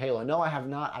anything from Halo? No, I have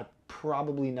not. I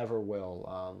probably never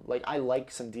will. Like, I like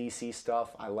some DC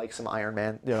stuff. I like some Iron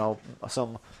Man, you know,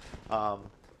 some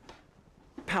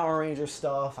Power Ranger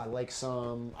stuff. I like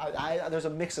some... there's a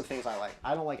mix of things I like.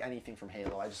 I don't like anything from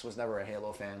Halo. I just was never a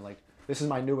Halo fan. Like, this is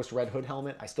my newest Red Hood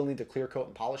helmet. I still need to clear coat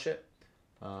and polish it.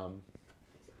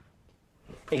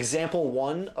 Example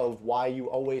one of why you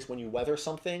always, when you weather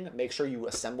something, make sure you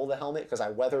assemble the helmet, because I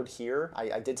weathered here.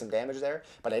 I did some damage there,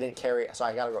 but I didn't carry it, so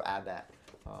I gotta go add that.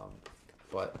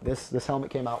 But this helmet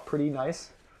came out pretty nice.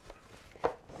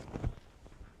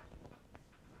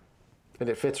 And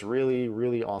it fits really,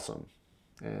 really awesome.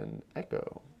 And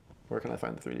Echo, where can I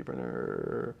find the 3D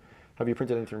printer? Have you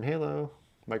printed anything from Halo?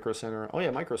 Micro Center. Oh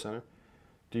yeah, Micro Center.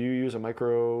 Do you use a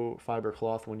microfiber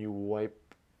cloth when you wipe?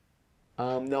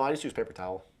 No, I just use paper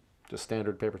towel. Just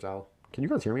standard paper towel. Can you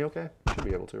guys hear me okay? Should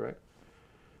be able to, right?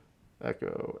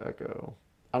 Echo, echo.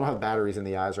 I don't have batteries in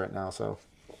the eyes right now, so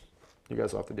you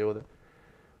guys will have to deal with it.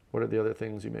 What are the other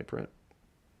things you may print?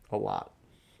 A lot.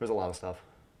 There's a lot of stuff.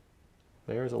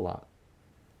 There's a lot.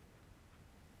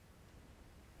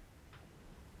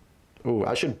 Ooh,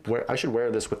 I should wear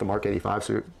this with the Mark 85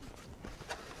 suit.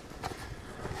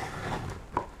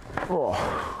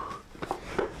 Oh.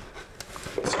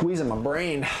 Squeezing my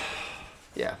brain.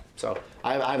 Yeah, so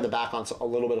I have the back on a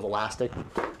little bit of elastic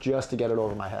just to get it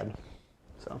over my head.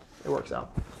 So it works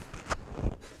out.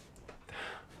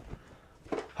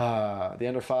 The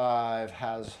Ender 5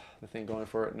 has the thing going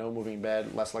for it. No moving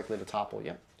bed, less likely to topple.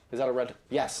 Yep. Is that a red?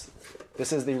 Yes.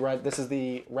 This is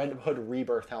the Red Hood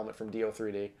Rebirth helmet from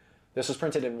DO3D. This was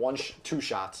printed in two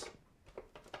shots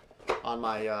on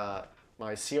my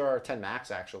my CR10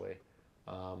 Max actually.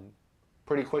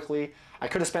 Pretty quickly. I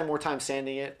could have spent more time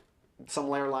sanding it. Some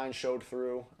layer lines showed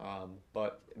through,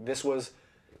 but this was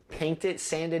painted,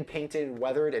 sanded, painted,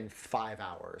 weathered in 5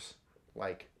 hours.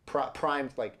 Like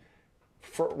primed, like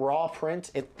for raw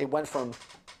print. It went from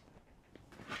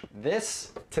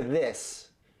this to this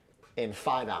in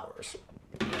 5 hours.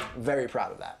 Very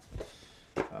proud of that.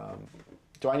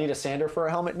 Do I need a sander for a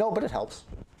helmet? No, but it helps.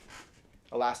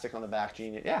 Elastic on the back,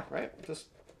 genius. Yeah, right.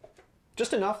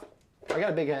 Just enough. I got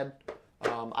a big head.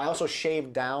 I also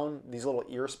shaved down these little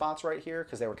ear spots right here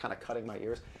because they were kind of cutting my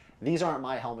ears. These aren't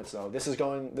my helmets though. This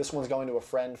one's going to a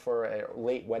friend for a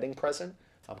late wedding present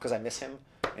because I miss him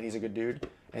and he's a good dude.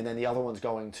 And then the other one's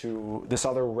going to this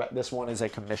one is a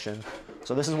commission.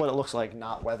 So this is what it looks like,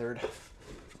 not weathered.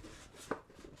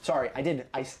 Sorry,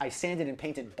 I sanded and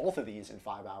painted both of these in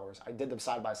 5 hours. I did them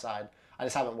side by side. I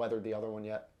just haven't weathered the other one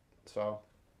yet. So.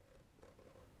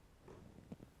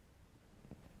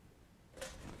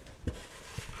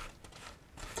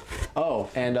 Oh,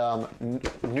 and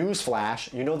news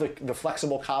flash, you know the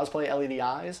flexible cosplay LED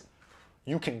eyes?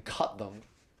 You can cut them.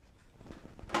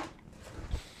 In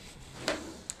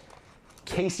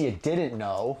case you didn't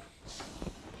know,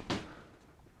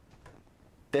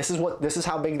 this is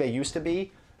how big they used to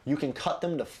be. You can cut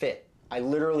them to fit. I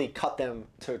literally cut them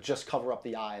to just cover up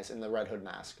the eyes in the Red Hood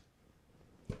mask.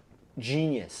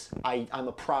 Genius. I'm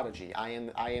a prodigy. I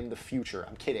am the future.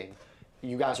 I'm kidding.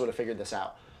 You guys would have figured this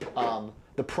out.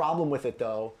 The problem with it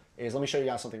though is, let me show you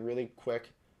guys something really quick.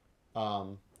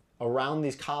 Around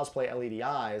these cosplay LED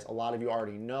eyes, a lot of you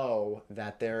already know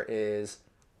that there's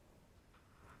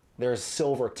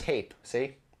silver tape,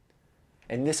 see?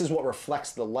 And this is what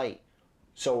reflects the light.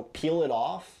 So peel it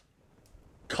off,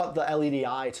 cut the LED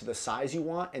eye to the size you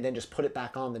want, and then just put it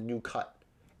back on the new cut.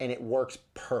 And it works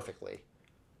perfectly.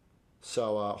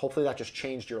 So hopefully that just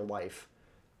changed your life.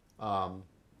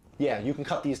 Yeah, you can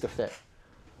cut these to fit.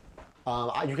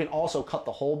 You can also cut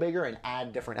the hole bigger and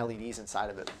add different LEDs inside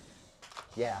of it.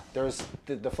 Yeah, there's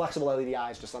the flexible LED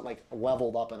eyes just like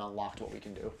leveled up and unlocked what we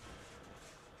can do.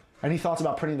 Any thoughts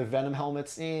about printing the Venom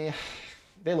helmets? They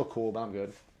look cool, but I'm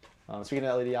good. Speaking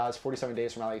of LED eyes, 47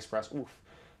 days from AliExpress. Oof.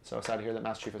 So excited to hear that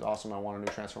Master Chief is awesome. I want a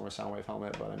new Transformer Soundwave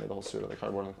helmet, but I made the whole suit of the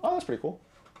cardboard. Oh, that's pretty cool.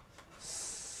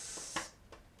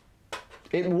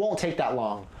 It won't take that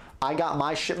long. I got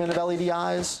my shipment of LED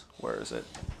eyes. Where is it?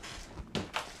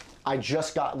 I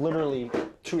just got, literally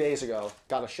 2 days ago,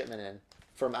 got a shipment in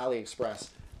from AliExpress.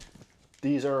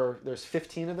 There's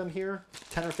 15 of them here,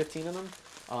 10 or 15 of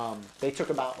them. They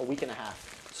took about a week and a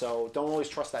half, so don't always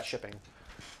trust that shipping.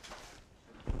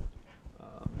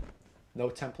 No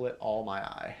template, all my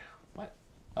eye. What?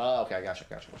 Oh, okay, gotcha.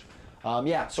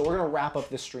 Yeah, so we're gonna wrap up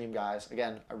this stream, guys.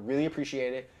 Again, I really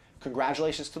appreciate it.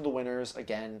 Congratulations to the winners.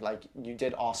 Again, like, you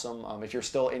did awesome. If you're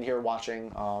still in here watching,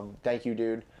 thank you,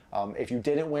 dude. If you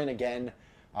didn't win, again,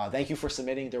 thank you for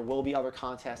submitting. There will be other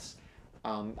contests.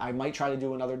 I might try to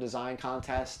do another design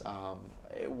contest.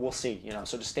 We'll see, you know,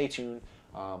 so just stay tuned.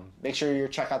 Make sure you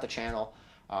check out the channel.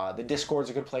 The Discord's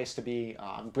a good place to be.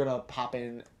 I'm gonna pop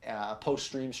in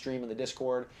post-stream in the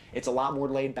Discord. It's a lot more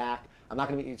laid back. I'm not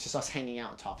gonna be, it's just us hanging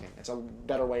out and talking. It's a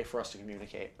better way for us to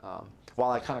communicate while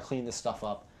I kind of clean this stuff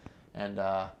up. And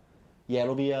yeah,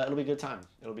 it'll be a good time.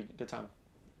 It'll be a good time.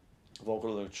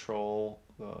 Vocal to control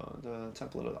the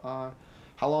template of the eye.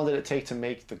 How long did it take to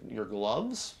make your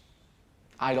gloves?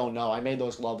 I don't know. I made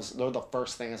those gloves. They're the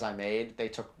first things I made. They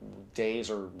took days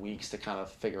or weeks to kind of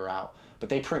figure out, but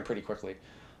they print pretty quickly.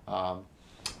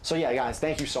 So yeah, guys,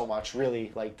 thank you so much.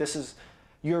 Really, like, this is,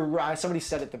 somebody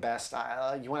said it the best.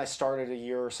 When I started a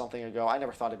year or something ago, I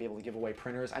never thought I'd be able to give away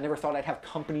printers. I never thought I'd have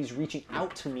companies reaching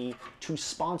out to me to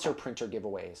sponsor printer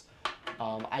giveaways.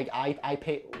 I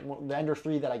paid, the Ender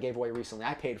 3 that I gave away recently,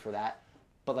 I paid for that,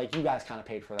 but like, you guys kind of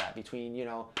paid for that between, you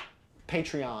know,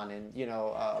 Patreon and, you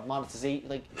know, monetization,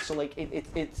 like, so like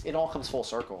it all comes full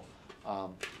circle.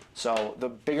 So the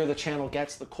bigger the channel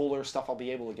gets, the cooler stuff I'll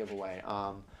be able to give away.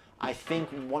 I think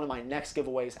one of my next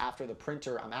giveaways after the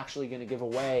printer, I'm actually going to give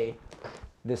away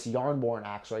this Yarnborn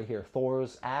axe right here,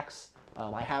 Thor's axe.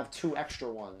 I have 2 extra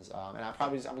ones, and I'm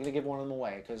going to give one of them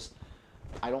away because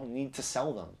I don't need to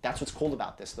sell them. That's what's cool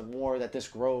about this. The more that this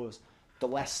grows, the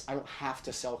less I don't have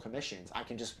to sell commissions. I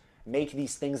can just make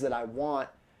these things that I want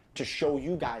to show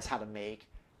you guys how to make,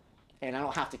 and I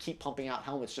don't have to keep pumping out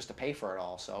helmets just to pay for it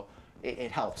all. So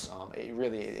it helps.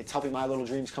 It's helping my little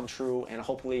dreams come true, and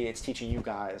hopefully it's teaching you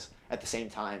guys at the same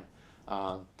time.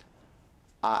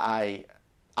 I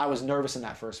was nervous in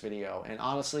that first video, and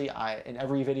honestly, in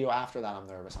every video after that, I'm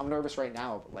nervous. I'm nervous right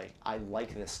now, but like, I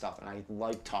like this stuff, and I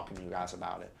like talking to you guys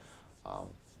about it.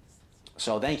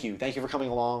 So thank you for coming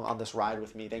along on this ride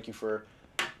with me. Thank you for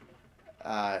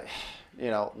you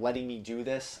know, letting me do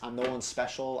this. I'm no one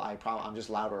special. I'm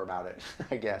just louder about it,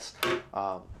 I guess.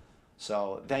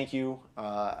 So thank you.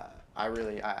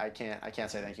 I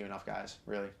can't say thank you enough, guys.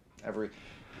 Really, every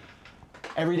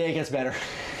day gets better.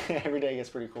 Every day gets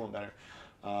pretty cool and better.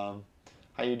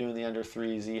 How you doing the Ender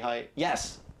 3 Z height?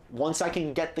 Yes. Once I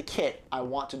can get the kit, I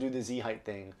want to do the Z height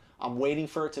thing. I'm waiting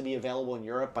for it to be available in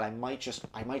Europe, but I might just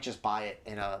buy it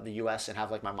in the US and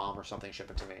have like my mom or something ship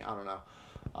it to me. I don't know.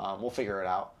 We'll figure it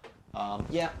out.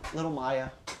 Yeah, little Maya.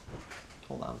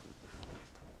 Hold on.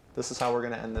 This is how we're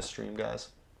gonna end this stream, guys.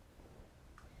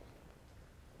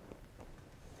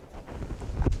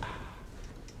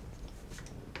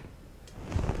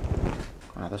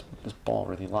 Wow, this ball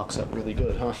really locks up really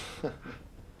good, huh?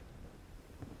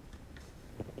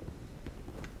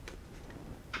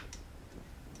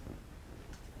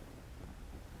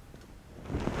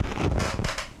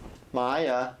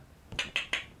 Maya.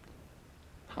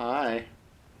 Hi.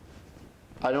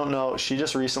 I don't know. She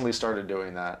just recently started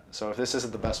doing that. So if this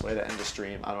isn't the best way to end the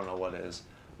stream, I don't know what is.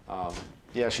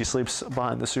 Yeah, she sleeps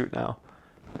behind the suit now.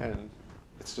 And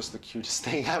it's just the cutest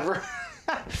thing ever.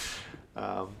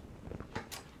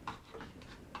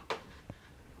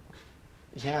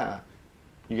 Yeah.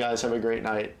 You guys have a great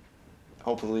night.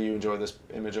 Hopefully you enjoy this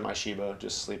image of my Shiba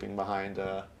just sleeping behind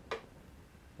the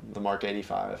Mark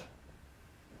 85.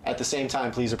 At the same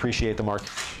time, please appreciate the Mark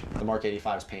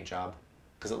 85's paint job,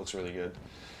 because it looks really good.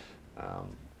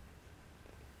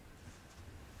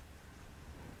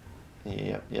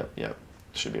 Yep.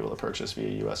 Should be able to purchase via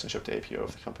U.S. and ship to APO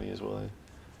if the company is willing.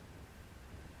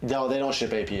 No, they don't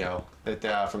ship APO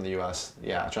from the U.S.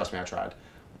 Yeah, trust me, I tried.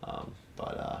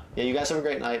 Yeah, you guys have a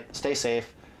great night. Stay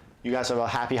safe. You guys have a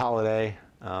happy holiday,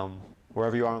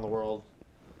 wherever you are in the world.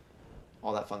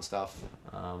 All that fun stuff.